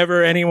 yeah.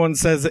 Whenever anyone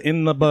says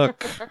in the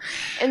book.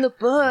 In the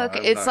book,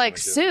 I'm it's not like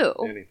gonna do Sue.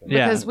 anything.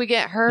 Yeah. Because we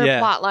get her Yeah.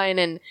 plot line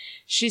and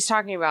she's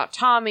talking about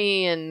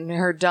Tommy and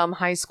her dumb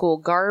high school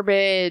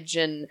garbage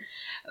and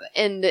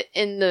in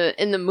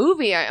the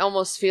movie I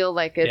almost feel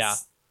like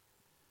it's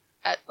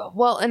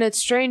and it's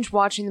strange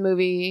watching the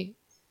movie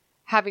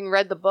having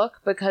read the book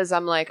because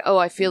I'm like, oh,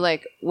 I feel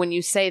like when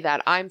you say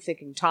that, I'm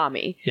thinking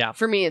Tommy. Yeah.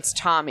 For me, it's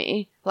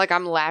Tommy. Like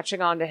I'm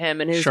latching onto him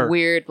and his Sure.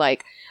 weird,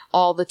 like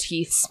all the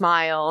teeth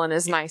smile and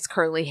his nice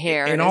curly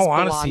hair. In and all his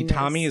honesty, blondness.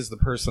 Tommy is the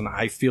person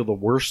I feel the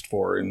worst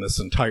for in this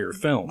entire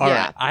film. All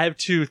Yeah. right. I have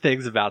two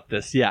things about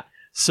this. Yeah.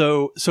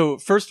 So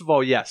first of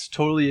all, yes,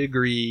 totally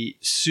agree.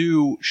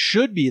 Sue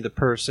should be the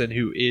person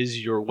who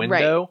is your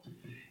window,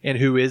 and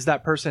who is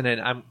that person.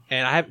 And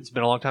it's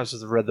been a long time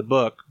since I've read the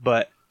book,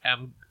 but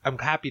I'm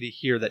happy to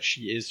hear that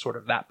she is sort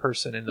of that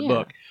person in the Yeah.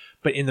 book.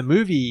 But in the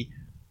movie,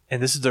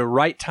 and this is the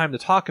right time to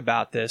talk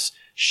about this,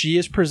 she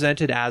is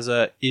presented as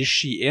is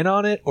she in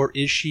on it or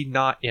is she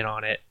not in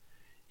on it?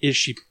 Is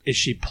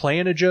she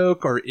playing a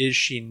joke or is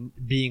she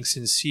being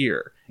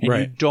sincere? And you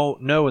Right.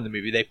 don't know in the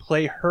movie. They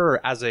play her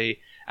as a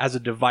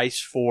device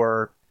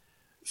for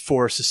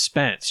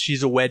suspense.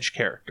 She's a wedge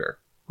character,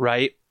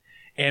 right?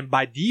 And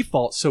by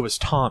default, so is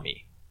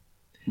Tommy.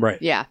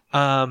 Right. Yeah,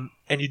 And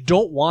you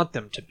don't want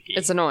them to be.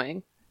 it's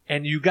annoying.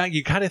 And you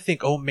kind of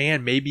think, oh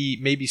man,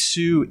 maybe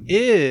Sue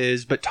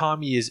is, but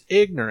Tommy is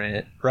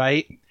ignorant,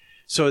 right?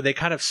 So they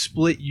kind of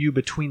split you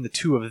between the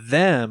two of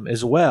them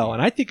as well,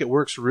 and I think it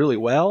works really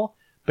well.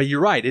 But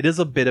you're right, it is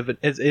a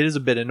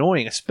bit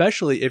annoying,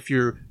 especially if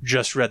you're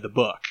just read the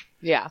book,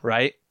 Yeah.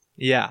 right?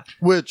 Yeah,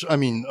 Which, I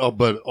mean,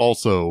 but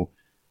also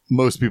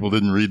most people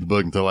didn't read the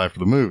book until after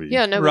the movie.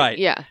 Yeah, no, Right.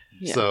 Yeah.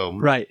 So,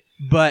 right.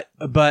 But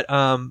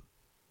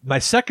my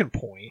second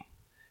point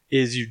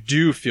is you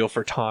do feel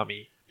for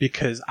Tommy,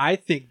 because I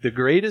think the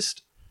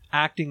greatest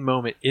acting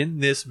moment in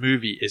this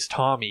movie is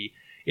Tommy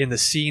in the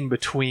scene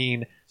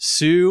between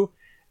Sue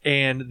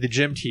and the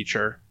gym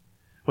teacher,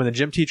 when the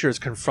gym teacher has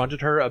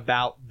confronted her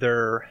about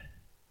their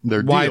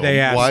Why deal. they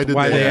asked- Why did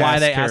why they they ask? why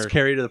they asked asked her.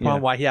 Carrie to the prom,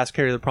 Yeah. why he asked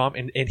Carrie to the prom,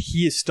 and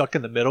he is stuck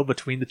in the middle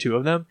between the two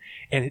of them,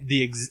 and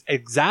the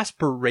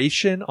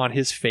exasperation on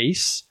his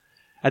face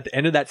at the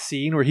end of that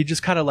scene, where he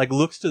just kind of like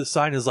looks to the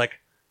side and is like,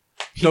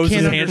 throws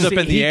his hands up in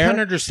the He air. can't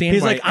understand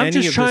He's why like, I'm any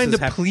just of trying this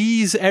to is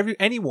please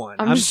anyone.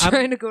 I'm just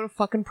trying to go to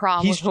fucking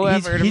prom with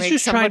whoever to he's make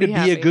just trying to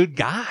somebody be a happy. good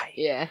guy.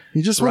 Yeah.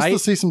 He just wants Right? to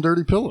see some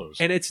dirty pillows.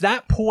 And it's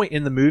that point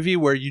in the movie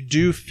where you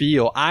do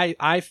feel,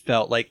 I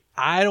felt like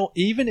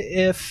even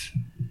if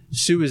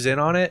Sue is in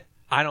on it,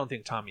 I don't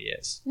think Tommy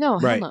is. No,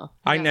 hell Right. no.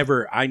 I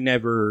Yeah.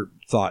 never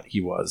thought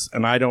he was.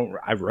 And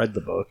I've read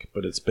the book,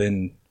 but it's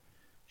been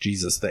the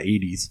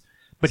 80s.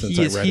 But since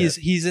he I is read he's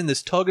it. he's in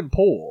this tug and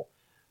pull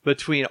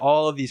between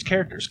all of these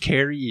characters,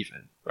 Carrie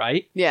even,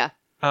 right? Yeah.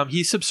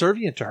 He's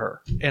subservient to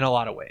her in a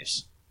lot of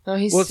ways. No,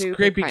 he's Well, it's super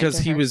great kind because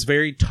to he her. was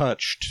very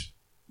touched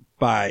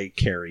by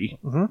Carrie,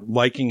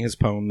 liking his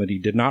poem that he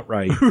did not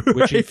write,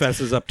 which he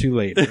fesses up to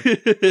later.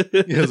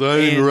 Yes, I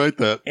didn't even write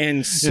that.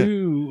 And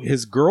Sue,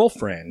 his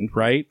girlfriend,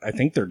 right? I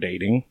think they're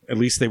dating. At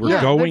least they were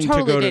Yeah, going they're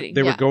totally to go dating, to.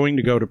 They were yeah. going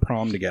to go to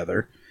prom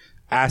together.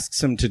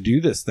 Asks him to do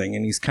this thing,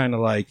 and he's kind of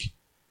like.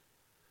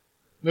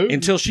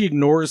 Until she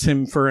ignores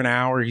him for an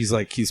hour, he's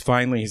like,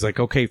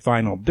 okay,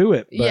 fine, I'll do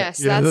it. But yes,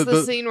 Yeah, that's the-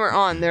 the scene we're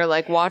on. They're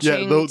like watching.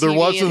 Yeah, they're TV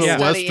watching and a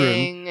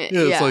studying. Western.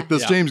 Yeah, it's like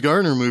this James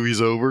Garner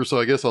movie's over, so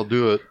I guess I'll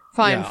do it.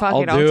 Fine, yeah, fuck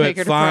it. I'll do take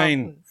her to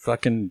fine. prom.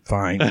 Fucking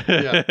fine.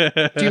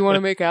 Yeah. Do you want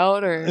to make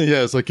out or?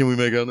 Yeah, it's like, can we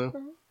make out now?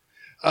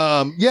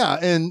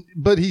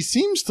 But he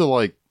seems to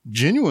like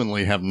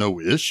genuinely have no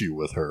issue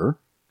with her.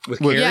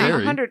 With Yeah, Carrie.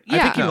 100. I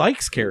Yeah, think he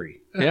likes Carrie.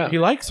 Yeah. He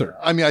likes her.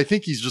 I mean, I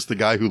think he's just the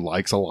guy who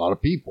likes a lot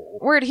of people.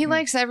 Word, he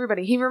likes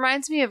everybody. He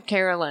reminds me of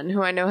Carolyn,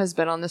 who I know has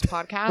been on this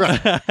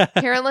podcast.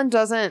 Carolyn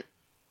doesn't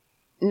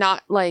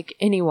not like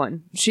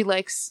anyone. She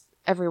likes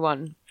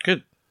everyone.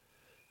 Good.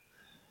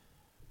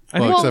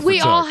 Well, Well, except for we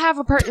all Chuck. have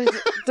a person.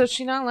 Does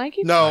she not like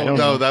you?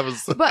 No, that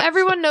was. But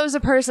everyone knows a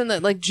person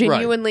that like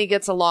genuinely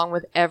gets along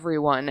with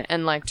everyone,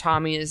 and like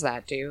Tommy is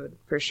that dude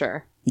for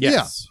sure.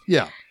 Yes.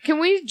 Yeah. Can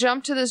we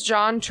jump to this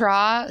John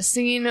Tra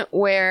scene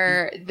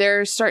where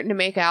they're starting to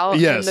make out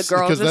Yes, and the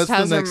girl because just that's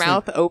has the her next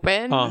mouth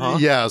open? Uh-huh.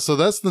 Yeah, so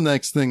that's the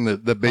next thing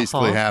that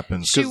basically Uh-huh.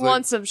 happens. She 'cause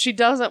wants him. She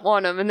doesn't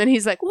want him. And then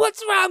he's like,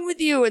 "What's wrong with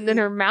you?" And then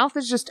her mouth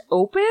is just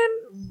open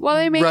while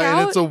they make right, out.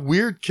 and it's a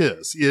weird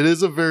kiss. It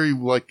is a very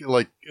like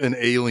an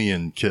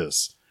alien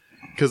kiss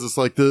because it's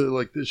like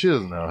she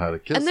doesn't know how to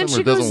kiss And then him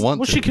she or doesn't goes- want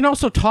Well, to. she can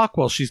also talk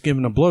while she's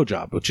giving a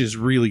blowjob, which is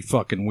really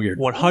fucking weird.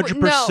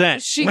 100%. No,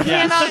 she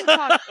cannot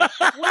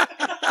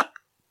talk.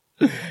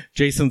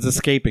 Jason's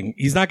escaping.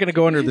 He's not going to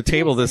go under the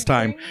table this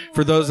time.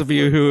 For those of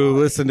you who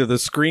listened to the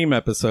Scream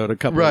episode a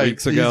couple of Right,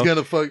 weeks ago. he's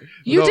gonna fuck.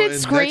 You did and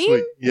next Scream?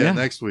 week- yeah, Yeah.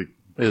 next week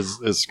is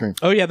Scream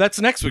Oh yeah, that's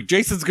next week.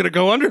 Jason's going to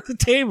go under the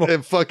table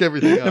and fuck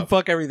everything and up.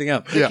 fuck everything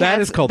up. Yeah. That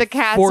is called The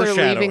cats are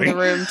foreshadowing. leaving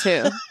the room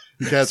too.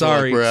 Cats are like,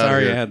 Sorry, "We're outta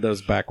sorry, here." I had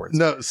those backwards.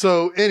 No,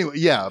 so anyway,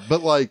 yeah,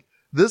 but like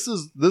this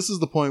is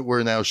the point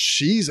where now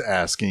she's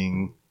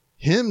asking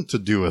him to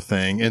do a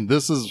thing, and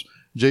this is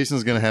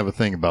Jason's going to have a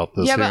thing about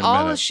this. Yeah, here but in a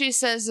all minute. she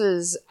says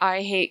is,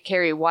 "I hate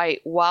Carrie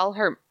White," while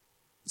her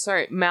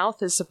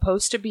mouth is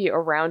supposed to be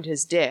around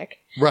his dick.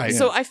 right.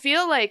 So I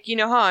feel like, you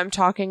know how I'm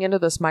talking into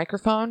this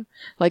microphone?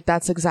 Like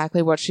that's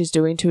exactly what she's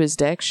doing to his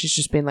dick. She's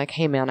just being like,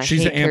 "Hey man, I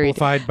She's hate Carrie."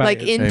 amplified by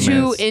Like his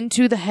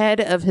into the head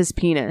of his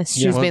penis.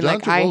 She's well, being John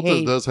like, "I Travolta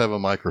hate." does have a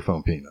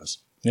microphone penis.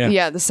 Yeah.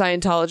 Yeah, the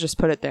Scientologist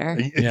put it there.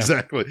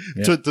 Exactly.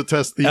 Yeah. To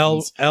test the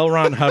L.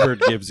 Ron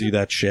Hubbard gives you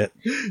that shit.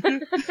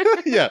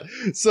 yeah.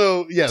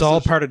 So yeah, It's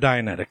all part of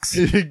Dianetics.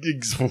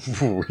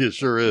 it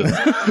sure is.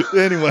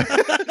 Anyway,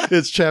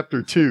 it's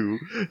chapter 2.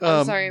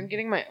 I'm sorry, I'm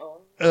getting my own.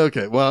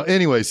 Okay. Well,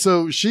 anyway,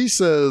 so she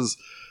says,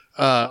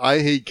 "I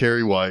hate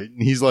Carrie White,"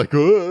 and he's like,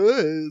 "Oh,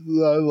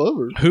 I love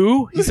her."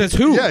 Who? He says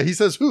who? Yeah, he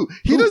says who.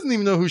 He doesn't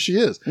even know who she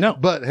is. No.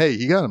 But hey,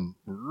 he got him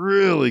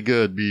really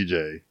good,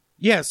 BJ.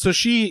 Yeah, so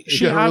she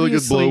got a really good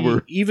obviously,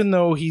 blower. even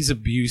though he's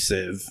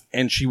abusive,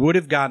 and she would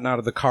have gotten out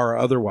of the car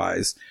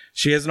otherwise,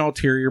 she has an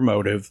ulterior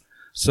motive,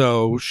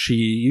 so she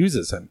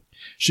uses him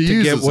She to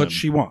uses get what him.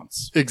 she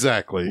wants.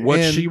 Exactly. What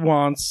And- she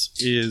wants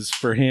is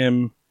for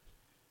him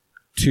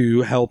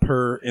to help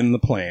her in the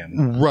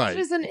plan. right.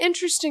 There's an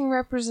interesting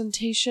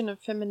representation of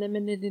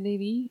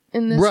femininity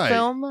in this Right.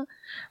 film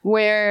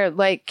where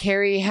like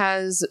Carrie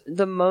has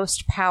the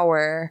most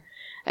power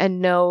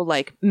and no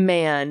like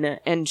man,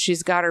 and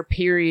she's got her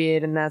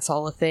period and that's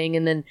all a thing,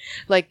 and then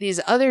like these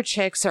other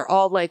chicks are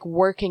all like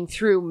working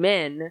through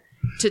men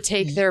to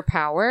take their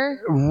power.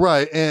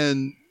 Right.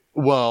 And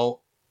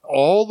well,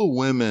 all the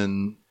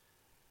women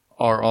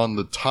are on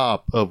the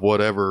top of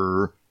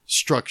whatever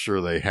structure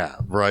they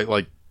have, right?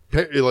 Like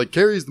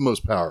Carrie's the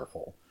most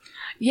powerful.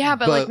 Yeah,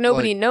 but But, like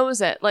nobody like-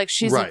 knows it. Like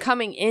she's Right.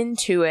 coming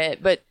into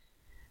it, but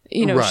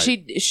you know,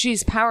 Right.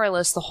 she's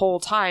powerless the whole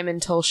time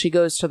until she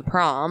goes to the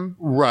prom.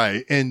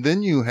 Right. And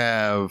then you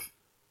have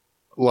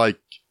like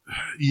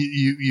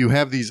you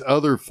have these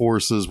other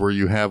forces where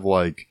you have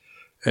like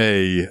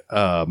a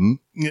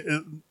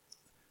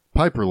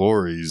Piper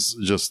Laurie's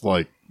just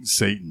like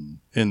Satan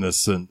in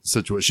this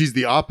situation. She's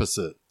the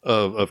opposite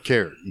of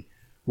Carrie,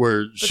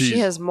 where But she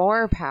has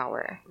more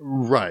power.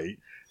 right.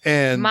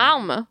 And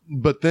Mom.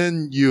 but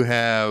then you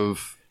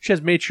have She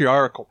has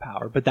matriarchal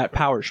power, but that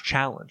power is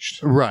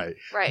challenged. right.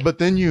 Right. But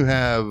then you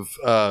have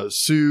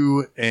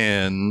Sue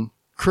and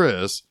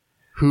Chris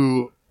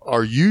who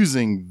are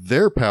using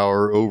their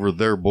power over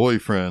their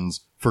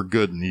boyfriends for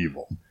good and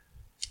evil.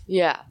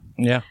 Yeah.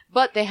 Yeah.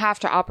 But they have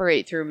to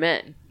operate through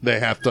men. They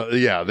have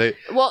to,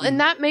 Well, and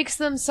that makes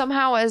them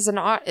somehow as an,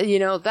 you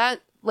know, that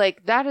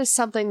is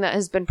something that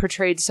has been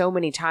portrayed so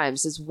many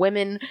times is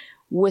women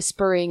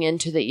whispering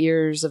into the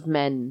ears of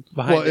men.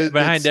 Behind, Well,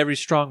 behind it's- every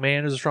strong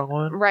man is a strong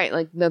woman. Right.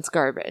 Like that's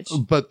garbage.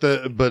 but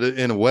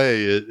in a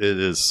way, it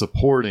is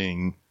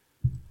supporting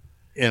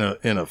in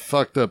a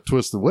fucked up,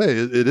 twisted way.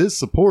 It is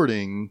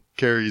supporting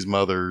Carrie's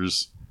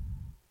mother's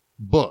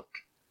book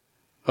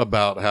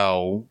about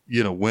how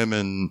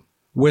women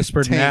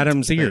whispered in taint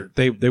Adam's thing. ear.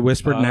 They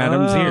whispered in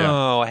Adam's ear.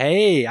 Oh,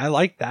 hey, I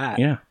like that.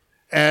 Yeah.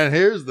 And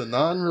here's the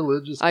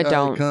non-religious I guy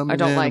don't coming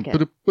like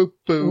in. it.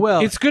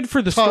 Well, It's good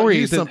for the Taught story.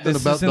 you that something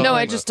this about isn't the- No,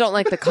 like- I just don't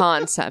like the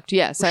concept.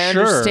 Yes, I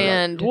sure.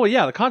 understand. Well,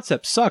 yeah, the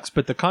concept sucks,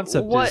 but the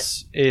concept What-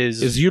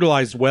 is is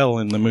utilized well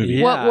in the movie.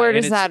 Yeah, What word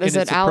and is that? it's- Is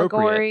and it it's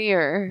appropriate. allegory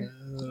or?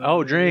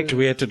 Oh, drink. Do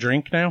we have to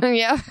drink now?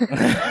 Yeah.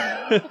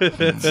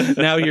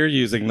 Now you're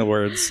using the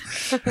words.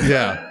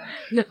 Yeah.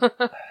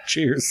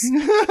 Cheers.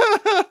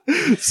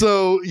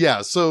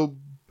 So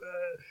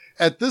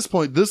at this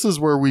point, this is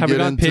where we Have we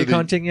get gone into pig the.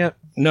 hunting yet?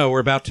 No, we're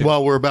about to.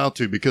 Well, we're about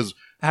to because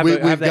Have we, they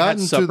we've had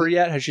gotten to supper the,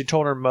 yet? Has she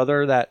told her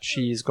mother that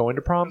she's going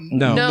to prom?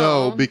 no.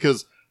 No. no,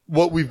 because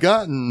what we've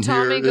gotten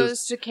Tommy here goes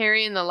is, to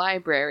Carrie in the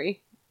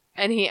library,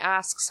 and he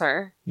asks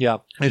her, Yeah.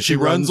 and she She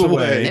runs runs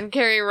away. away. and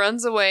Carrie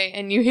runs away,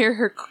 and you hear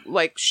her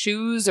like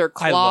shoes or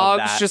I love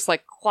clogs that. just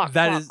like clock.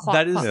 That clock, is clock,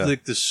 that is clock. Yeah.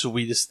 like the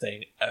sweetest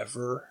thing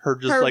ever. Her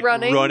just Her like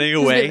running. running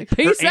She's away. like,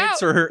 "Peace out."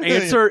 Her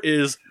answer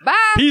is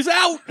Bye. peace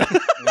out.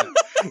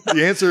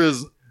 The answer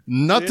is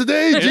not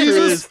today, The answer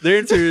Jesus. is- The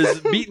answer is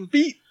beaten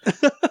feet.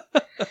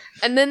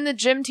 And then the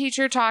gym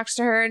teacher talks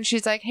to her, and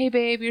she's like, "Hey,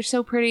 babe, you're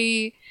so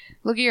pretty.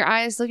 Look at your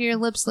eyes. Look at your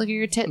lips. Look at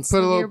your tits. Put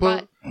a Look at little, your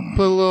butt.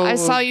 put a little. I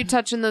saw you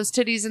touching those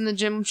titties in the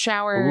gym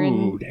shower,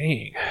 Ooh, and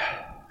dang.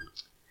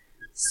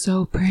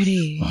 so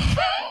pretty."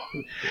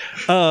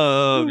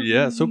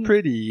 Yeah, so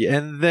pretty.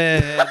 And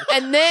then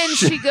And then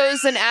she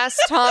goes and asks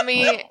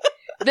Tommy.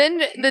 Then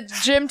the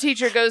gym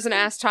teacher goes and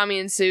asks Tommy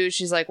and Sue.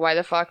 She's like, "Why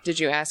the fuck did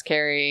you ask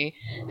Carrie?"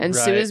 And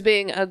Sue Right. is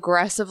being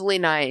aggressively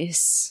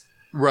nice.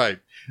 Right.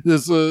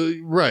 It's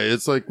right.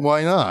 It's like,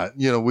 why not?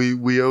 You know,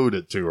 we owed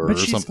it to her or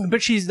something.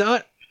 But she's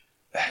not.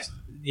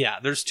 Yeah,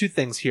 there's two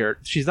things here.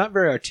 She's not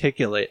very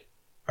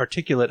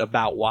articulate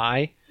about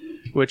why,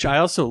 which I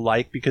also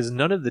like because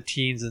none of the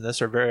teens in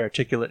this are very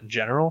articulate in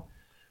general.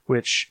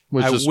 Which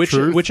is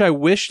truth. which I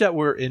wish that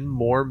were in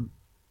more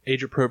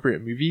age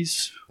appropriate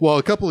movies. Well,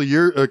 a couple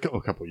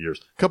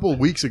of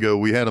weeks ago,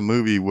 we had a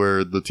movie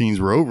where the teens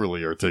were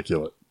overly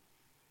articulate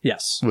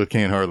Yes, with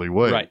Can't Hardly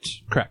Wait. right,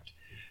 correct.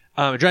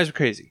 It drives me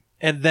crazy.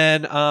 And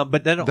then,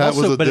 but then That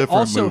also, was a but it different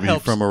also movie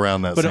helps from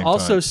around that but same it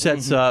also time.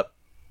 sets up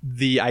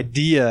the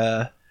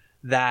idea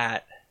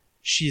that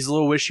she's a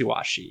little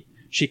wishy-washy.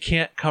 She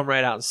can't come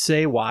right out and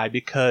say why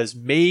because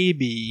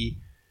maybe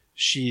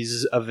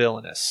she's a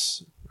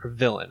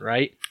villain,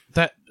 right?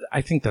 That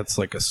I think that's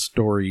like a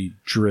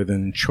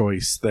story-driven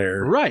choice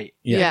there. Right.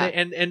 Yeah.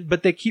 And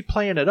but they keep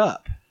playing it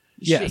up.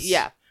 Yes.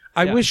 Yeah.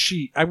 I Yeah.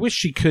 wish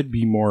she could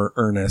be more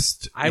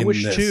earnest. I in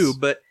wish this. too,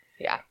 but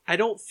Yeah. I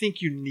don't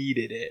think you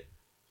needed it.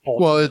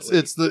 Well,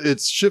 ultimately.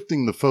 it's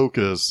shifting the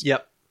focus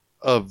Yep.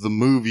 of the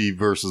movie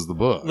versus the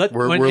book. And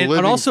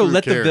living also through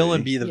let the Carrie.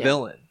 villain be the Yeah.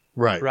 villain,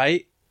 right.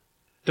 right?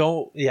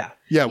 Don't Yeah,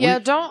 Yeah,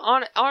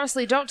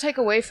 honestly, don't take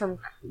away from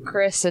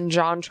Chris and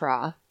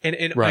Jantra.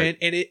 and Right.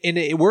 and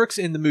it works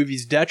in the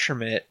movie's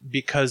detriment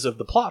because of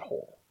the plot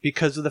hole,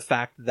 because of the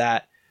fact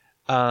that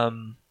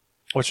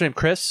what's her name,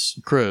 Chris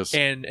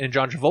and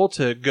John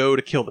Travolta go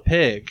to kill the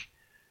pig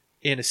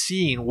in a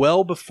scene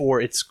well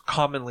before it's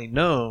commonly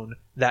known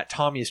that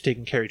Tommy is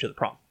taking Carrie to the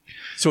prom.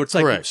 So it's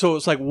like Correct.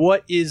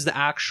 what is the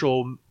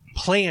actual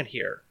plan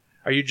here?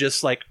 Are you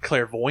just like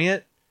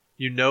clairvoyant?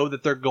 You know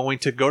that they're going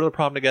to go to the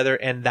prom together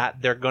and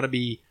that they're going to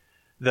be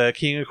the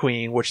king and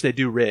queen, which they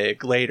do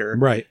rig later.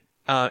 Right.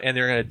 And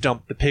they're going to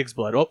dump the pig's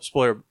blood. Oh,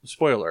 spoiler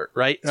alert!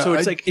 Right. Yeah, So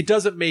it's like it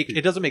doesn't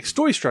make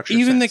story structure.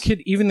 Even sense.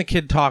 the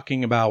kid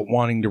talking about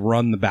wanting to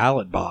run the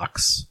ballot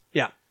box.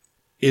 Yeah.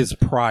 Is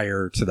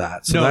prior to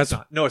that. So no, that's it's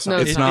not. No, it's not.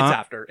 No, it's It's not?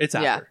 after. It's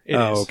Yeah. after. It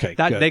Oh, is. okay,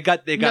 That, good. they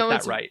got No, that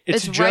it's- right.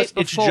 it's It's right just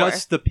it's before.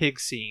 just the pig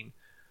scene,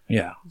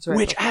 yeah. It's right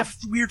which I before. have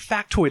weird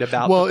factoid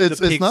about. Well, the it's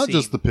pig not scene.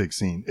 just the pig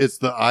scene. It's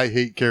the I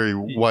hate Carrie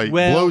White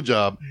Well,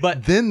 blowjob,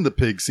 but- then the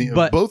pig scene.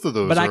 but Both of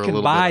those But are I a can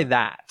little buy bit.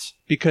 that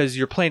because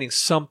you're planning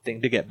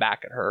something to get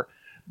back at her.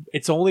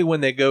 It's only when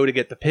they go to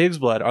get the pig's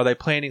blood are they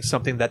planning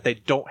something that they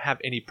don't have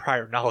any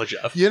prior knowledge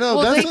of. You know,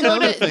 Well, that's they go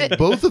another to- thing. they-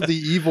 Both of the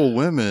evil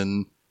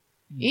women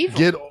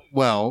Evil.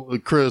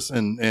 Chris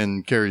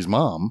and Carrie's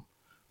mom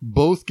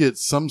both get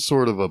some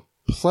sort of a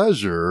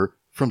pleasure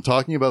from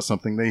talking about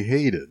something they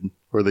hated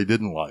or they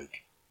didn't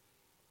like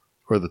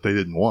or that they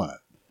didn't want.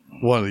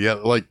 One of the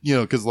other, like, you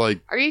know, because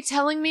like Are you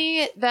telling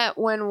me that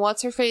when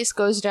what's her face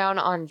goes down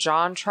on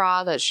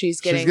Jantra that she's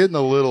getting she's getting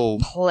a little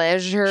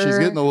pleasure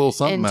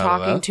something in out of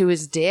talking that. to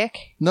his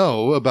dick?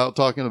 No, about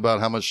talking about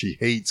how much she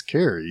hates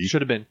Carrie.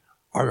 Should have been.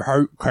 I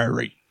hate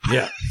Carrie.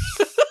 Yeah.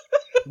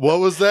 What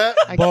was that?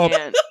 I Bob.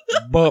 can't.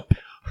 Bup.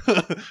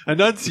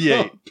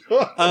 Enunciate.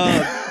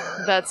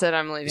 That's it.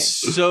 I'm leaving.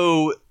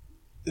 So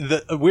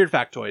a weird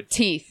factoid.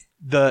 Teeth.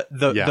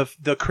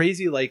 The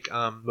crazy like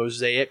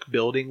mosaic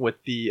building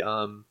with the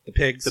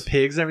pigs. the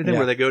pigs and everything Yeah.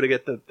 where they go to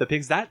get the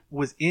pigs, that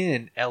was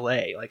in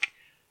LA, like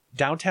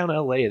downtown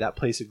LA. That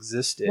place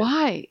existed.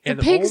 Why? The And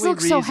pigs only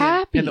look so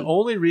happy. And the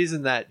only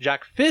reason that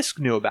Jack Fisk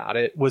knew about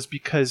it was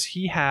because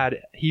he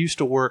used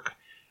to work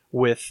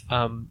with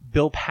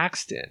Bill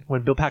Paxton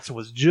when Bill Paxton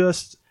was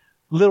just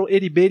little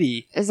itty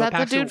bitty. Is Bill that the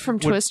Paxton dude from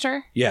would-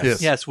 Twister? Yes.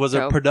 Yes. Yes, was a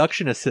Dope.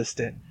 production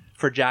assistant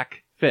for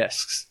Jack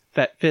Fisk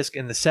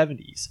in the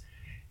 70s.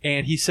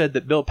 And he said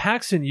that Bill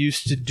Paxton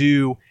used to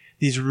do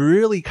these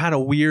really kind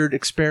of weird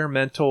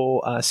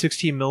experimental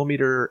 16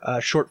 millimeter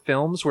short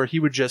films where he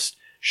would just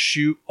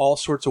shoot all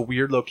sorts of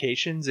weird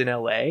locations in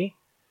LA.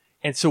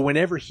 And so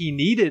whenever he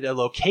needed a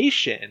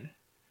location,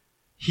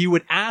 he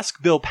would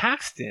ask Bill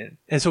Paxton.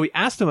 And so he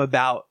asked him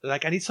about,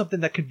 like, I need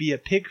something that could be a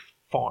pig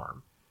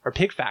farm or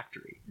pig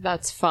factory.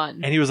 That's fun.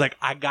 And he was like,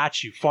 I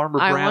got you.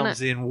 Farmer I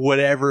Brown's in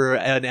whatever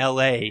in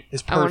LA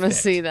is perfect. I want to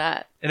see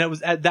that. And it was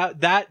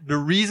that the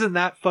reason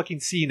that fucking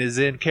scene is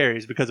in Carrie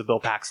is because of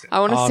Bill Paxton. I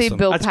want to see Awesome.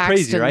 Bill That's Paxton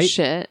crazy, right?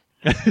 shit.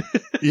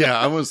 Yeah,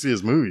 I want to see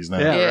his movies now.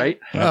 yeah, Yeah.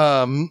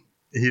 right?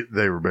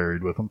 They were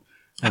buried with him,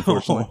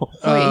 unfortunately.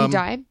 Wait, he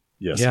died?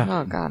 Yes. Yeah.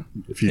 Oh god.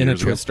 A few In a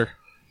years ago. twister.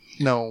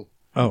 No,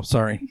 Oh,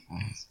 sorry.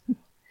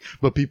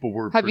 but people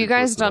were. Have pretty you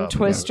guys twisted done up about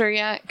Twister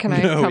yet? Can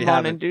I No, we come on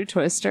haven't. and do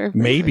Twister?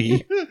 Maybe.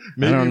 it.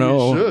 Maybe I don't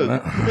know. we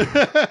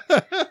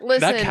should.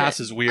 Listen, That cast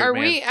is weird, are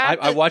man. we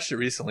at I the- watched it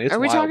recently. It's are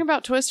we wild. talking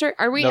about Twister?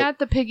 Are we Nope. at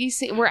the piggy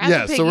scene? We're at Yeah,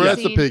 the piggy so we're at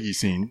scene. the piggy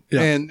scene,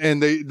 Yeah.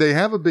 and they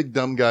have a big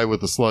dumb guy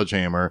with a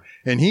sledgehammer,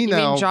 and he You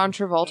now mean John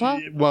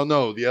Travolta? Well,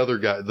 no, the other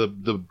guy,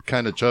 the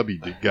kind of chubby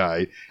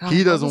guy, Oh, he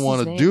what doesn't was want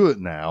his to name? do it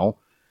now.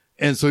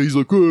 And so he's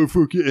like, oh,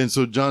 fuck you. And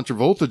so John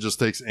Travolta just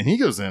takes, and he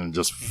goes in and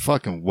just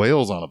fucking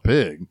wails on a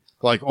pig,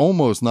 like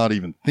almost not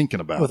even thinking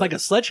about With it. like a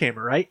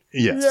sledgehammer, right?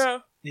 Yes.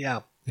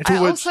 Yeah. To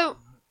I which- also,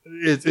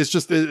 It's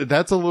just,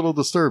 that's a little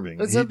disturbing.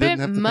 it's He a didn't bit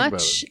have to think about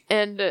much, it.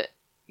 and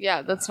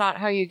yeah, that's not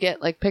how you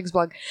get like pig's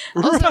blood.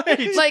 Also,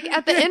 Right. like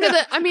at the end of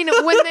the, I mean,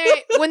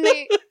 when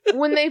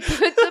they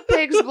put the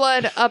pig's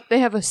blood up, they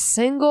have a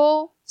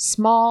single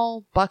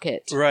small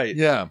bucket. Right.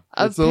 Yeah.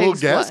 Of It's a little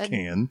pig's gas blood.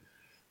 can.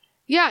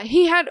 Yeah,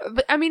 he had.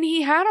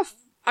 He had a.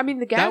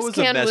 The gas was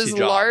a can messy was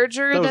job.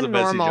 larger That was than a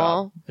messy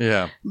normal,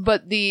 Yeah.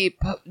 but the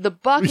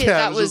bucket Yeah, it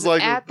that was was just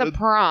like at the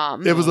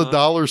prom. It was a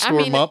dollar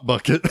store mean, mop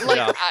bucket.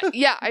 like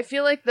Yeah. I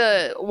feel like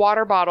the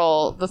water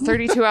bottle, the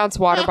 32-ounce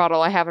water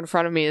bottle I have in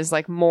front of me is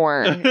like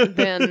more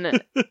than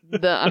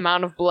the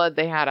amount of blood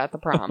they had at the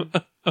prom.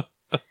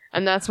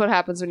 And that's what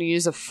happens when you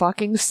use a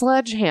fucking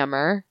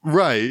sledgehammer.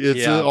 Right. It's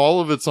Yeah. all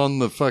of it's on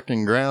the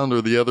fucking ground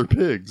or the other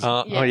pigs.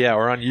 Oh yeah,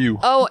 or on you.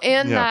 Oh,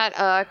 and Yeah.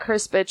 that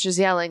Chris bitch is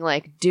yelling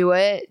like, "Do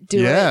it, do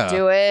Yeah. it,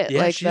 do it!" Yeah,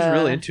 like she's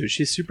really into it.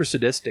 She's super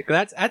sadistic.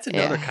 That's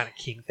another Yeah. kind of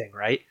King thing,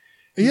 right?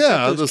 He's Yeah,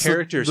 got those the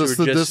characters the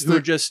who are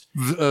just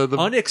the-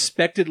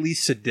 unexpectedly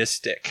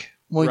sadistic.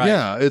 well, right.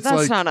 yeah, it's That's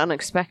like not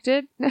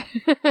unexpected.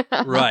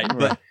 Right,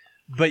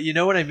 but you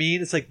know what I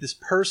mean? It's like this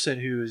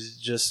person who is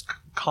just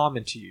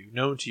common to you,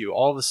 known to you,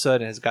 all of a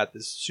sudden has got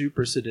this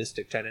super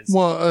sadistic tendency.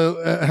 well,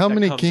 how that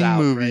many comes King out,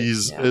 right?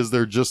 movies Yeah. is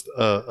there just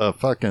a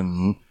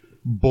fucking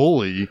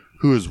bully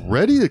who is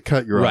ready to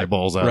cut your Right,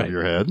 eyeballs out right. of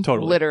your head?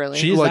 Totally, Literally.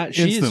 She's Like,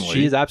 instantly.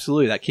 she's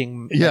absolutely that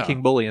king, Yeah. that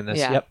king bully in this.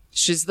 Yeah, Yep,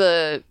 she's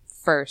the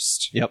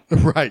first yep,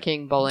 Right.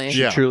 king bully.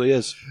 Yeah. she truly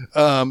is.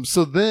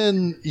 So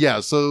then, yeah.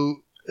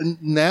 So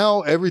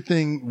now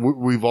everything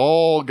we've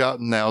all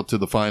gotten now to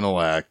the final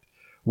act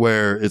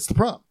where it's the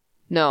prom.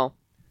 No,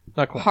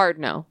 Not quite. hard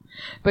no,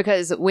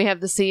 because we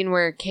have the scene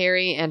where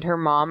Carrie and her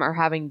mom are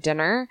having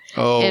dinner,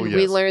 Oh, and yes.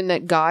 we learn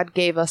that God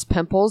gave us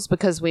pimples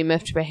because we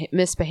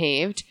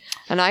misbehaved,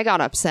 and I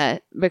got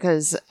upset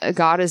because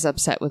God is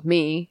upset with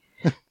me.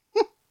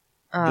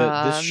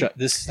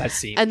 That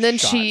scene. And is then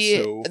shot she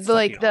so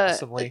like fucking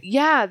awesomely.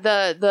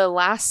 the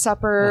Last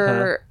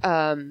Supper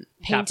painting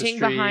Tapestry,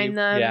 behind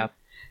them, yeah.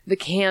 the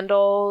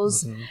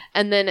candles, Mhm.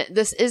 and then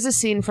this is a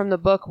scene from the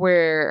book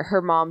where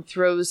her mom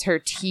throws her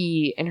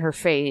tea in her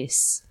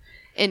face,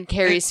 in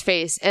Carrie's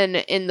face, and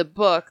in the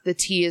book the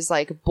tea is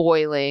like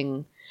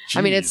boiling.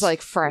 I mean, it's Jeez.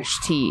 like fresh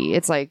tea.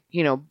 It's like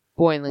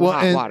boiling well,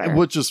 hot and water.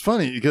 which is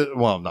funny. Because,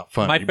 well, not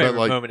funny. My but favorite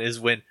like, moment is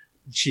when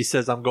she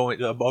says, "I'm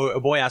going." A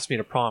boy asked me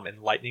to prom,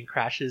 and lightning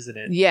crashes, and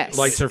it Yes.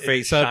 Lights her it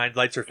face up. shines,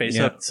 lights her face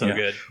Yeah, up. So yeah.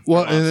 good.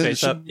 Well, Her mom's and then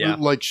face up. Yeah.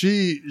 like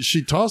she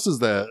tosses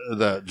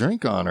that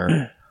drink on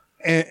her,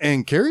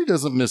 and Carrie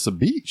doesn't miss a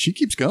beat. She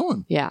keeps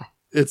going. yeah,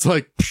 It's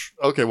like, psh,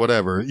 okay,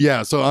 whatever.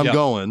 Yeah, so I'm Yeah.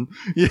 going.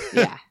 Yeah.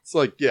 yeah. It's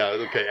like, yeah,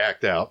 okay,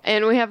 act out.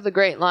 And we have the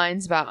great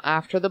lines about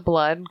after the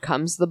blood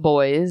comes the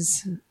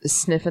boys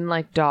sniffing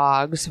like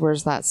dogs.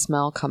 Where's that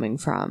smell coming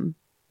from?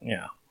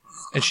 Yeah.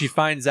 And she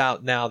finds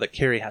out now that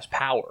Carrie has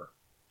power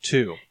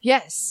too.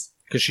 Yes.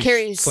 Because she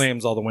Carrie's-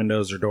 slams all the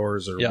windows or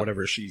doors or Yeah.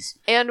 whatever she's.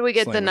 And we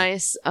get the Slamming.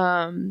 nice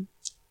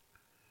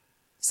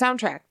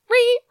soundtrack.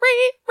 Ree,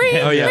 ree,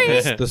 ree, Oh, yeah. ree.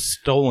 It's the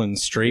stolen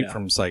straight Yeah.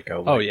 from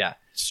Psycho. Oh like, yeah.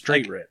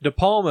 Straight Like, rip. De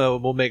Palma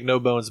will make no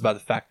bones about the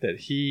fact that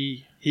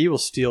he will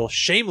steal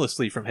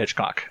shamelessly from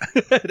Hitchcock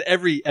at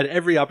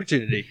every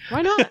opportunity.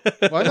 Why not?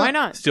 Why not? Why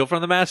not? Steal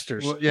from the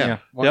masters. Well, yeah, Yeah.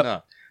 why Yep.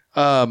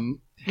 not?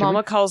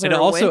 Mama calls her And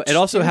a witch. it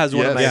also has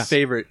one of Yes.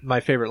 my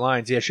favorite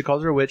lines. Yeah, she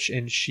calls her a witch,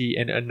 and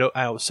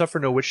I'll suffer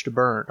no witch to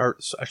burn, or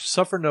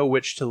suffer no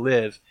witch to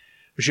live.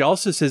 But she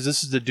also says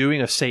this is the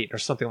doing of Satan, or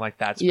something like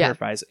that. It's Yeah.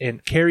 paraphrased.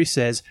 And Carrie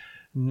says,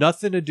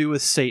 "Nothing to do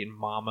with Satan,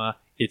 Mama.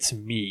 It's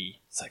me."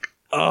 It's like,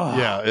 Oh,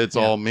 Yeah, it's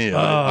all me.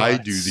 I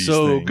do these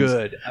so things.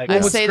 good. I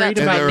say that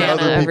to And my there are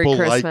Nana other every people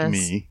Christmas. like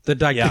me. the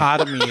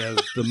dichotomy of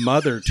the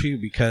mother too,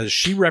 because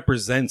she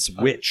represents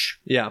witch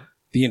Yeah.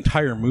 the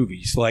entire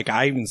movie. So, like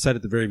I even said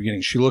at the very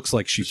beginning, she looks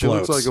like she She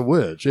floats. looks like a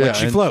witch. Yeah, Like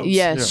she and- floats.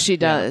 Yes, Yeah. she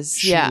does.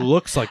 She Yeah.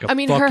 looks like a I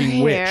mean, her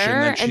fucking witch, hair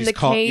and then and she's the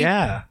called cape.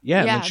 and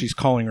Yeah. then she's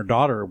calling her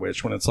daughter a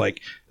witch when it's like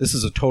this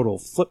is a total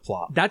flip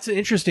flop. That's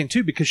interesting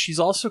too because she's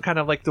also kind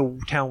of like the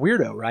town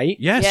weirdo, right?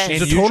 Yes, Yes.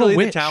 she's And a total usually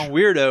witch. the town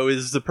weirdo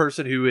is the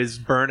person who is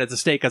burned at the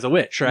stake as a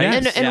witch, right?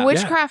 Yes. And Yeah.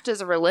 witchcraft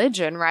is a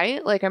religion,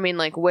 right? Like, I mean,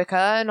 like Wicca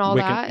and all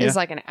Wicca, that is yeah.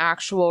 like an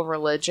actual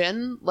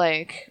religion.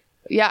 Like,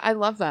 yeah, I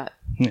love that.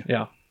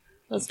 Yeah.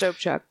 That's dope,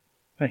 Chuck.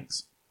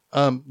 Thanks.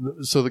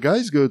 So the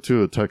guys go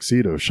to a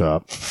tuxedo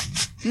shop.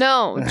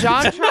 No,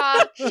 John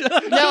Troth.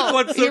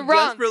 No, you're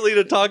wrong.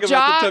 to talk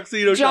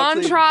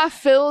John Troth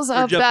fills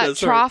up Jeff that does,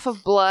 sorry. trough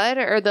of blood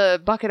or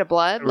the bucket of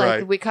blood. Like,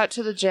 Right. we cut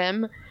to the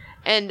gym.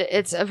 And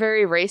it's a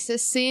very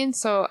racist scene,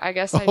 so I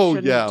guess I Oh,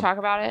 shouldn't yeah. talk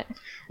about it.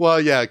 Well,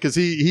 yeah, because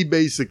he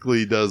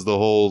basically does the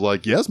whole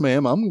like, yes,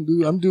 ma'am, I'm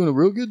doing a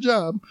real good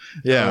job.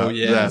 Yeah, Oh,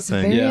 yeah. that It's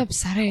thing. very Yeah.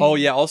 upsetting. Oh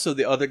yeah. Also,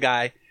 the other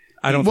guy.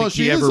 I don't Well, think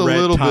she he is ever a read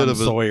little Tom bit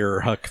of a- Sawyer or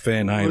Huck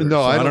Finn either.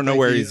 No, so I don't know think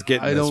where he- he's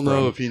getting. I don't this know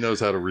from. if he knows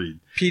how to read.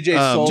 PJ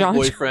Um, Soul's John-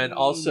 boyfriend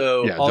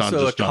also Yeah,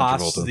 also just John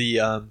accosts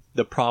Travolta.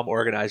 the prom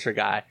organizer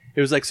guy.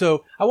 It was like,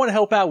 so I want to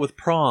help out with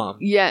prom.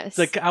 Yes. It's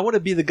like I want to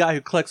be the guy who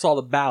collects all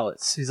the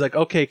ballots. He's like,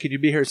 okay, can you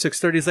be here at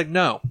 6:30? He's like,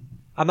 no,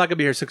 I'm not gonna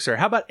be here at 6:30.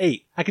 How about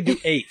 8? I can do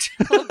 8.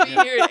 I'll be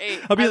here at 8.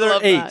 I'll be I there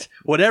love at 8. that.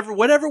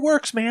 Whatever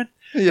works, man.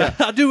 Yeah.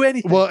 I'll do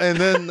anything. Well, and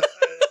then,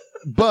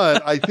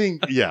 but I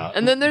think, yeah,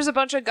 And then there's a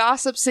bunch of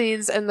gossip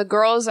scenes, and the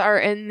girls are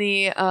in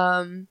the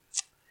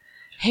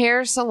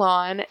hair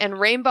salon, and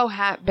Rainbow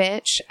Hat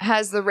Bitch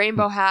has the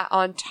rainbow hat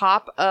on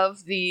top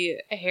of the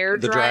hair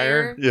The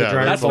dryer. dryer? yeah, The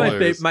dryer That's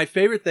hilarious. my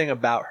favorite thing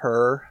about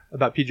her,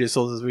 about PJ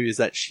Souls' movie, is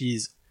that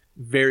she's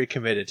very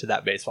committed to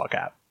that baseball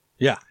cap.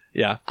 Yeah.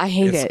 Yeah. I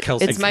hate it.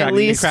 Kelsey It's my Crack-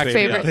 least Crack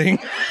favorite. thing.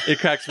 It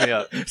cracks me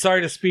up. Sorry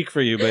to speak for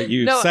you, but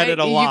you No, said it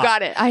a lot. You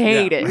got it. I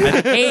hate it.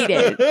 I hate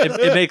it.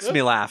 It makes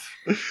me laugh.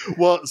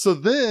 Well, so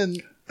then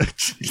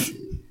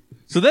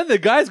So then the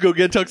guys go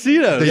get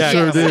tuxedos. they Yeah,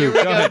 sure yeah. do. Here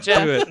we go, ahead,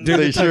 Jeff. do it. Do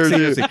They the sure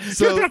do. tuxedo scene.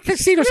 So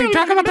Tuxedo scene.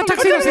 Talk about the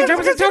tuxedo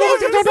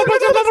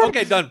scene.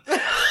 Okay, done.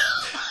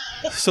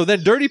 So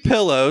then Dirty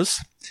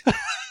Pillows.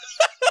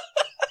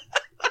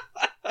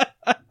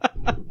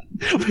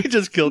 We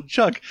just killed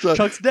Chuck.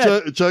 Chuck's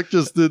dead. Chuck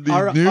just did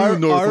the new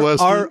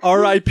Northwestern.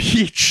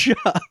 R.I.P.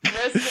 Chuck.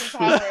 Rest in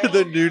power.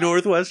 The new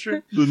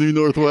Northwestern. The new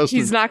Northwestern.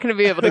 He's not going to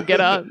be able to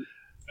get up.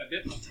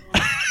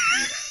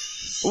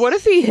 What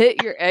if he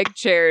hit your egg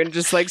chair and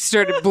just like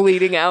started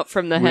bleeding out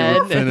from the We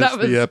head? would finish That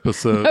was the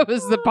episode. that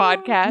was the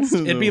podcast.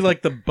 It'd be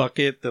like the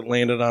bucket that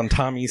landed on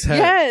Tommy's head.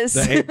 Yes.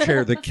 The egg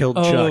chair that killed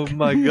Oh Chuck.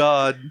 my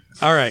God.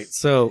 All right,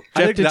 so I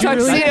Jeff, think did that you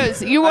was- really-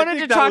 Tuxedos. You I wanted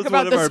think to that talk was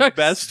about one the of our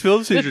best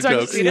film seizure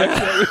jokes. tuxedo.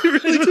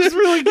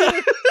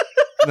 Yeah.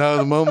 No,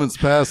 the moment's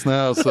passed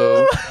now.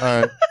 So,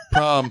 all right,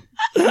 prom.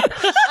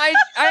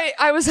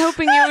 I was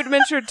hoping you would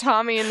mention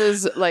Tommy and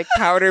his like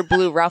powder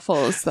blue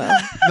ruffles though.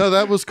 No,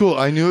 that was cool.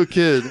 I knew a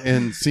kid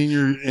in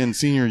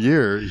senior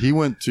year. He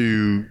went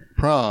to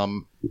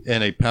prom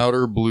in a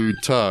powder blue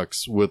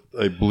tux with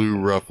a blue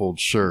ruffled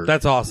shirt.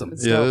 That's awesome.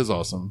 yeah, that is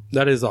awesome.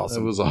 That is It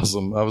awesome. was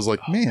awesome. I was like,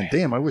 man,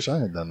 damn, I wish I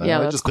had done that. Yeah,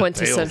 I that's just did tails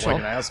quintessential.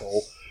 like an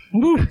asshole.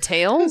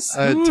 Tails?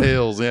 I had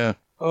tails, yeah.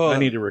 I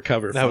need to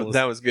recover.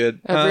 That was good.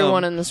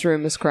 Everyone in this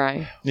room is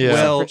crying. Yeah.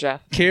 Well, for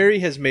Jeff. Carrie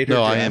has made her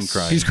No, dress. I am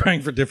crying. He's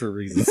crying for different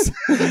reasons.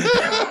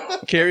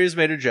 Carrie has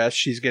made her dress.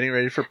 She's getting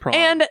ready for prom.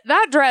 And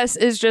that dress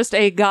is just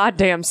a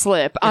goddamn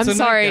slip. I'm a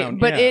sorry, nightgown,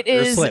 but yeah, it or a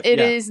is slip, it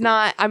yeah. is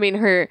not. I mean,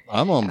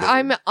 I'm on board.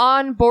 I'm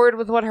on board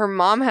with what her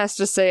mom has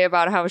to say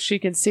about how she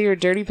can see her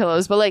dirty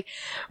pillows, but like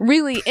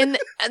really, and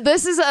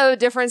this is a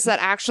difference that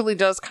actually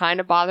does kind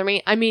of bother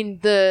me. I mean,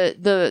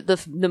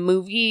 the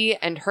movie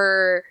and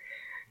her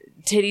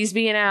titties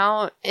being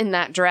out in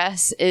that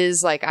dress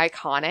is like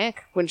iconic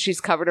when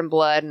she's covered in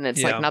blood and it's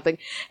Yeah. like nothing,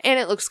 and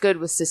it looks good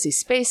with Sissy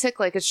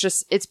Spacek. Like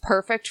it's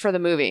perfect for the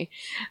movie.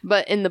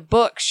 But in the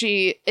book,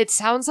 it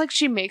sounds like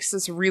she makes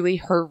this really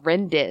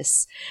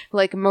horrendous,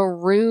 like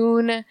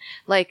maroon,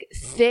 like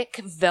thick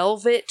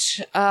velvet,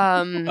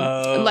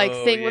 like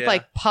thing with yeah.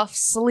 like puff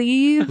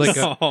sleeves. Like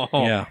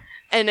yeah.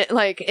 And it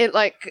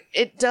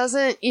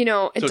doesn't, it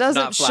So it's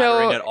doesn't not show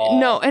flattering at all.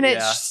 no, and it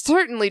Yeah.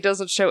 certainly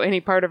doesn't show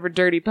any part of her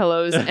dirty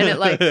pillows, and it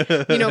like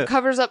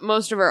covers up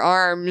most of her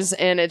arms,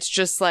 and it's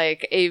just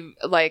like a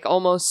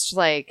almost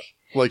like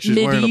like she's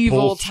wearing a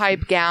medieval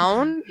type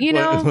gown,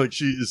 like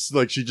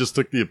she just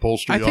took the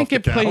upholstery I off think the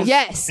it plays- couch.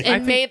 Yes, and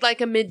think- made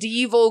like a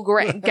medieval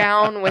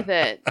gown with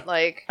it,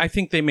 like. I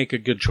think they make a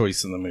good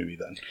choice in the movie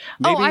then.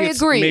 Oh, I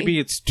agree. Maybe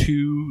it's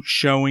too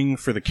showing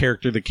for the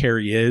character that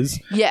Carrie is.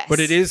 Yes.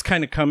 But it is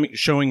kind of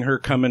showing her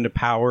come into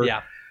power.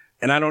 Yeah.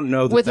 And I don't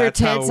know that With her that's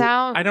tits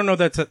how, out? I don't know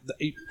that's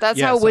That's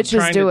yes, how I'm witches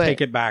trying do to it. take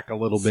it back a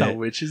little So bit.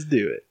 witches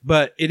do it.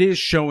 But it is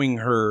showing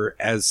her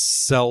as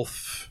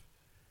self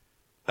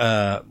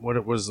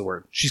what was the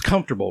word? She's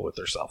comfortable with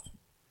herself.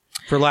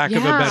 for lack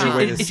of a Yeah. better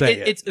way to say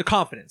it. It's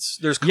confidence.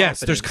 There's confidence.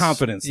 Yes, there's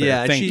confidence there.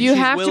 Yeah, Thank she- you. You she's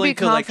have to willing be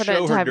confident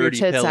show to her have your dirty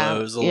tits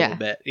pillows out. a little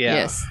bit. Yeah.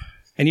 Yes.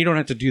 And you don't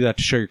have to do that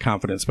to show your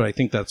confidence, but I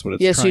think that's what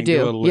it's Yes, you trying to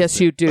do. elicit. Yes,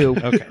 you do.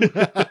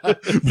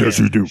 Okay. Yes,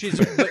 you do.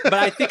 But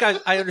I think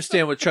I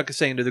understand what Chuck is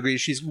saying to the degree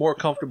she's more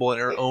comfortable in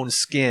her own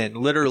skin,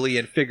 literally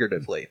and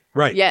figuratively.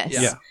 Right. Yes.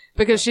 Yeah.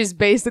 Because she's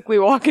basically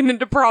walking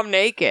into prom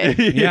naked.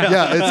 Yeah.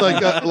 Yeah,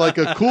 it's like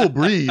a cool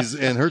breeze,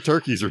 and her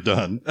turkeys are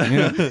done.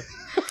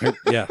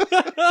 Yeah.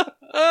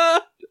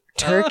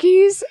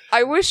 Turkeys?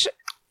 I wish.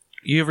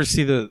 You ever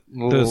see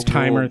those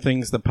timer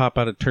things that pop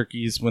out of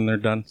turkeys when they're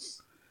done?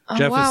 Oh,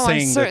 Jeff is wow,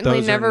 saying I that certainly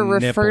those never are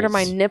refer to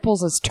my nipples.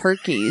 nipples as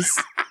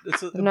turkeys.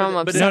 No, I'm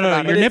upset No,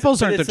 about your it.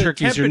 nipples aren't But the it's a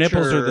turkeys. Your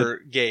nipples are the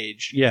temperature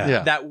gauge. yeah.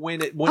 Yeah. That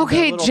when it when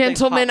Okay, that little thing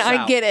gentlemen, pops I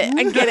out. get it.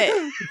 I get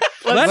it.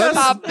 Let Let's us-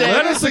 stop there.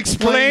 Let us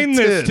explain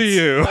this to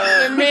you.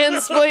 They're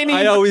mansplaining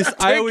I always-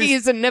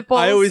 turkeys and nipples.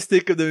 I always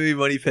think of the movie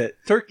Money Pit.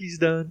 Turkey's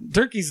done.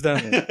 Turkey's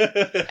done.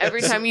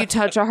 Every time you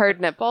touch a hard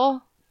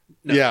nipple.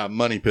 No. Yeah,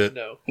 money pit.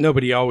 No.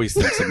 Nobody always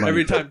thinks of money.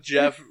 Every time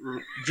Jeff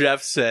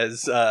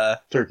says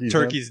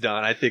Turkey's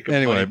done, I think of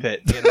Anyway. Money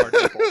Pit and hard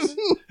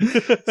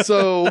nipples.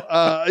 So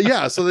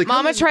so they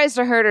Mama tries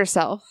to hurt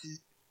herself.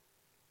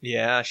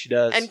 Yeah, she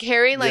does. And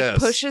Carrie, Yes.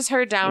 pushes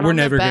her down We're on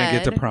never the going bed. to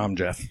get to prom,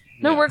 Jeff.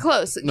 No, Yeah. we're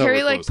close. No,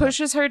 Carrie, we're close now.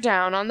 pushes her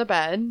down on the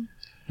bed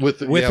with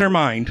Her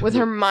mind. with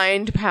her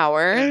mind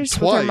powers, with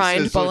twice. her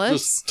mind It's like bullets.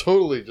 just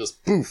totally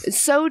just poof.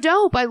 It's so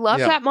dope. I love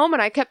Yeah. that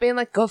moment. I kept being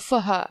like, good for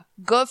her.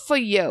 Good for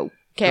you,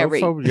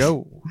 Carrie.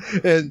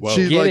 And Whoa.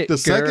 she's Get like it, the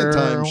second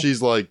time girl.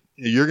 she's like,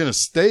 you're gonna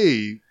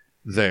stay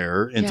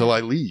there until Yeah. I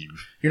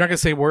leave, You're not going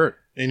to say a word.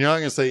 and you're not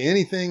gonna say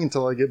anything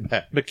until I get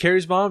back. But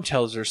Carrie's mom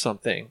tells her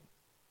something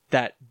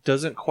that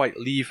doesn't quite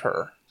leave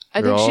her.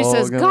 I They're think she all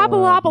says, gonna gobble,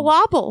 laugh. gobble,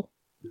 gobble.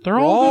 They're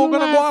We're all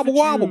gonna gobble,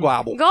 gobble, you.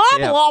 gobble. Gobble,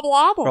 Yeah. gobble,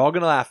 gobble. We're all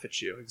gonna laugh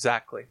at you.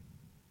 Exactly.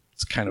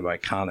 It's kind of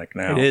iconic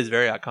now. It is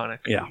very iconic.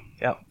 Yeah.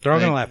 Yeah. They're all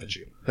going Thank- to laugh at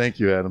you. Thank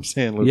you, Adam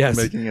Sandler, Yes.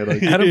 for making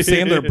it. Adam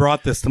Sandler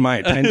brought this to my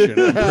attention,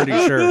 I'm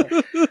pretty sure.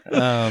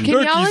 Can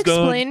y'all Turkey's done.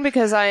 explain,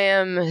 because I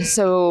am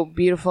so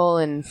beautiful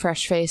and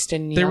fresh-faced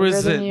and There younger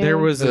was than you? there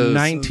was a Yes.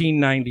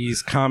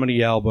 1990s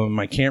comedy album.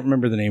 I can't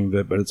remember the name of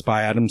it, but it's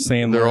by Adam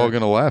Sandler. They're all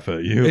gonna laugh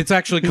at you. It's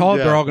actually called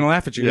Yeah. They're All Gonna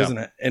Laugh at You, Yeah. isn't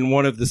it? And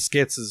one of the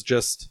skits is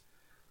just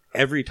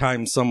every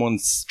time someone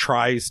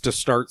tries to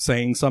start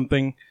saying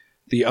something,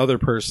 the other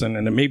person,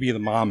 and it may be the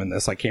mom in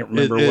this, I can't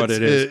remember what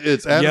it is,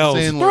 It's Adam yells,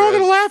 Sandler. they're all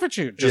gonna as- laugh at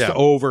you. Just Yeah.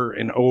 over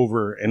and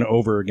over and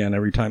over again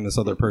every time this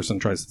other person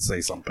tries to say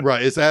something.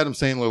 Right, it's Adam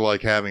Sandler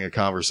like having a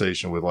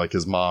conversation with like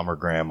his mom or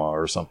grandma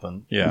or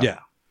something. Yeah. Yeah.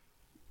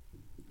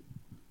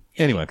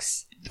 Anyway,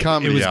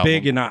 comedy. It was album.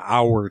 big in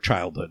our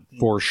childhood,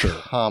 for sure.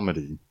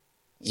 comedy.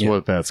 That's Yeah.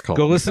 what that's called.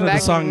 Go listen to the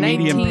Back song in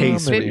Medium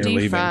Pace when you're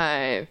leaving.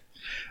 1955.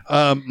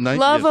 Yes.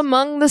 Love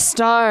Among the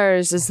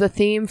Stars is the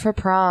theme for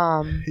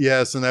prom.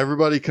 Yes, and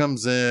everybody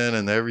comes in,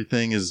 and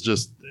everything's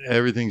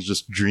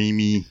just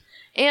dreamy.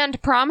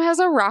 And prom has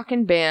a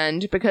rockin'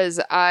 band, because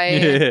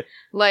I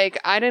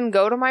didn't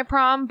go to my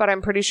prom, but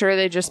I'm pretty sure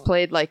they just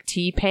played like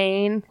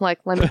T-Pain, like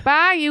let me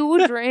buy you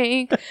a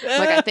drink.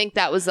 Like I think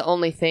that was the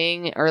only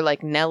thing, or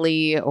like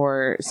Nelly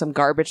or some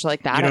garbage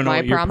like that You at don't know my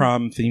what your prom.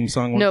 prom theme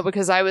song was? No,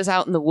 because I was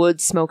out in the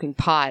woods smoking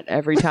pot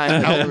every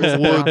time. Out in there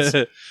was the a prom.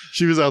 woods.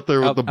 She was out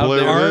there with the Blair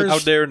there- Witch.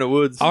 out there in the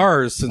woods.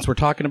 Ours, since we're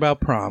talking about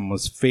prom,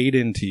 was Fade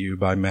Into You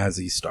by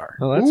Mazzy Star.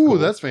 Oh, Ooh,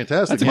 that's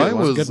fantastic. That's a good Mine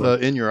one. was That's a good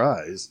one. In Your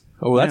Eyes.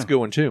 Oh, that's Yeah. a good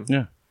one too.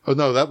 Yeah. Oh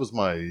no, that was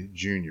my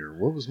junior.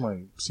 What was my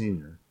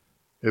senior?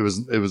 It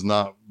was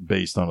not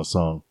based on a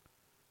song.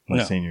 My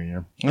No. senior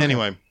year. Okay.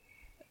 Anyway,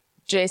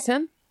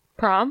 Jason,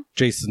 prom.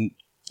 Jason,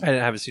 I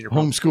didn't have a senior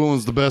prom.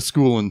 homeschooling's the best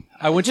schooling.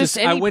 I went Just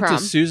to any to prom.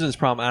 Susan's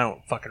prom. I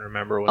don't fucking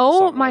remember what. the Oh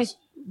song my, was.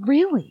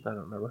 really? I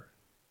don't remember.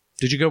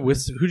 did you go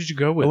with? Who did you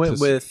go with? I went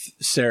to- with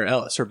Sarah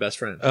Ellis, her best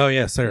friend. Oh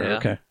yeah, Sarah. Yeah.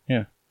 Okay,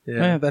 yeah.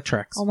 Yeah. That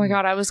tracks. Oh my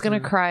god, I was gonna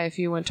cry if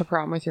you went to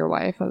prom with your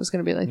wife. I was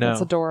gonna be like, No,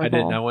 that's adorable. I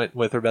didn't. I went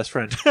with her best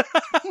friend.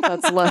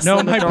 That's less No,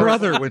 than my adorable.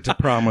 brother went to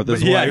prom with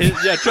his yeah, wife.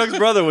 yeah. Chuck's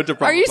brother went to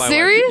prom. Are you with my wife.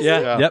 serious? Yeah.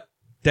 Yeah. Yep.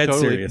 Dead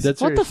Totally. serious. Dead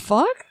What the serious.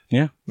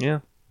 fuck? Yeah.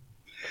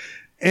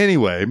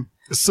 Anyway,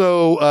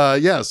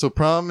 so so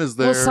prom is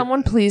there. Will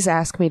someone please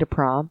ask me to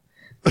prom?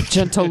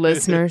 Gentle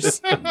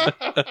listeners.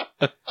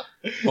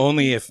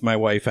 Only if my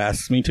wife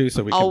asks me to,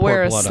 so we can I'll pour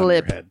wear a blood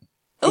slip. on your head.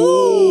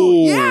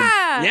 Ooh,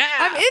 yeah. Yeah.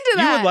 I'm into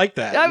that. You would like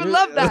that. I would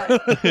love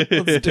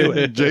that. Let's do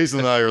it. Jason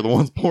and I are the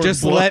ones pouring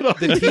Just blood let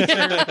on the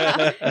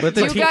teacher. Let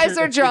the You guys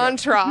are John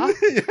Tra.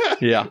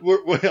 Yeah.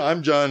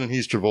 I'm John and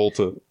he's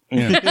Travolta.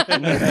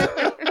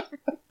 Yeah.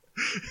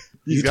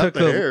 He's You got took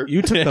the hair.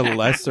 You took the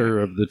lesser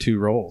of the two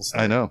roles.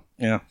 I know.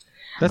 Yeah,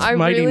 that's I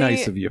mighty really-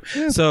 nice of you.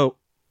 So,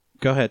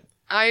 go ahead.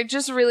 I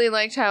just really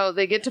liked how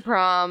they get to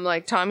prom,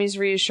 like Tommy's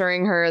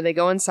reassuring her, they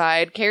go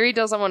inside, Carrie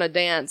doesn't want to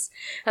dance,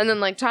 and then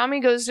like Tommy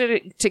goes to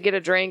get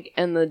a drink,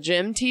 and the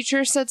gym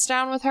teacher sits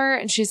down with her,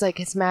 and she's like,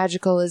 it's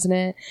magical, isn't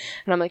it?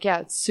 And I'm like, yeah,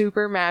 it's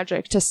super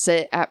magic to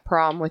sit at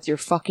prom with your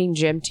fucking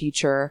gym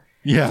teacher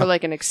Yeah. for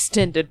like an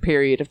extended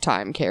period of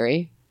time,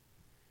 Carrie.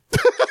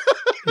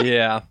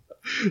 Yeah.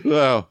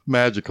 Oh,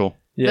 magical.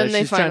 Yeah, Then they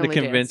she's trying to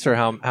finally convince her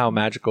how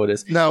magical it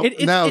is. Now,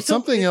 It's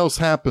something else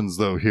happens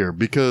though here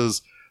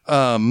because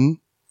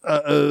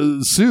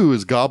Sue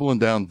is gobbling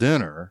down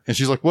dinner, and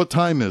she's like, "What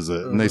time is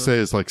it?" And they say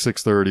it's like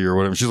 6:30 or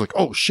whatever. She's like,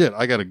 "Oh shit,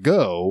 I gotta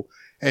go."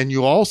 And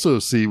you also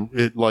see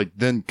it like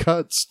then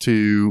cuts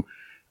to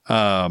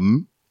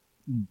John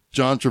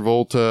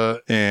Travolta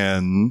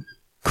and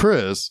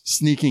Chris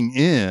sneaking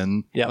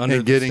in Under and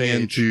the getting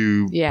stage.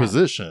 into Yeah.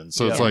 position.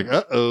 So it's Yeah. like,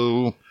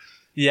 uh-oh.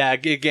 Yeah,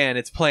 again,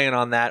 it's playing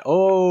on that.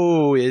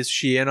 Oh, is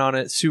she in on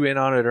it? Sue in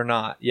on it or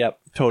not? Yep,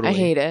 totally. I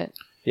hate it.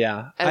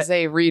 Yeah, As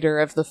a reader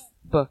of the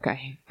book, I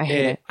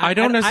hate it. I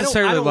don't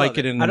necessarily love like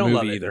it in the I don't movie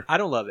love it. either. I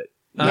don't love it.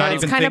 Yeah, Not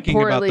it's even kinda thinking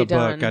about poorly the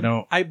done. book. I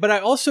don't. But I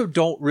also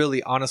don't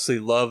really honestly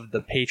love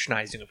the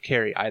patronizing of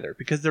Carrie either,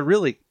 because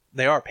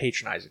they are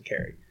patronizing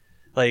Carrie.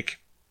 Like,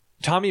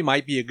 Tommy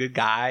might be a good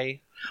guy.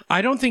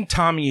 I don't think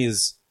Tommy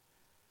is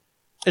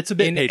It's a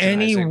bit in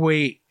patronizing. any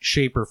way,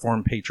 shape, or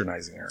form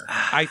patronizing her.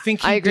 I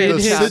think he I agree did The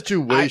with his. Chuck.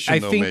 situation, I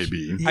though, think-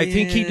 maybe. I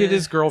think he did Yeah.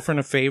 his girlfriend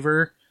a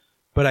favor,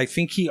 but I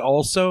think he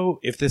also,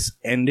 if this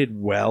ended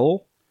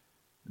well,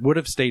 would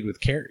have stayed with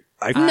Carrie.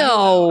 I don't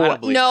No,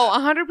 believe no, that.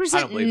 100% I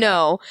don't believe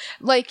no.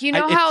 Like, you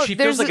know how she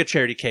there's feels like a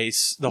charity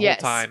case the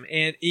Yes. whole time,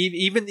 and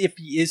even if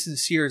he is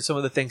sincere in some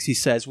of the things he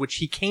says, which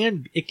he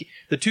can,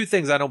 the two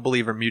things I don't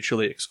believe are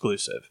mutually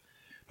exclusive,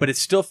 but it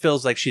still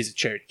feels like she's a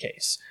charity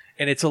case,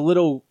 and it's a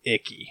little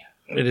icky.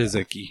 It is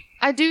icky.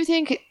 I do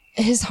think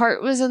his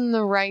heart was in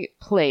the right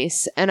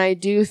place, and I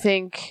do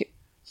think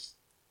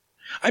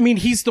I mean,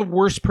 he's the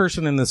worst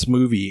person in this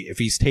movie if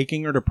he's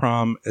taking her to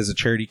prom as a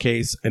charity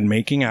case and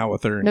making out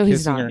with her and No, he's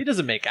kissing not. her. He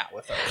doesn't make out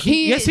with her,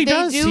 Yes, he they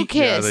does. do He-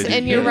 kiss, Yeah, they do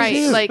and you're kiss.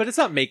 right. Like, but it's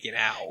not making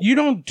out. You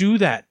don't do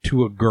that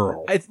to a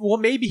girl. Well,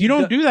 maybe You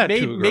don't do that to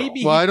maybe, a girl.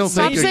 Maybe Well, I don't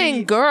stop think it-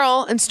 saying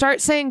girl and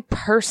start saying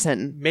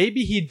person.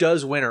 maybe he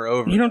does win her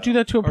over. You don't do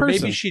that to a Or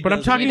person. maybe she but I'm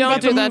does talking win You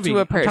about don't the do that movie. to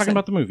a I'm talking person.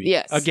 about the movie.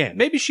 Yes. Again.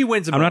 Maybe she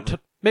wins him I'm over. not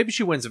Maybe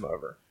she wins him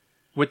over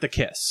with the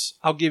kiss.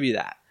 I'll give you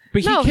that.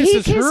 But No, he he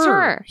kisses kissed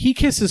her. He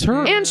kisses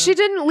her. And she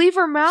didn't leave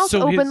her mouth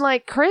So open his-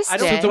 like Chris I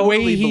don't did. the way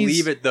totally he's-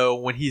 believe it though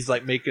when he's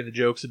like making the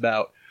jokes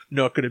about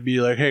not going to be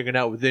like hanging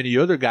out with any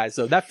other guys.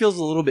 So that feels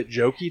a little bit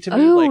jokey to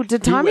me. Ooh, Like,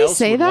 did who Tommy else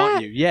say would want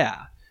that? you? Yeah,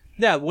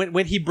 yeah.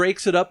 When he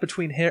breaks it up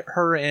between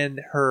her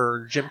and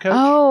her gym coach,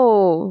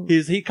 Oh,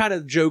 he kind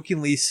of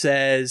jokingly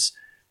says,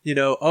 you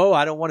know, oh,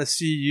 I don't want to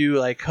see you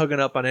like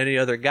hugging up on any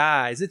other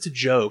guys. It's a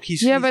joke.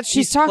 yeah, but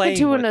she's talking playing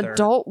to an with her.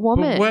 adult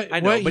woman. what- I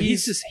know, what but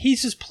he's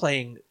just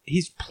playing.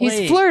 He's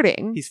He's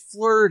flirting. He's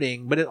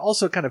flirting, but it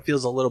also kind of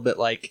feels a little bit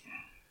like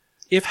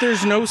if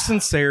there's no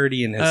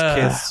sincerity in his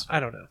kiss, I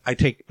don't know. I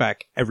take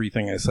back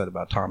everything I said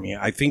about Tommy.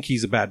 I think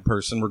he's a bad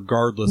person,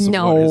 regardless of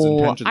No, what his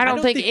intentions. I are.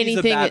 don't think he's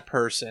anything- a bad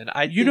person.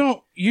 You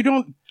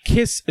don't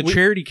kiss a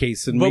charity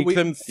case and but make we-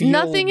 them feel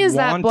Nothing is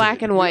that wanted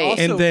black and white.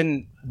 also- and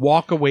then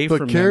walk away But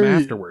from Carrie-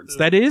 them afterwards.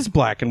 That is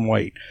black and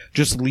white.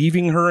 Just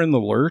leaving her in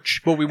the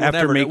lurch But we will after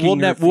never. making We'll,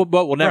 her never.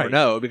 We'll never Right.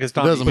 know because It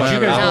Tommy. doesn't But you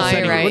matter. guys how all much said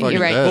you're you're right, fucking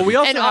you're right. dead. But we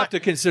also And have to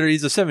consider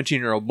he's a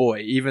 17-year-old boy,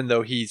 even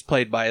though he's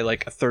played by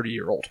like a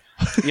 30-year-old.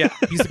 Yeah,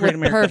 he's the great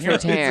American hero.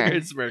 Perfect hair.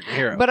 He's an American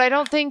hero. But I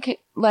don't think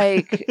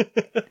like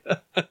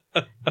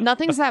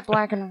nothing's that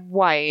black and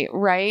white,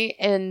 right?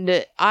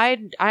 And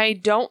I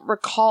don't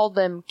recall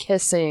them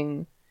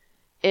kissing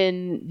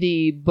in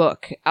the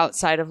book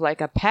outside of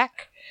like a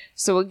peck.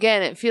 So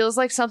again, it feels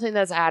like something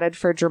that's added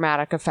for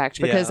dramatic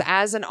effect because Yeah.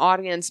 as an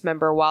audience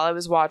member while I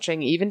was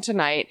watching even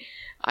tonight,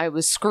 I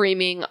was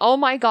screaming, "Oh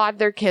my god,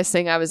 they're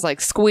kissing." I was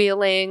like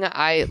squealing.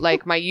 I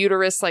like my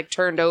uterus like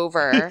turned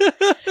over.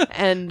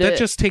 And That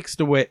just takes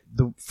away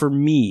for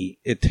me.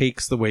 It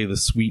takes away the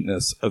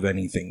sweetness of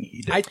anything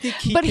he did. I think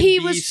But can he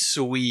be was-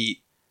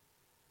 sweet.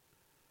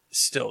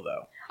 Still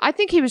though, I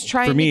think he was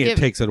trying for me, to it give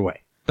takes it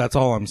away. That's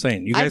all I'm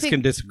saying. You I guys think-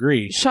 can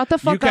disagree. Shut the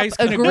fuck You guys up.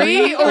 can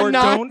Agree or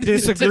not don't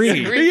disagree.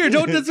 disagree.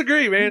 don't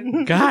disagree,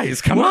 man.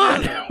 Guys, come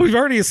on. We've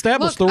already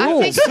established Look, the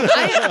rules.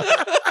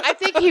 I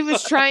think he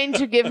was trying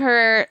to give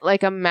her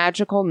like a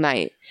magical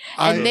night,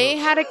 and they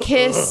had a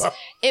kiss.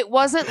 It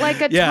wasn't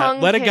like a Yeah,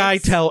 tongue. let a guy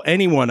kiss. tell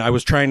anyone I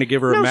was trying to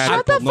give her a No, magical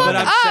shut the fuck night.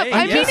 I'm up. saying-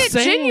 I mean I'm it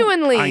saying-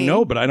 genuinely. I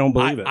know, but I don't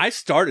believe it. I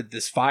started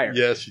this fire.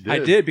 Yes, you did. I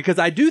did because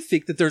I do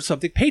think that there's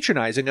something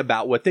patronizing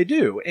about what they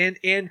do, and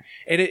it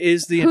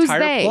is the Who's entire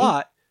they?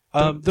 plot.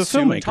 The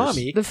Sue and filmmakers.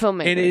 Tommy, The filmmakers.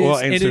 and it is, Well,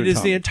 and and Sue it and is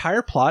Tommy. the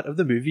entire plot of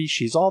the movie.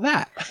 She's all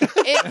that.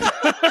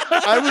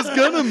 I was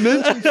gonna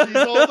mention she's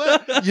all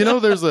that.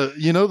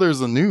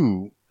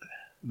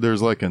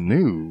 There's like a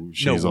new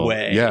she's all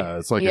way. Yeah,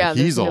 it's like Yeah, a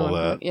he's there's no all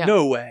one- that. Yeah.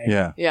 No way.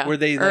 Yeah. Yeah. Were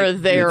they or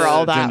like, they're it's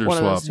all a that gender one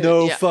of those swap. two.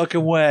 No Yeah.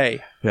 fucking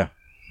way. Yeah.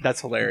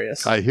 That's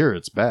hilarious. I hear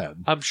it's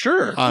bad. I'm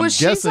sure. I'm Was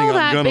she's guessing all I'm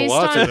that gonna based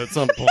watch on- it at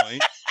some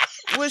point.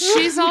 Was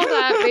She's All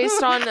That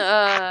based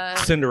on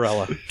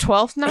Cinderella.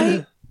 Twelfth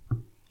Night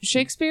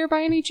Shakespeare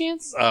by any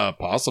chance?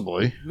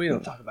 Possibly. we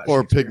don't talk about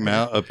Or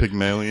Shakespeare. a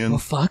Pygmalion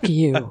Fuck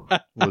you.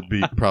 would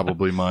be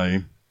probably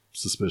my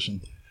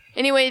suspicion.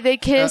 Anyway, they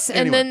kiss,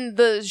 Anyway. and then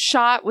the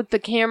shot with the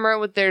camera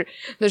with the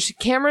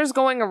cameras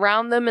going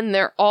around them, and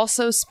they're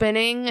also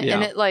spinning, Yeah.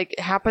 and it like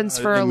happens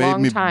for It a made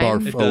long me time.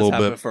 barf. It A does little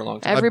happen bit. for a long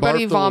time. Everybody barfed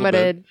a little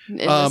vomited in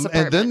this apartment.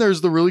 And then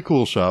there's the really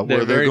cool shot where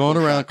They're they're very going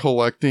cool around shot.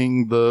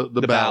 collecting the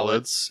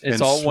ballots It's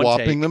and all one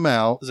swapping take. them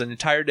out. It was an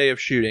entire day of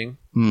shooting.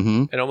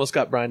 Mm-hmm. It almost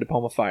got Brian De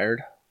Palma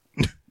fired.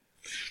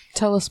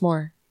 Tell us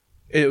more.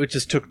 It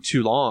just took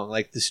too long.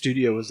 Like, the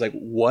studio was like,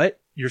 what?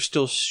 You're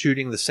still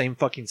shooting the same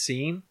fucking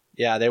scene?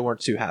 Yeah, they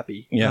weren't too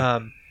happy. Yeah.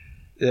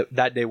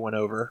 That day went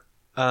over.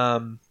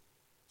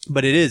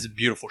 But it is a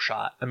beautiful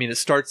shot. I mean, it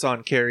starts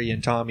on Carrie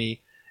and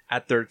Tommy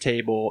at their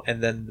table,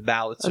 and then the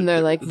ballots And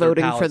they're, like, their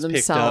voting for ballots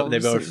picked up, and they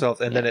vote for themselves.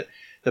 themselves, and then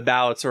the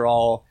ballots are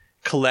all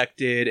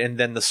collected, and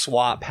then the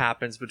swap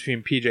happens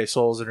between PJ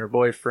Souls and her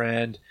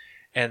boyfriend,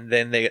 and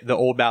then the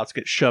old ballots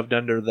get shoved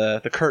under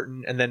the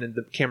curtain, and then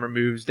the camera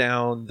moves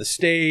down the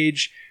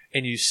stage,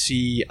 and you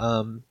see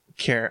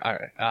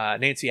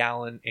Nancy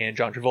Allen and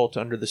John Travolta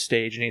under the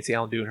stage, and Nancy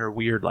Allen doing her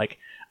weird like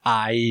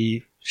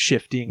eye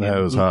shifting That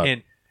was hot.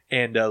 and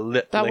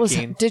lip That was.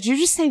 licking. Did you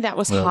just say that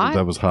was hot?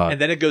 That was hot.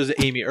 And then it goes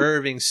to Amy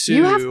Irving, Sue,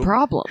 You have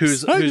problems.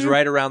 who's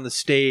right around the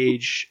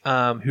stage,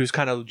 who's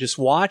kind of just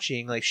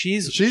watching. Like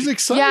she's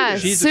excited. Yeah,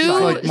 She's Sue.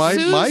 excited. like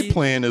Sue's- my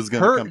plan is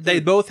going to her. come. They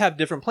through. both have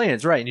different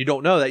plans, right? And you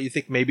don't know that. You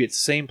think maybe it's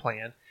the same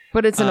plan.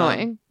 but it's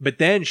annoying. But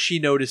then she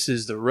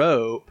notices the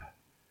rope,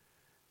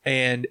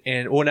 and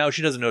well, now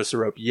she doesn't notice the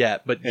rope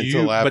yet, but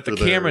Until the after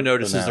camera they're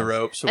notices the announced.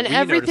 rope, so and we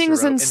notice the everything's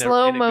rope, in and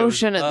slow and it goes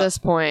motion at up. this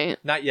point.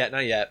 Not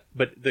yet.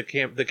 But the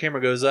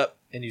camera goes up,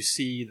 and you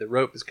see the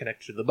rope is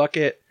connected to the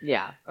bucket,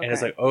 Yeah. and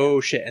it's like,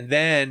 oh shit! And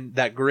then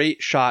that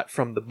great shot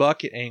from the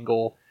bucket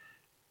angle,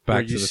 where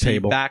Back to you the see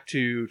table. back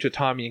to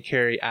Tommy and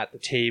Carrie at the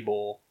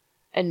table,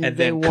 and and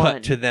they then won.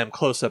 cut to them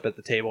close up at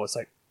the table. It's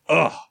like,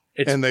 ugh!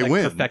 It's And they like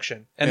win.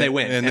 perfection, and they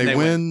win, and they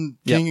win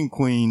King and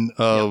Queen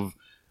of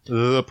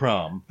the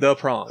prom the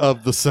prom.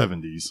 of the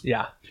 70s.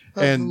 Yeah.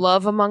 Of and-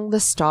 Love Among the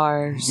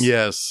Stars.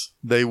 Yes,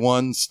 they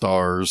won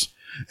stars,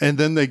 and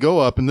then they go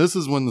up, and this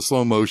is when the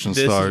slow motion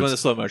This starts. is when the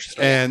slow motion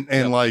starts. and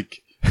Yep.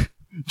 like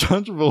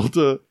John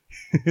Travolta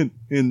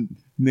and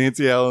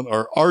Nancy Allen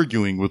are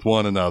arguing with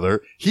one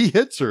another. He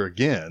hits her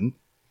again.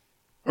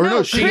 Or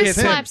No, she Chris hits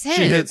him. slaps him.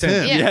 She hits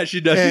him. Yeah. yeah,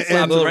 she does. And- She slaps and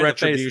A him little right in the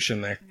face.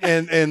 retribution there.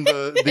 And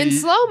the In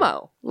slow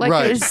mo. Like,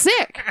 Right. it's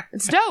sick.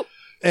 It's dope.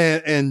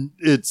 and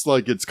it's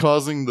like it's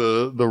causing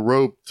the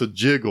rope to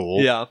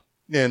jiggle. Yeah.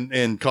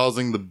 and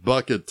causing the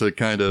bucket to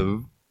kind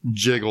of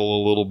jiggle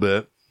a little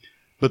bit.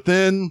 But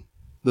then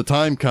the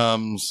time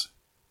comes,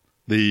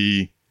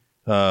 the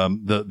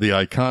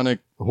iconic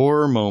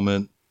horror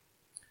moment.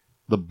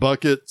 The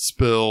bucket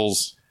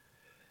spills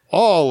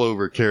all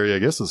over Carrie. I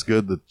guess it's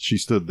good that she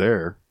stood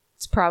there.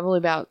 It's probably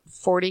about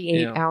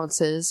 48 Yeah.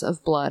 ounces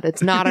of blood.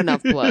 It's not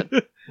enough blood.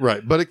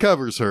 Right, but it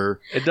covers her.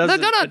 It does. They're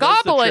the- gonna it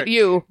does the gobble at trick.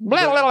 you.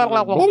 Blah, blah,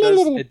 blah, blah,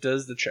 blah. It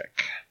does the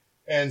trick.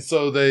 And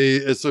so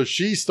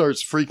she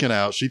starts freaking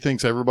out. She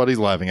thinks everybody's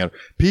laughing at her.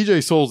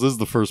 PJ Souls is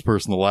the first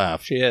person to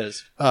laugh. She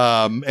is.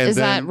 And Is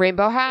then, that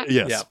Rainbow Hat?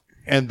 yes. Yeah.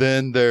 And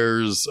then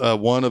there's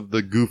one of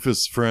the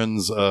goofus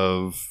friends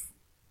of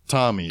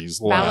Tommy's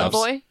Ballad laughs.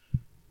 Boy?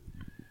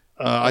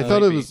 I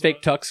thought it was.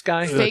 fake tux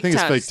guy. I think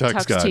it's fake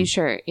Tux guy.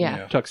 t-shirt.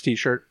 Yeah. Tux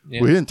t-shirt. Yeah.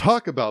 We didn't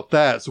talk about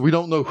that, so we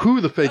don't know who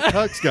the fake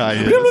Tux guy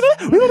is.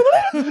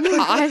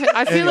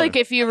 I feel Anyway. like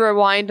if you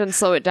rewind and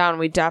slow it down,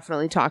 we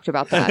definitely talked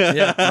about that.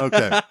 Yeah.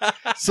 Okay.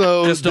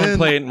 So Just don't then-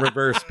 play it in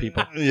reverse,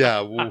 people.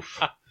 Yeah. Woof.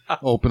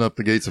 Open up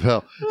the gates of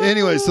hell.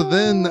 Anyway, so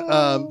then,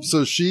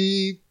 so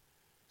she,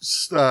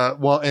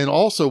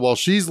 while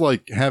she's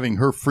like having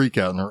her freak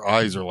out and her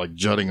eyes are like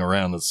jutting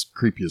around, it's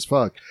creepy as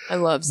fuck. I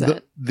love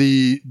that.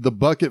 The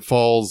bucket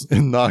falls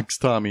and knocks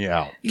Tommy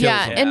out.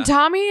 Yeah, him. and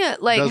Tommy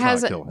like Does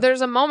has not kill him.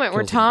 there's a moment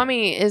where Kills him.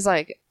 Tommy is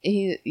like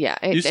You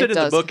it said in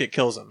does. the book it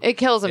kills him. It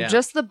kills him, Yeah.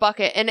 just the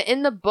bucket. And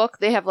in the book,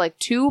 they have like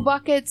 2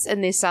 buckets,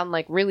 and they sound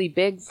like really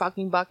big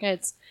fucking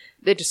buckets.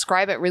 They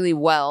describe it really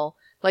well.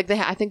 Like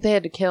I think they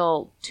had to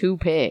kill 2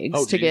 pigs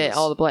Oh, to get Jesus.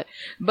 all the blood.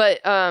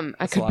 But I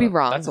That's a could lot be of-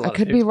 wrong. that's a lot I of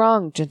could be pigs.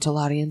 wrong, gentle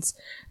audience.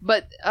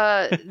 But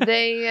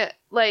they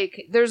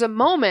like there's a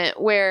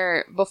moment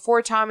where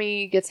before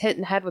Tommy gets hit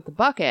in the head with the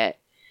bucket,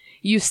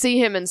 you see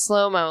him in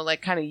slow mo,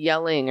 like kind of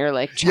yelling or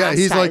like Yeah,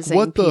 he's like, chastising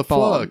 "What the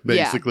people." fuck?"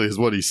 Basically, is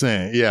what he's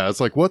saying. Yeah, it's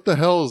like, "What the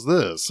hell is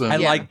this?" And I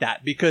Yeah. like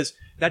that because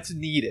that's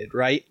needed,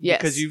 right? Yes.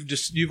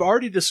 Because you've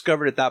already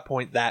discovered at that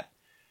point that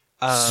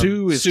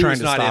Sue is trying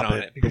to not stop in on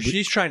it, because but we-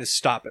 she's trying to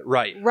stop it,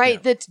 right?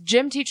 Right, the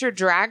gym teacher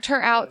dragged her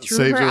out, threw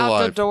Saved her her out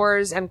the life.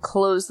 doors, and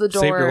closed the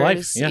doors. Saved her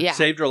life, yeah.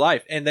 Saved her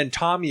life, and then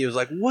Tommy was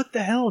like, "What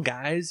the hell,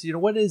 guys? You know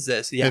what is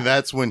this?" Yeah, And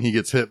that's when he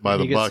gets hit by He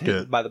the gets bucket.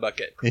 hit by the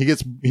bucket.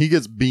 He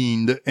gets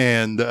beamed,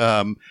 and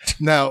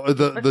now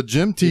the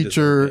gym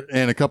teacher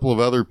and a couple of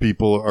other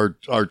people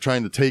are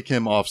trying to take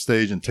him off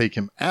stage and take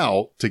him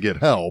out to get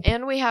help.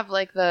 And we have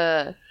like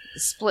the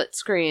split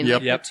screen. Yep.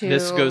 of the Yep, two-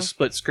 this goes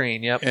split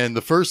screen. Yep. And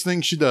the first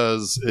thing she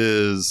does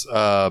is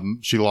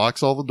she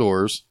locks all the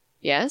doors.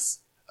 Yes.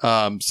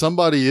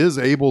 somebody is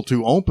able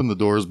to open the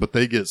doors, but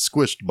they get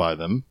squished by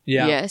them.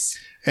 Yeah. Yes.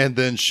 And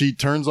then she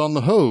turns on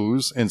the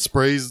hose and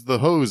sprays the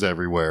hose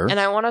everywhere. And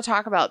I want to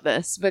talk about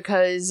this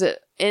because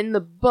in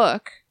the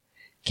book,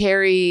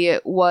 Carrie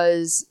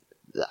was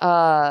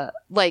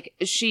like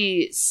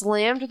she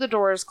slammed the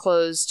doors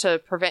closed to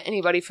prevent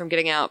anybody from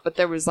getting out, but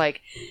there was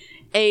like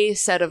a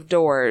set of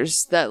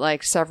doors that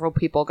like several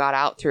people got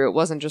out through. It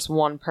wasn't just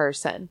one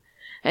person.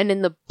 And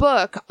in the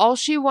book, all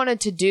she wanted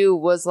to do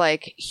was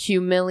like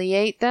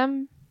humiliate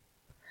them.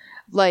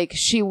 Like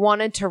she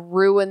wanted to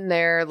ruin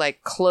their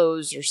like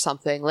clothes or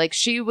something. Like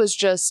she was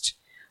just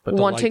But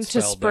the wanting lights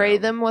to fell spray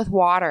down. them with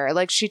water.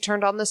 Like she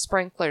turned on the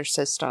sprinkler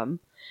system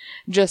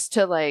just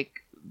to like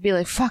be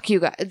like, fuck you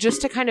guys, just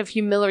to kind of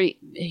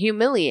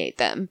humiliate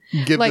them.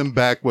 Give like- them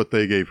back what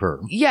they gave her.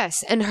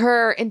 Yes, and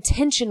her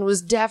intention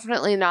was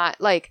definitely not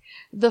like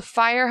the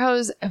fire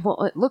hose.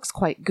 Well, it looks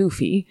quite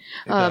goofy,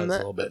 It does a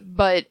little bit.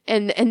 but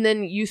and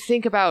then you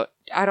think about,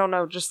 I don't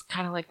know, just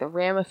kind of like the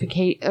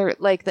ramification or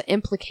like the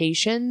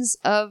implications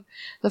of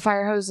the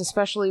fire hose,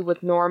 especially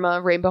with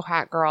Norma, Rainbow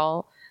Hat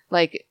Girl,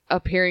 like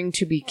appearing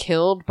to be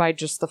killed by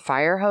just the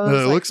fire hose.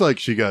 It like- looks like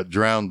she got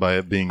drowned by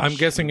it being. I'm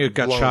guessing it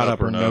got blown shot up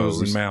her nose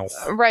and mouth.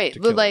 right, to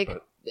but kill her, like,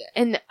 but-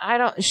 and I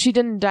don't. She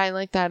didn't die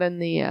like that in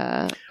the.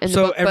 In the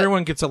So book, but-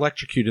 everyone gets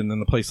electrocuted and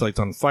then the place lights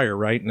on fire,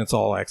 right? And it's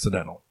all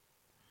accidental.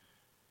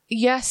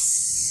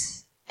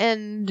 Yes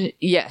and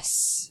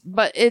yes,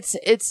 but it's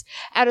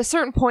at a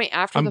certain point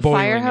after I'm the boiling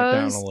fire it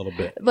down hose, a little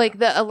bit. like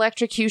the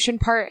electrocution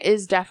part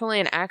is definitely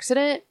an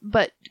accident,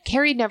 but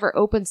Carrie never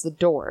opens the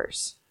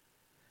doors,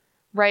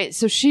 right?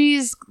 So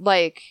she's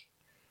like,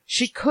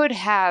 she could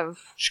have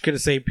She could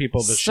have saved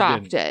people, but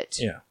stopped she didn't. it,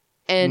 Yeah.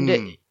 and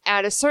Mm.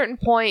 at a certain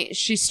point,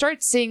 she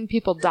starts seeing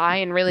people die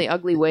in really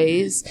ugly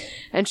ways,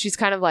 and she's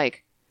kind of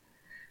like,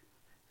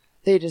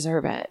 they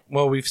deserve it.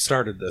 Well, we've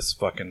started this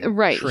fucking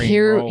Right, train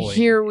here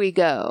rolling. we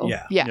go.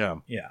 Yeah. Yeah.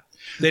 Yeah.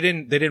 They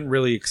didn't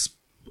really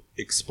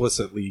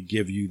explicitly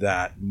give you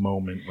that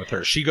moment with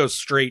her. She goes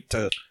straight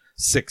to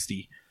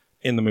 60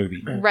 in the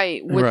movie.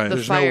 Right, with Right. the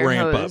There's fire no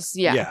ramp hose. up.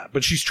 Yeah.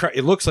 But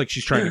it looks like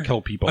she's trying to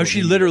kill people. Oh,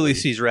 she literally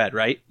sees red,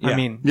 right? Yeah. I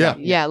mean, Yeah.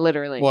 Yeah,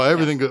 literally. Well,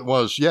 everything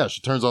was, yeah,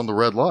 she turns on the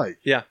red light.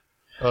 yeah.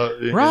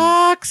 And-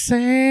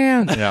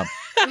 Roxanne. yeah.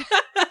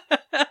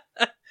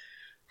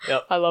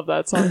 I love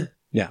that song.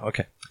 Yeah,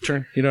 okay.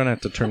 Turn. You don't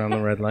have to turn on the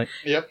red light.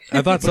 Yep.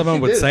 I thought someone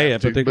she would did say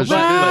have it, to, but they go,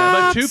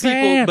 but she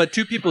did. But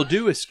two people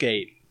do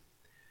escape,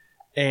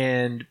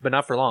 but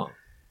not for long.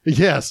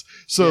 Yes.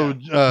 So,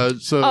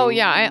 Oh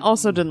yeah, I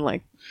also didn't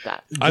like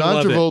that. I John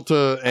love it.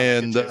 Travolta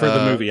and for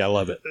the movie. I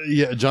love it.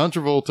 Yeah, John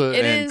Travolta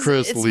It and is.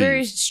 Chris It's leave.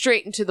 very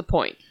straight and to the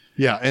point.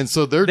 Yeah, and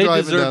so they're They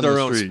driving deserve down their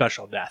the own street.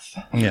 special death.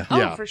 Yeah. Oh,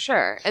 Yeah. for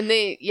sure. And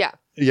they, yeah,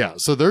 Yeah,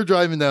 so they're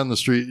driving down the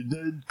street.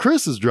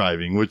 Chris is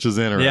driving, which is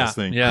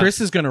interesting. Yeah.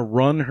 Chris is going to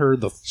run her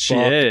the She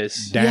fuck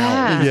is. down.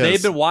 Yeah. Yes.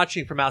 They've been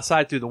watching from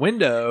outside through the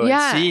window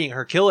Yeah. and seeing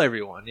her kill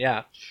everyone.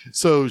 Yeah.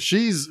 So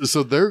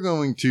they're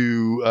going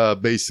to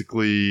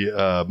basically,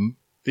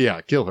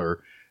 kill her,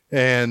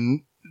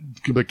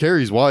 but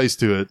Carrie's wise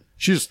to it.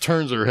 She just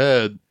turns her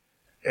head,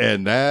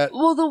 and that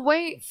well, the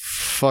way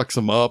fucks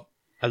them up.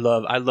 I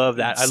love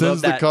that. I Sends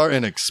love that. the car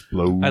and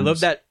explodes. I love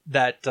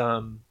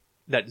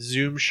that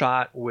zoom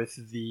shot with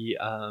the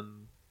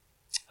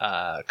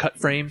cut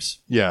frames,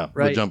 Yeah, the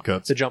Right. jump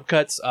cuts. the jump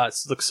cuts. It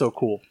looks so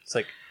cool. It's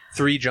like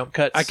 3 jump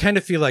cuts. I kind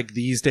of feel like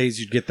these days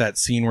you'd get that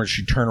scene where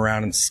she'd turn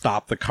around and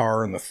stop the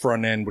car and the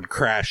front end would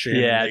crash in.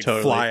 Yeah, and they'd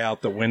totally. fly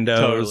out the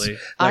windows. Totally.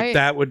 Like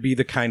that would be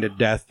the kind of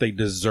death they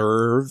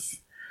deserve.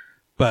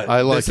 But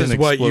I like this an is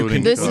what you can.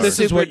 exploding This car. is This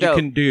is super what dope.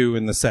 you can do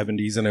in the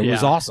 70s, and it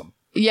was Yeah. awesome.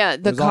 yeah,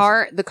 the was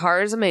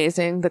car is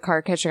amazing. The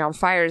car catching on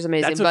fire is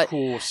amazing. That's a but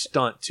cool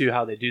stunt too.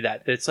 How they do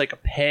that. It's like a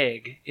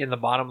peg in the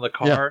bottom of the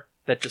car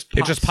that just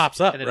It just pops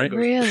up, and then right? it goes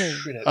Really? and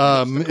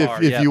it hits the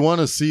car. If Yeah. you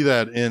want to see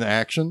that in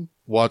action,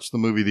 watch the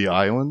movie The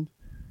Island.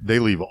 They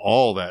leave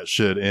all that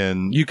shit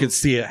in. You could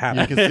see it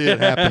happen. You can see it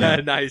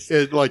happening. Nice.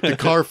 It, like the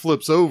car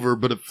flips over,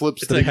 but it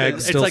flips It's to like, peg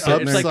it's still like,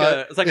 sitting it's like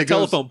there. a It goes-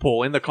 telephone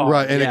pole in the car.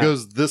 right, and Yeah. it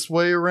goes this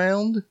way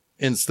around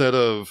instead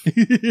of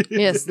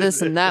yes,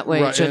 this and that way,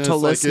 Right, and gentle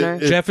it's like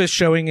listener. Jeff is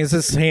showing his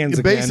hands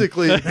again.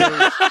 basically. It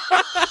goes,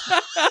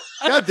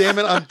 God damn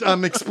it!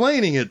 I'm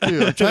explaining it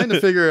too. I'm trying to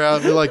figure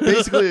out. Like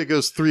basically, it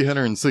goes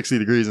 360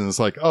 degrees, and it's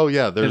like, oh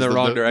yeah, there's the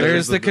wrong direction.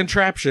 There's the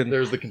contraption.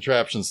 There's the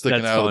contraption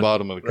sticking That's out of the fun.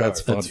 bottom of the car.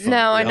 That's fun.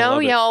 Now, I I know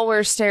love it. y'all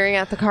were staring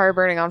at the car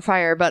burning on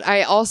fire, but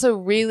I also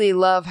really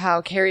love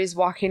how Carrie's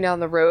walking down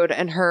the road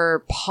and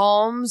her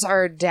palms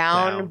are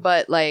down.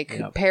 but like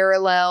Yep.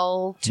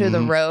 parallel to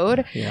the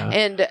road. Yeah.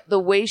 And the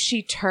way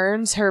she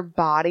turns her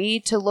body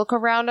to look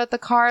around at the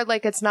car,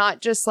 like it's not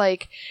just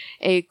like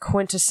a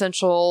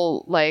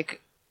quintessential, like,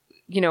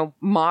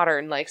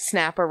 modern, like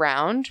snap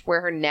around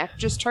where her neck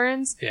just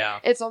turns. Yeah.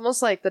 It's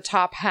almost like the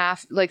top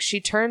half, like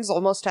she turns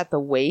almost at the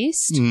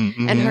waist.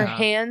 Mm-hmm. And her Yeah.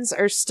 hands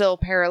are still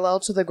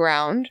parallel to the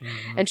ground,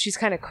 and she's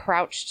kind of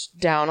crouched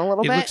down a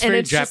little It bit. looks and very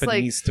it's just like,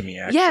 Japanese to me,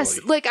 actually. yes,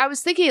 like I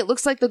was thinking, it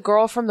looks like the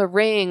girl from The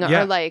Ring,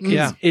 Yeah. or like,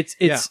 Yeah.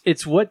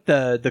 It's what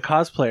the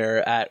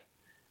cosplayer at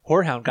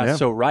whorehound got Yeah.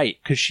 so right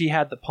because she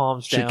had the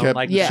palms She down kept,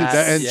 like Yes.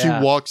 that. she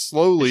walked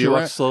slowly She around,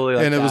 walked slowly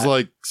like and it was that.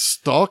 like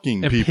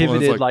stalking and people.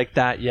 pivoted It's like, like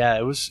that. Yeah,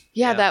 it was.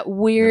 Yeah, that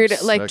weird,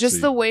 That's like sexy.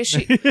 just the way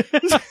she.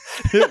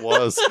 it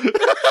was.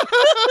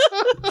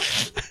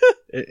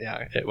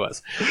 It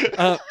was.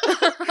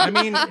 I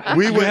mean,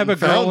 We you went have a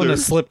and girl found in her. a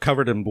slip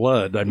covered in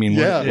blood. I mean,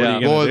 Yeah, what are you gonna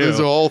boy, do? these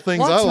are all things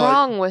What's I like.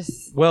 wrong with?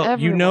 Well,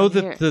 you know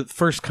everyone that here? the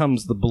first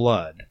comes the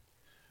blood.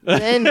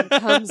 Then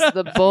comes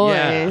the boys.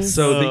 Yeah,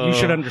 so that you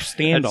should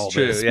understand That's all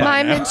true, this. yeah.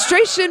 My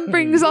menstruation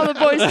brings all the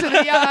boys to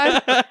the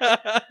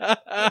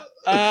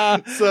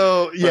yard.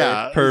 So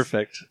yeah,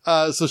 Perfect.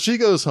 So she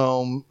goes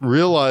home,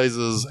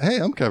 realizes, hey,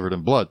 I'm covered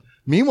in blood.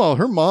 Meanwhile,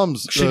 her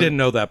mom's She didn't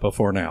know that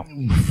before now.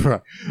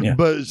 Yeah.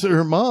 but so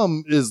her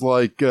mom is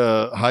like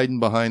hiding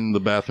behind the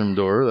bathroom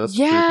door. That's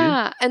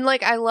Yeah, and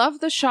like I love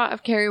the shot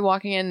of Carrie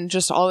walking in, and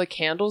just all the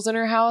candles in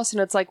her house,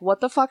 and it's like, what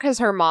the fuck has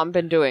her mom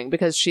been doing?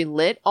 Because she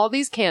lit all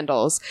these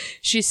candles.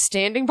 She's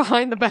standing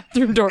behind the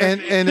bathroom door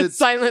And it's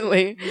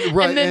silently,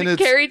 right, and then and it's-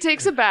 Carrie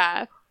takes a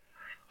bath,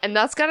 and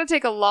that's got to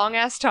take a long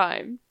ass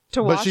time to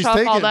But wash she's off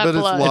all taking- that but it's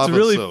blood. lava It's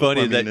really soap.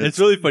 funny I mean, it's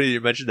really funny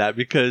you mentioned that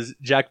because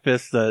Jack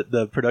Fisk,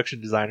 the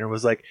production designer,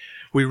 was like,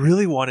 we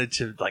really wanted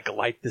to like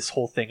light this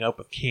whole thing up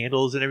with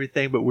candles and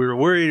everything, but we were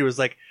worried. It was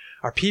like,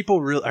 are people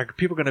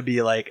going to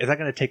be like, is that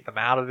going to take them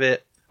out of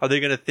it? Are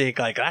they going to think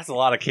like that's a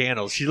lot of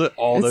candles? She lit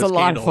all It's those a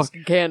lot candles. of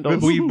fucking candles.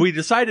 But we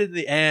decided in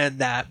the end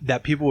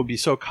that people would be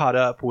so caught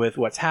up with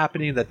what's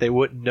happening that they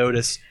wouldn't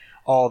notice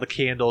all the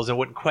candles and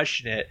wouldn't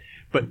question it.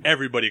 But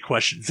everybody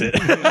questions it.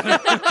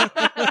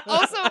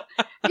 Also,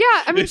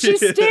 yeah, I mean,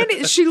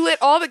 she lit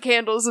all the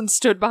candles and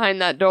stood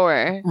behind that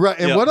door right.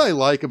 And Yeah. what I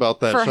like about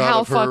that for shot how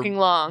of her fucking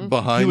long.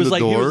 behind He was the like,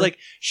 door,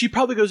 she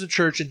probably goes to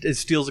church and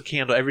steals a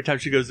candle every time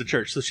she goes to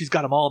church, so she's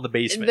got them all in the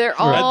basement. They're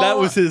all- that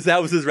was his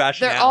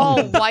rationale. They're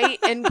all white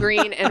and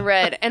green and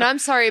red. And I'm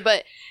sorry,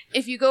 but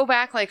if you go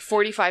back like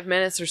 45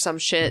 minutes or some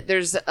shit,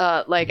 there's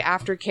like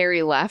after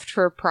Carrie left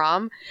for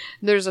prom,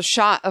 there's a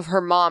shot of her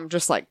mom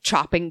just like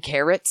chopping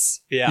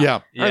carrots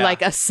Yeah. or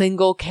like a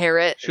single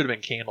carrot. should have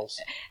been candles.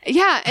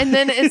 Yeah, and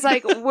then it's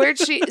like where'd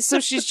she? So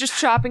she's just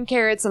chopping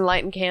carrots and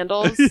lighting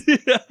candles.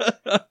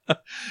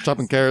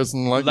 chopping carrots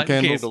and lighting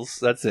candles.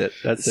 That's it.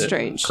 That's it.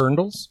 Strange.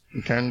 Kernels?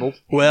 Candles.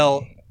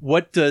 Well,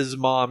 what does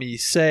mommy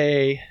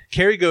say?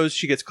 Carrie goes.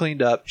 She gets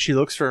cleaned up. She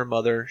looks for her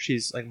mother.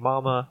 She's like,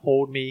 "Mama,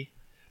 hold me."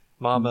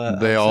 Mama.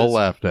 They all says-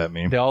 laughed at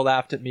me. They all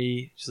laughed at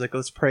me. She's like,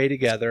 "Let's pray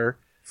together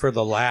For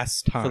the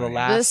last time. for the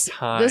last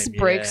time." This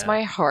breaks Yeah.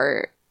 my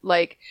heart.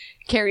 Like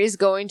Carrie's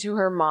going to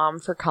her mom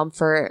for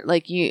comfort.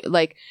 Like it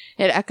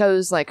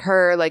echoes like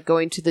her like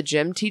going to the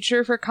gym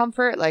teacher for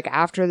comfort. Like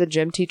after the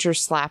gym teacher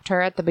slapped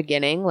her at the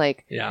beginning.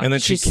 Like Yeah. And then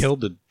she She's-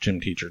 killed the gym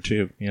teacher,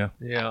 too. Yeah.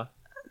 Yeah.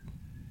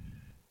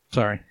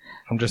 Sorry.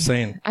 I'm just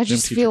saying. I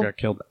just gym teacher feel- got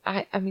killed.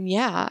 I mean,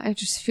 yeah, I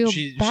just feel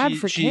bad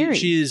for Carrie.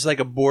 She's like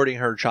aborting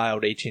her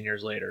child 18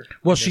 years later.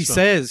 Well, In she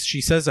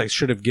this says, I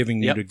should have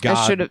given you Yep. to I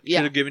God. should have. Should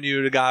Yeah, have given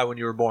you to God when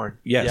you were born.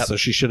 Yes, Yep. so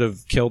she should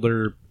have killed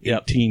her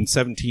Yep. 18,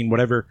 17,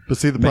 whatever. But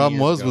see, the Many problem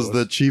years was ago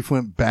that Chief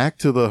went back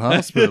to the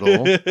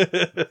hospital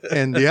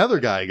and the other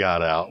guy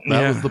got out.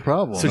 That Yeah. was the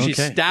problem. So she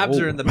Okay. stabs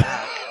her Oh. in the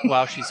back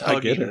while she's I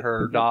get hugging it.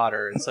 her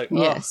daughter. It's like,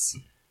 oh. yes.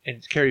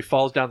 And Carrie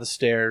falls down the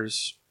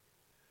stairs.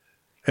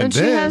 And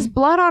she has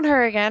blood on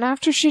her again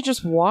after she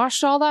just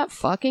washed all that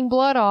fucking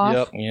blood off.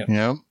 Yep. Yeah.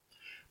 yeah.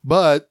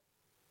 But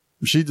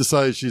she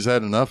decides she's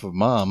had enough of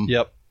mom.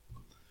 Yep.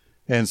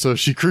 And so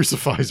she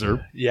crucifies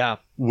her Yeah.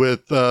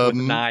 with, With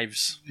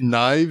knives.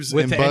 knives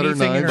With and butter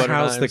anything in knives. her Butter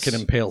house that knives. can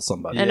impale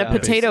somebody. And a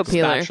potato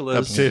peeler. Spatulas.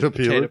 A potato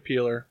peeler. Potato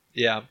peeler.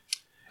 Yeah.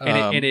 And,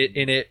 Um,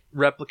 it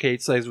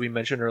replicates, as we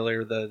mentioned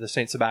earlier, the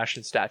Saint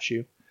Sebastian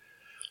statue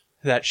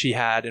that she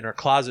had in her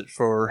closet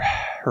for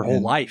her whole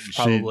and life,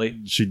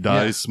 probably. She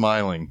dies Yeah.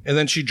 smiling. And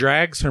then she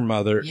drags her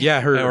mother. Yeah,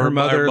 And her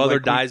mother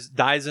like,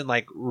 dies in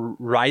like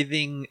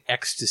writhing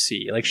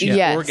ecstasy, like she's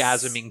Yes.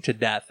 orgasming to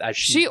death as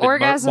she's She been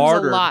orgasms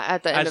martyred, a lot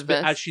at the end as, of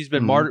this. as she's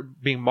been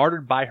being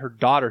martyred by her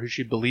daughter, who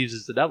she believes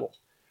is the devil.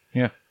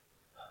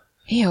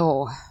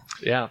 Ew.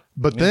 Yeah,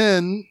 But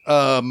then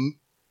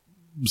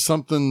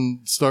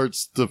something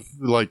starts to,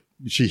 like,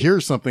 she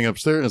hears something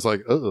upstairs and it's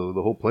like, oh,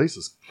 the whole place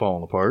is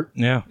falling apart.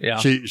 yeah. yeah,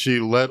 She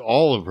let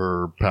all of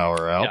her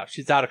power out. yeah.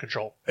 She's out of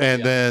control. And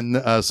Yeah.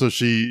 then, so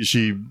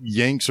she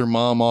yanks her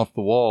mom off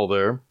the wall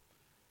there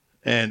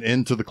and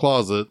into the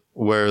closet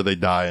where they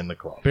die in the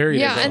closet. Buried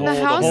Yeah, as a and the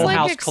whole- house whole like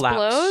house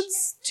explodes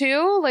collapsed.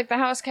 too. Like the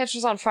house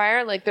catches on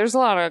fire. Like there's a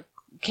lot of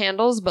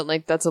candles, but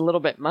like that's a little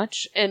bit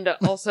much. And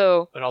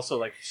also, And also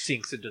like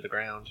sinks into the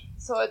ground.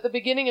 so at the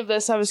beginning of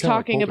this, I was Kinda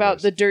like talking about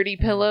Poltergeist. the dirty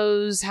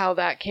pillows, how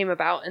that came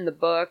about in the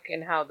book,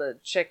 and how the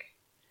chick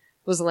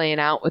was laying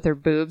out with her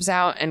boobs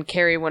out. And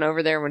Carrie went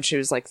over there when she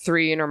was like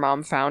 3, and her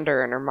mom found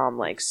her, and her mom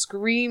like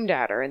screamed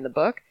at her in the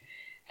book.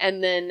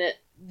 And then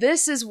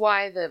this is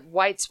why the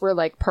whites were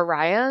like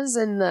pariahs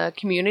in the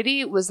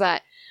community, was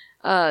that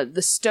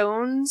the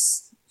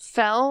Stones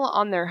fell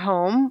on their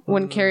home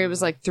when Carrie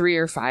was like 3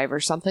 or 5 or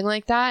something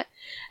like that.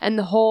 And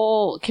the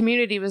whole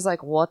community was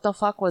like, what the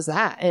fuck was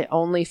that? It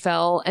only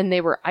fell and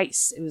they were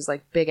ice. It was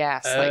like big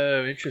ass,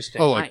 Oh,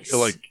 interesting. Oh, Ice.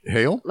 like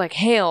hail? like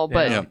hail,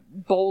 but Yeah.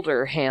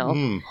 boulder hail.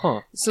 Mm.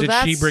 Huh. So Did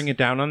that's, she bring it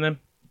down on them?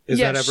 Is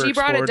yeah, that ever she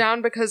brought it explored?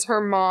 down because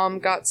her mom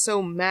got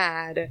so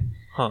mad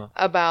Huh.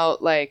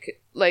 about like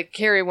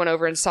Carrie went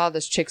over and saw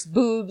this chick's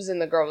boobs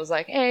and the girl was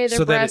like, hey, they're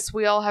So that breasts.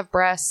 We all have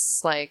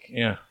breasts. Like,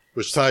 Yeah.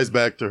 Which ties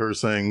back to her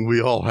saying,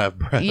 we all have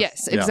breasts.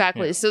 yes, Yeah.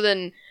 exactly. So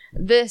then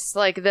this,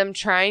 like them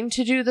trying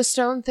to do the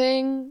stone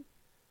thing,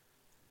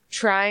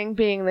 trying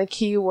being the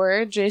key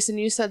word. Jason,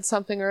 you said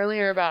something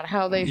earlier about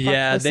how they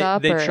fucked this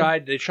up. they or-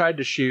 tried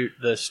to shoot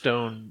the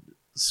stones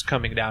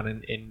coming down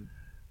and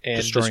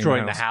Destroying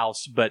destroying the the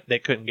house, but they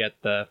couldn't get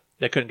the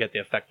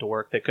effect to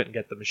work. They couldn't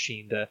get the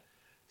machine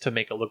to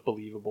make it look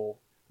believable.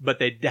 But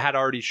they had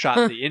already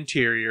shot the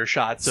interior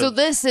shots. So of,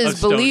 this of is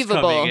stones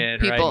believable, coming in,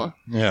 people. right?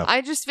 Yeah.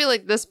 I just feel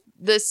like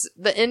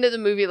the end of the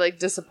movie like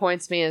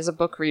disappoints me as a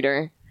book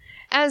reader,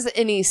 as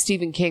any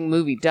Stephen King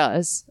movie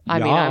does. I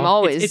mean, Yeah. I'm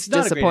always It's not a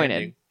great disappointed.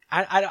 ending.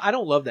 I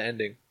don't love the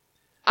ending.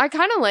 I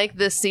kind of like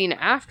this scene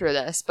after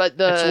this, but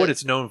It's what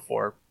it's known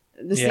for.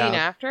 the yeah. scene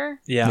after,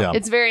 Yeah.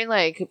 it's very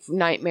like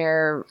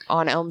Nightmare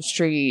on Elm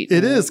Street.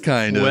 It is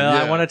kind of. Well,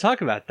 yeah. I want to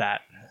talk about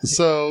that.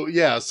 So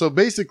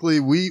basically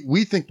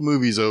we think the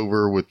movie's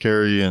over with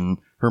Carrie and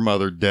her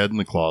mother dead in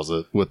the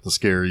closet with the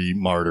scary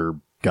martyr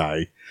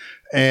guy.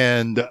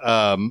 And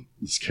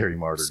scary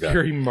martyr guy.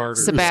 Scary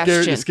martyr.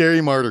 Sebastian.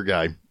 Scary martyr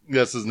guy.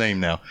 That's his name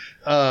now.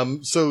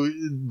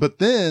 But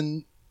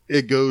then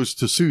it goes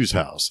to Sue's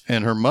house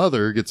and her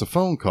mother gets a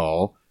phone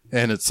call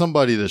and it's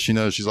somebody that she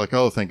knows. She's like,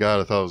 oh, thank God.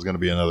 I thought it was going to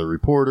be another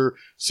reporter.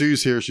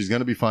 Sue's here. She's going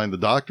to be fine. The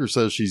doctor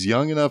says she's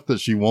young enough that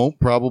she won't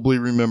probably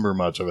remember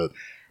much of it.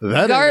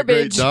 That Garbage. ain't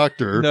a great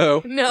doctor.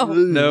 No,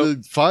 No.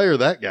 Fire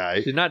that guy.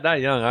 she's not that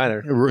young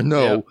either.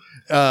 No.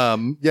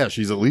 Yeah,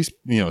 she's at least,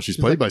 she's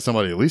played by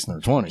somebody at least in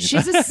her 20s.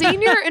 She's a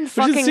senior in She's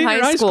a fucking senior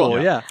in high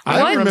school. Yeah.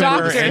 I What don't remember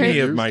doctor? any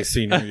of my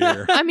senior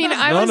year. I mean,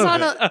 I None was of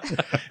on it.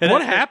 a.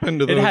 What happened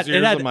to those It had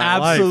years of my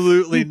life?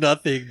 absolutely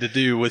nothing to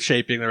do with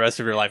shaping the rest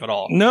of your life at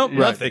all. Nope, Right.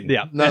 nothing.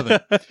 Yeah. Nothing.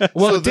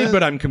 Well, So it did, then-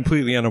 but I'm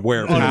completely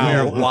unaware of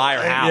Unaware of how. why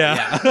or how.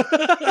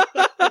 Yeah.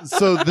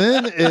 So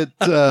then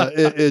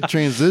it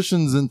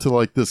transitions into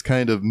like this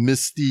kind of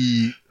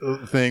misty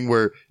thing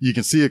where you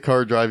can see a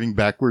car driving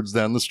backwards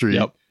down the street.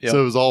 Yep.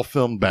 So it was all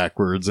filmed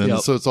backwards. And Yep.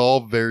 so it's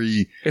all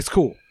very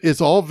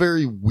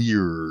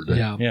weird.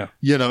 Yeah.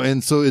 Yeah.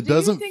 And so it Do you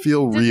doesn't think-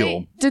 feel did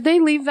real. Did they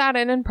leave that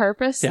in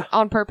purpose? Yeah.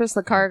 On purpose,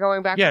 the car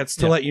going back. Yeah, it's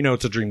to let you know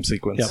it's a dream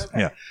sequence. Yep.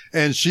 Yeah.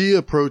 And she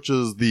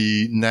approaches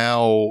the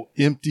now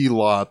empty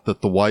lot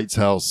that the White's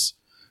house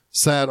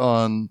sat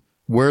on,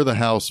 where the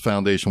house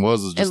foundation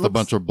was, is just a looks-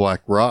 bunch of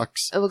black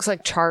rocks. It looks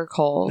like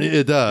charcoal.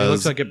 It does. It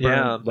looks like it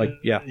burned.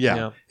 Yeah.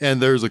 Yeah.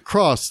 And there's a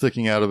cross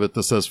sticking out of it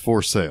that says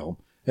for sale.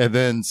 And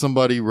then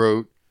somebody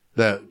wrote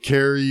that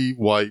Carrie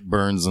White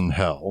burns in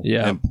hell.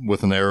 Yeah. And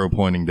with an arrow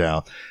pointing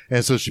down.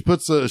 And so she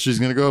puts, she's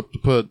going to go up to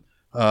put,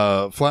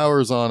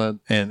 flowers on it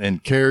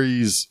and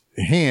Carrie's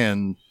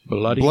hand,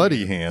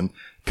 bloody hand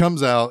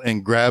comes out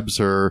and grabs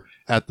her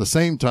at the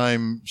same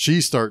time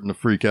she's starting to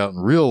freak out in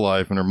real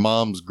life and her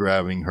mom's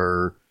grabbing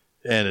her.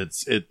 And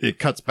it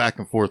cuts back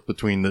and forth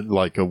between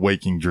like a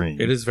waking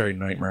dream. It is very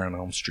Nightmare on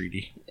Elm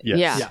Street-y. Yes.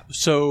 Yeah. Yeah.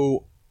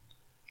 So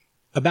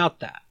about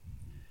that,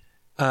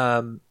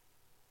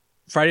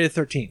 Friday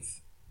the 13th.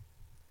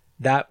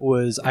 That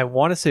was, I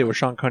want to say it was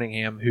Sean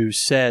Cunningham who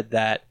said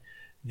that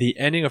the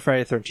ending of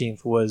Friday the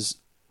 13th was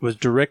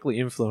directly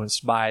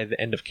influenced by the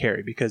end of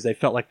Carrie because they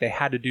felt like they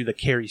had to do the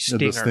Carrie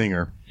stinger. The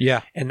stinger.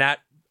 Yeah. And that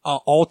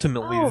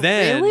ultimately Oh,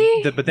 then,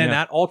 really? but then Yeah.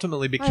 that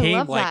ultimately love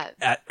became like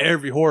that. at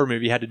every horror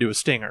movie had to do a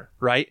stinger,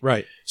 right?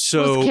 Right.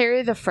 So Was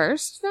Carrie the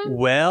first then?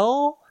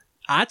 well,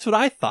 that's what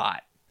I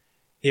thought.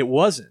 It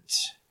wasn't.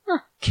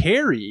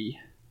 Carrie,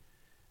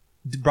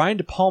 Brian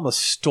De Palma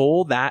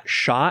stole that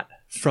shot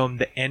from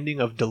the ending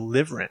of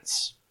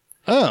Deliverance.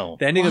 Oh.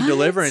 The ending of What?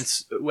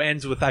 Deliverance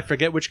ends with, I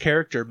forget which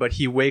character, but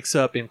he wakes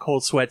up in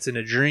cold sweats in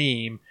a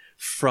dream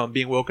from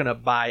being woken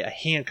up by a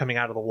hand coming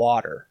out of the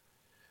water.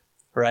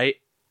 Right?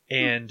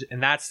 And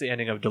that's the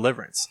ending of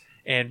Deliverance.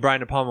 And Brian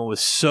De Palma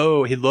was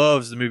he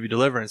loves the movie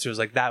Deliverance. It was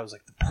like, that was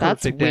like the That's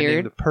perfect ending,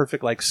 weird. the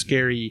perfect, like,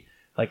 scary,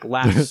 like,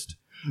 last.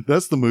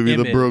 That's the movie that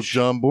Image. broke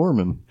John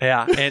Borman.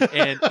 Yeah,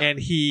 and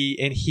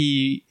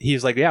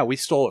he's like, yeah, we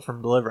stole it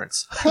from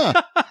Deliverance.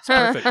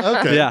 Perfect.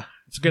 Okay. Yeah,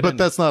 It's a good But ending.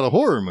 that's not a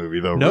horror movie,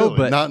 though. No, really.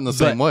 but- not in the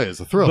same but- way as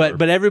a thriller.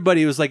 but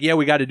everybody was like, yeah,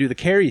 we got to do the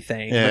Carrie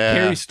thing. Yeah. But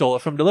Carrie stole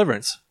it from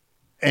Deliverance.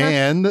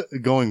 and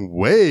going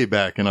way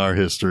back in our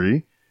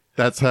history,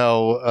 that's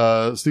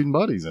how Student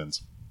Bodies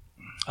ends.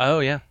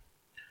 Oh yeah,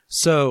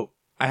 So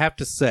I have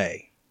to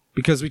say,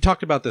 because we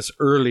talked about this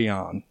early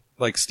on,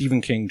 like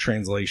Stephen King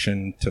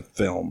translation to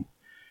film,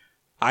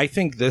 I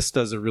think this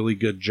does a really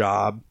good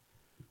job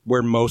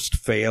where most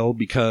fail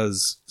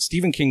because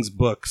Stephen King's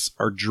books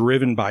are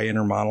driven by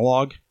inner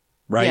monologue,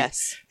 right?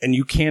 Yes. And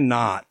you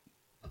cannot,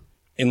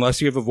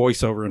 unless you have a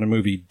voiceover in a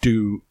movie,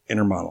 do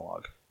inner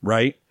monologue,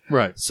 right?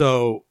 Right.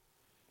 So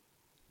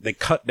they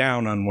cut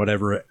down on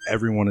whatever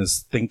everyone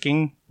is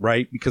thinking,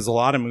 right? Because a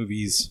lot of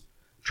movies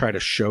try to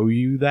show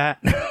you that.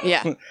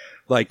 Yeah.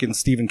 Like in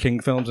Stephen King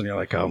films, and you're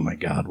like, oh my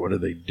God, what are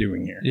they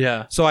doing here?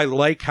 Yeah. So I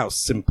like how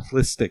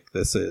simplistic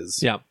this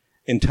is Yeah.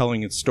 in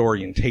telling its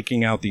story and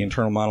taking out the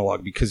internal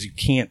monologue, because you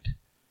can't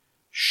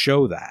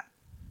show that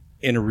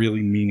in a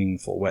really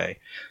meaningful way.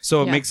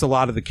 So it Yeah. makes a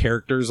lot of the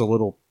characters a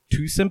little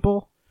too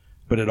simple,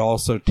 but it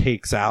also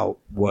takes out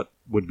what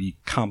would be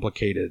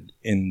complicated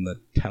in the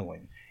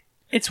telling.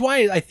 It's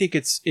why I think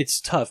it's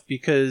tough,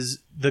 because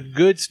the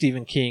good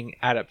Stephen King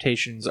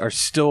adaptations are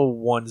still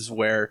ones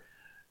where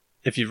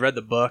if you've read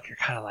the book, you're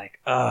kind of like,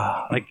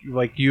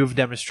 like you've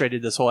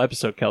demonstrated this whole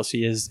episode,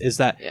 Kelsey, is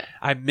that Yeah.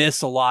 I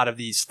miss a lot of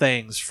these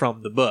things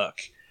from the book.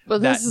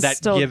 But this is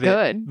still give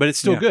good. but it's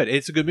still Yeah. good.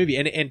 It's a good movie,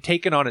 and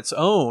taken on its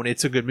own,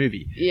 it's a good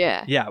movie.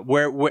 Yeah. Yeah,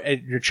 where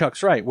and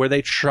Chuck's right, where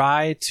they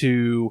try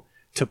to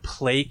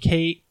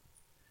placate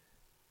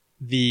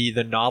the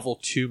novel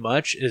too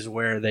much is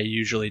where they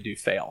usually do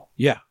fail.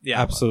 Yeah,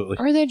 Yeah. absolutely.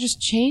 Or they just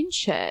change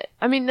shit.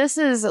 I mean, this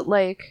is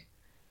like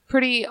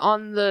pretty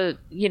on the,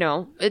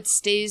 it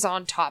stays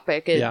on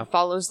topic. It Yeah.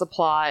 follows the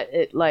plot.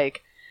 It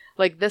like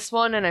this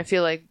one, and I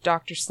feel like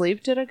Dr.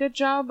 Sleep did a good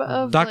job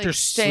of Dr. like,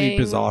 Sleep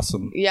is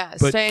awesome. Yeah,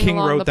 But staying King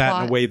along wrote the that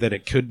plot. in a way that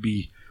it could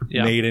be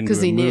Yeah. made into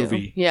Because a he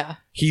movie. knew. Yeah.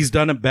 He's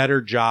done a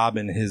better job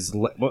in his...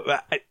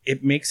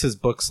 it makes his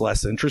books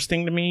less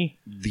interesting to me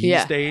these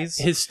Yeah. days.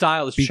 His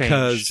style has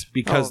because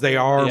changed. they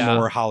are Yeah.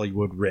 more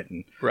Hollywood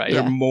written. Right.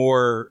 They're Yeah.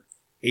 more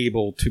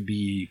able to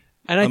be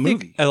And I a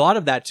think movie. a lot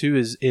of that too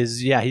is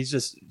he's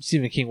just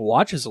Stephen King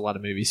watches a lot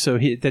of movies, so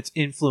that's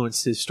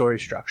influenced his story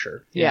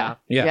structure. Yeah.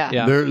 Yeah.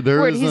 Yeah. There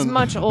Where he's isn't-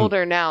 much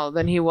older now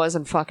than he was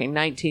in fucking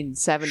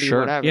 1970 Sure.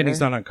 or whatever. and he's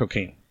not on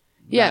cocaine.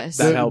 Yes.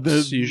 That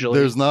helps usually.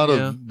 There's not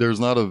Yeah.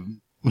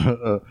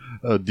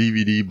 a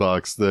DVD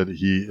box that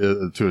he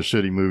to a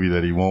shitty movie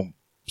that he won't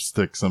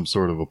stick some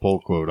sort of a pull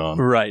quote on.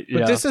 Right. But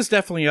yeah. this is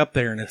definitely up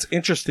there, and it's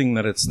interesting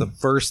that it's the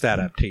first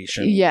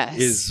adaptation. Yes.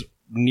 Is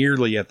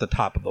nearly at the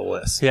top of the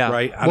list. Yeah.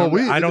 Right? I Well,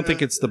 don't, I don't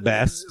think it's the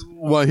best.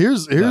 Well,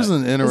 here's an It's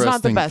not the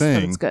interesting best, but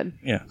thing. it's good.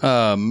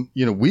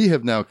 Yeah. We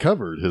have now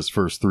covered his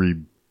first 3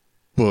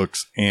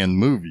 books and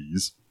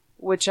movies.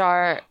 Which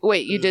are...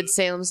 Wait, you did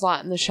Salem's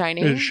Lot and The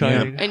Shining? The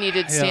Shining. And you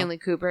did Yeah. Stanley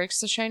Kubrick's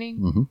The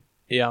Shining?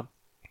 Yeah.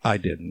 I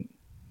didn't.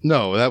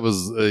 No, that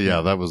was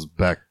that was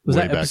back Was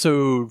way that back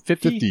episode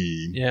 50?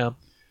 50. Yeah.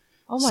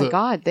 Oh my So-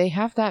 God, they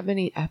have that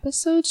many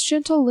episodes,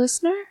 gentle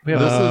listener? We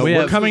have, This is-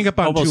 we're have coming up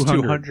on almost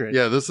 200. 200.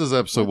 Yeah, this is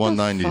episode What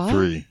the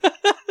 193.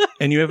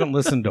 And you haven't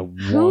listened to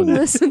Who one.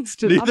 listens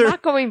to Neither- I'm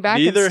not going back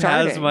Neither and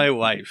starting. has my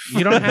wife.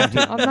 You don't have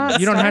to. I'm not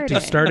You don't have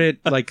to starting. start at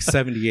like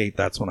 78.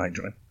 That's when I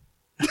joined.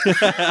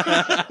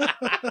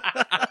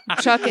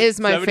 Chuck is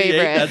my 78,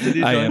 favorite. that's what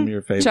he's I doing? am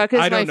your favorite. Chuck is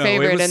I don't my know.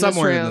 favorite It was in this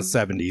somewhere in room. the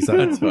 70s.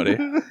 That's funny.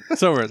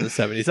 Somewhere in the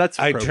 70s. That's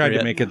I tried to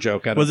appropriate. make a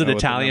joke. I don't Was it know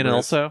what the Italian number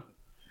is. also?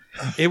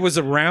 It was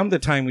around the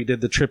time we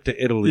did the trip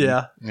to Italy.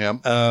 Yeah. Yeah.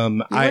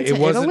 You went it to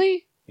wasn't.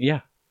 Italy?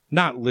 Yeah,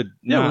 not Yeah,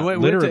 not we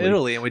went literally. to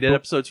Italy and we did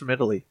episodes from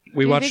Italy.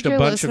 We Do you watched think a your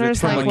bunch of it listeners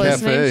from like a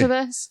listening cafe. to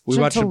this? We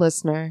Gentle watched a-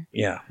 listener.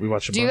 Yeah, we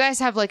watched a Do you bunch. guys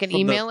have like an From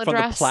email the, From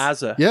address? the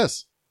plaza.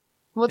 Yes.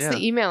 What's Yeah.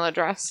 the email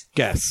address?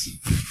 Guess.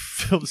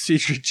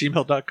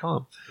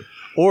 filmseizure@gmail.com.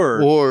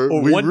 Or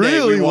we one day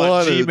really we want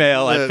wanted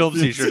Gmail that- at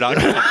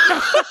filmseizure.com.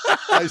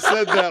 I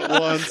said that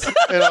once,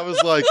 and I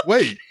was like,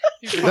 wait,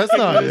 that's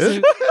not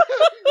it.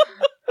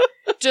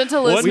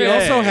 Gentle One We listener. day.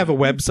 also have a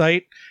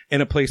website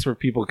and a place where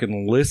people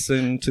can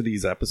listen to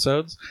these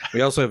episodes. We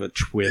also have a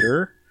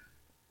Twitter.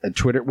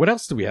 What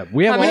else do we have?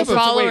 We have How many also-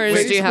 followers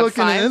do you have? Facebook and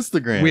 5? an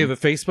Instagram. We have a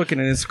Facebook and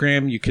an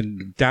Instagram. You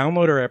can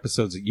download our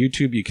episodes at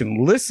YouTube. You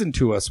can listen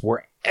to us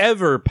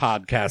wherever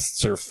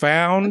podcasts are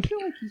found.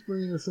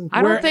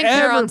 I don't think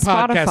they're on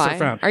Wherever podcasts are Spotify.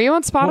 found. Are you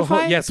on Spotify?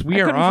 Well, yes, we I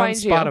are couldn't on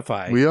find you.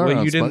 Spotify. We are Well,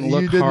 on you didn't Spotify.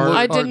 look You didn't hard. look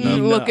I hard didn't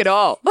enough. look at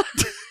all.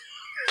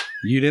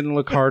 You didn't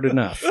look hard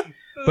enough.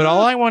 But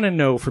all I want to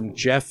know from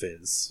Jeff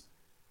is,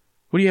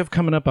 what do you have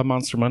coming up on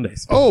Monster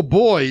Mondays? Oh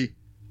boy!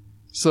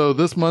 So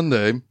this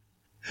Monday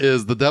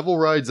is The Devil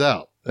Rides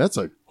Out. That's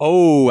a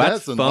Oh, That's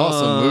that's an fun.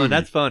 awesome movie.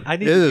 That's fun. I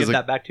need it to is give a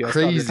that back to you. I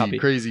still have your crazy, copy.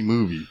 crazy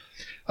movie.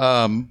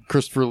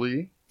 Christopher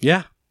Lee.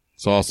 Yeah.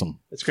 It's awesome.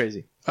 It's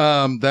crazy.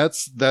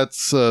 That's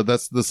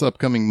this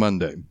upcoming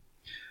Monday.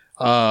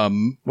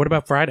 What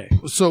about Friday?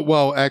 So,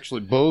 well,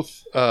 actually,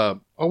 both.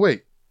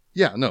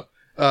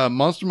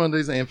 Monster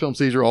Mondays and Film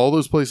Seizure, all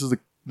those places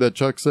that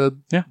Chuck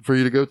said Yeah. for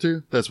you to go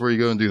to, that's where you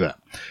go and do that.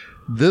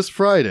 This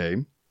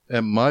Friday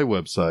at my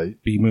website,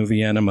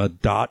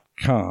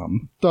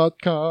 bmovieenema.com.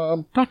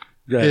 .com,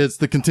 it's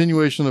the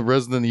continuation of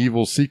Resident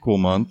Evil sequel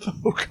month.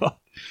 Oh, God.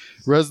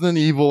 Resident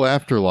Evil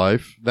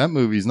Afterlife. That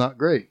movie's not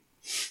great.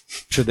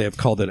 Should they have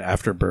called it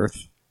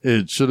Afterbirth?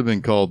 It should have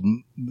been called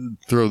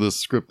Throw This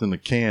Script in the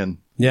Can.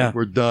 Yeah.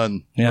 We're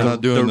done. Yeah. We're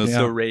not doing this.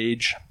 The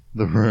Rage.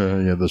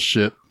 The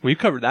shit. We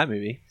covered that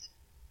movie.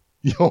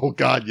 Oh,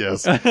 God,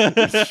 yes.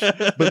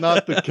 But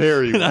not the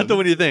Carrie one. Not the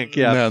one you think.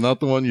 Yeah. No, not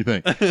the one you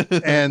think.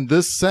 And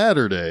this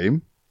Saturday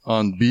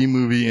on B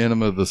Movie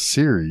Enema, the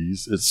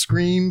series, it's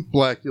Scream,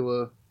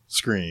 Blackula,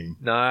 Scream.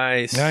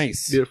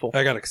 Nice. Beautiful.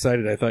 I got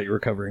excited. I thought you were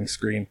covering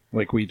Scream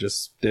like we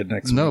just did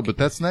next No, week. but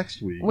that's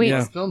next week. Wait.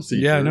 Yeah. Film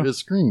Seeker Yeah, I know. is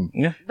Scream.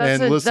 Yeah.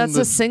 And listen That's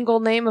to- a single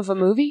name of a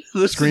movie?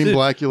 Scream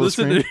Blackula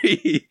Listen Scream.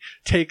 to me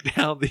take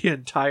down the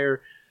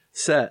entire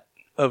set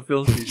of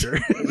Film Seizure.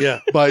 Yeah.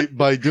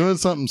 by doing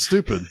something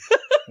stupid,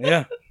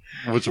 Yeah.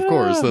 which of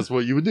course that's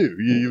what you would do.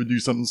 You would do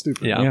something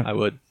stupid. yeah, I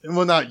would.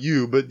 Well, not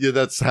you, but yeah,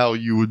 that's how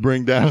you would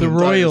bring down The an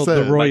entire royal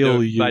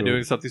set. you. By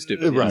doing something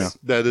stupid. Right. Yes.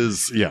 That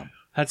is, yeah.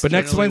 That's But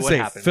next generally what Wednesday,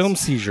 happens. Film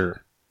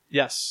Seizure.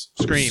 Yes.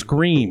 Scream.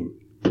 Scream.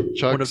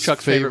 One of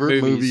Chuck's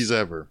favorite movies.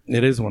 ever.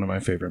 It is one of my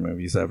favorite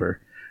movies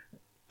ever.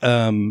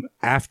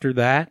 After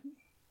that,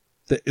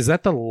 is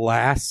that the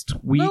last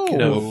week?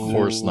 No, of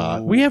course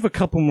not. We have a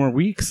couple more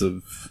weeks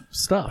of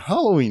stuff.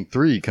 Halloween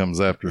 3 comes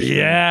after Scream.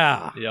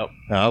 Yeah. Yep.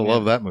 I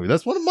love that movie.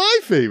 That's one of my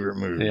favorite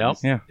movies. Yep.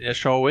 Yeah. It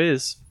sure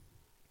is.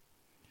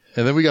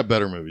 And then we got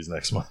better movies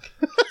next month.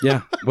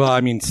 Yeah. Well,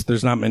 I mean,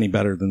 there's not many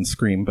better than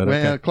Scream, but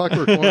Man, okay.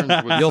 Clockwork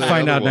Orange would You'll say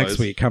find out otherwise. next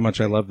week how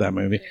much I love that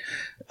movie.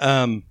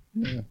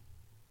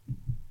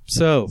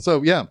 So,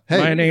 So, yeah. Hey.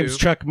 my name's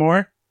Chuck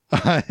Moore.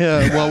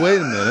 Well, wait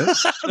a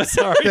minute.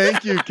 Sorry.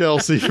 Thank you,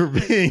 Kelsey, for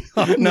being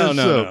on No, this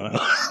no, show. no,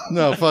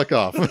 no. No, fuck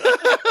off.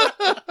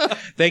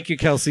 Thank you,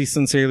 Kelsey,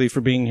 sincerely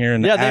for being here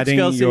and Yeah, thanks, adding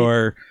Kelsey.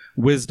 your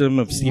wisdom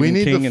of Stephen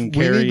King and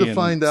Carrie. we need to and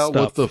find out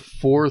what stuff. the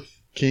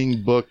fourth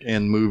King book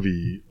and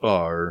movie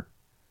are,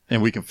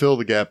 and we can fill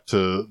the gap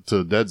to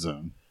Dead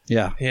Zone.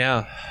 Yeah.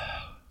 Yeah.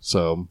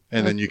 So,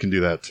 and then you can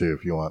do that too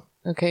if you want.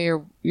 Okay,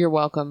 you're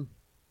welcome.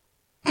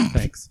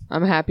 Thanks.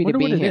 I'm happy to Wonder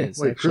be what it here. is.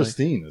 Wait, actually.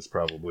 Christine is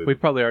probably. We've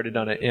probably already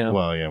done it. Yeah.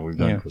 Well, yeah, we've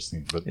done Yeah.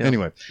 Christine, but Yeah.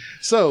 anyway.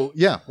 So,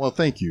 yeah, well,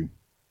 thank you.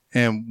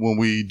 And when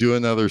we do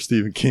another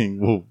Stephen King,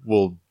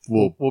 we'll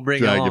bring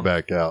it drag you along.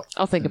 back out.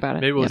 I'll think about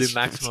it. Maybe we'll Yes. do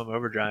Maximum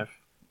Overdrive.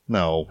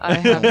 No, I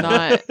have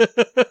not.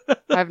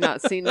 I've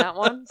not seen that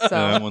one. So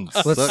that one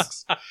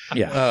sucks.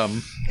 Yeah.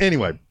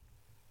 Anyway,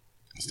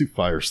 let's do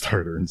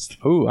Firestarter instead.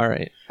 Ooh, all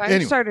right.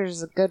 Anyway. Firestarter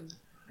is a good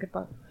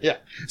book. Yeah.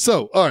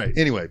 So, all right.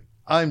 Anyway,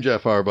 I'm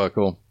Jeff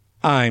Arbuckle.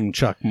 I'm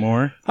Chuck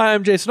Moore. Hi,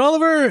 I'm Jason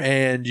Oliver,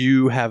 and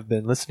you have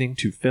been listening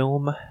to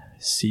Film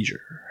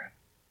Seizure.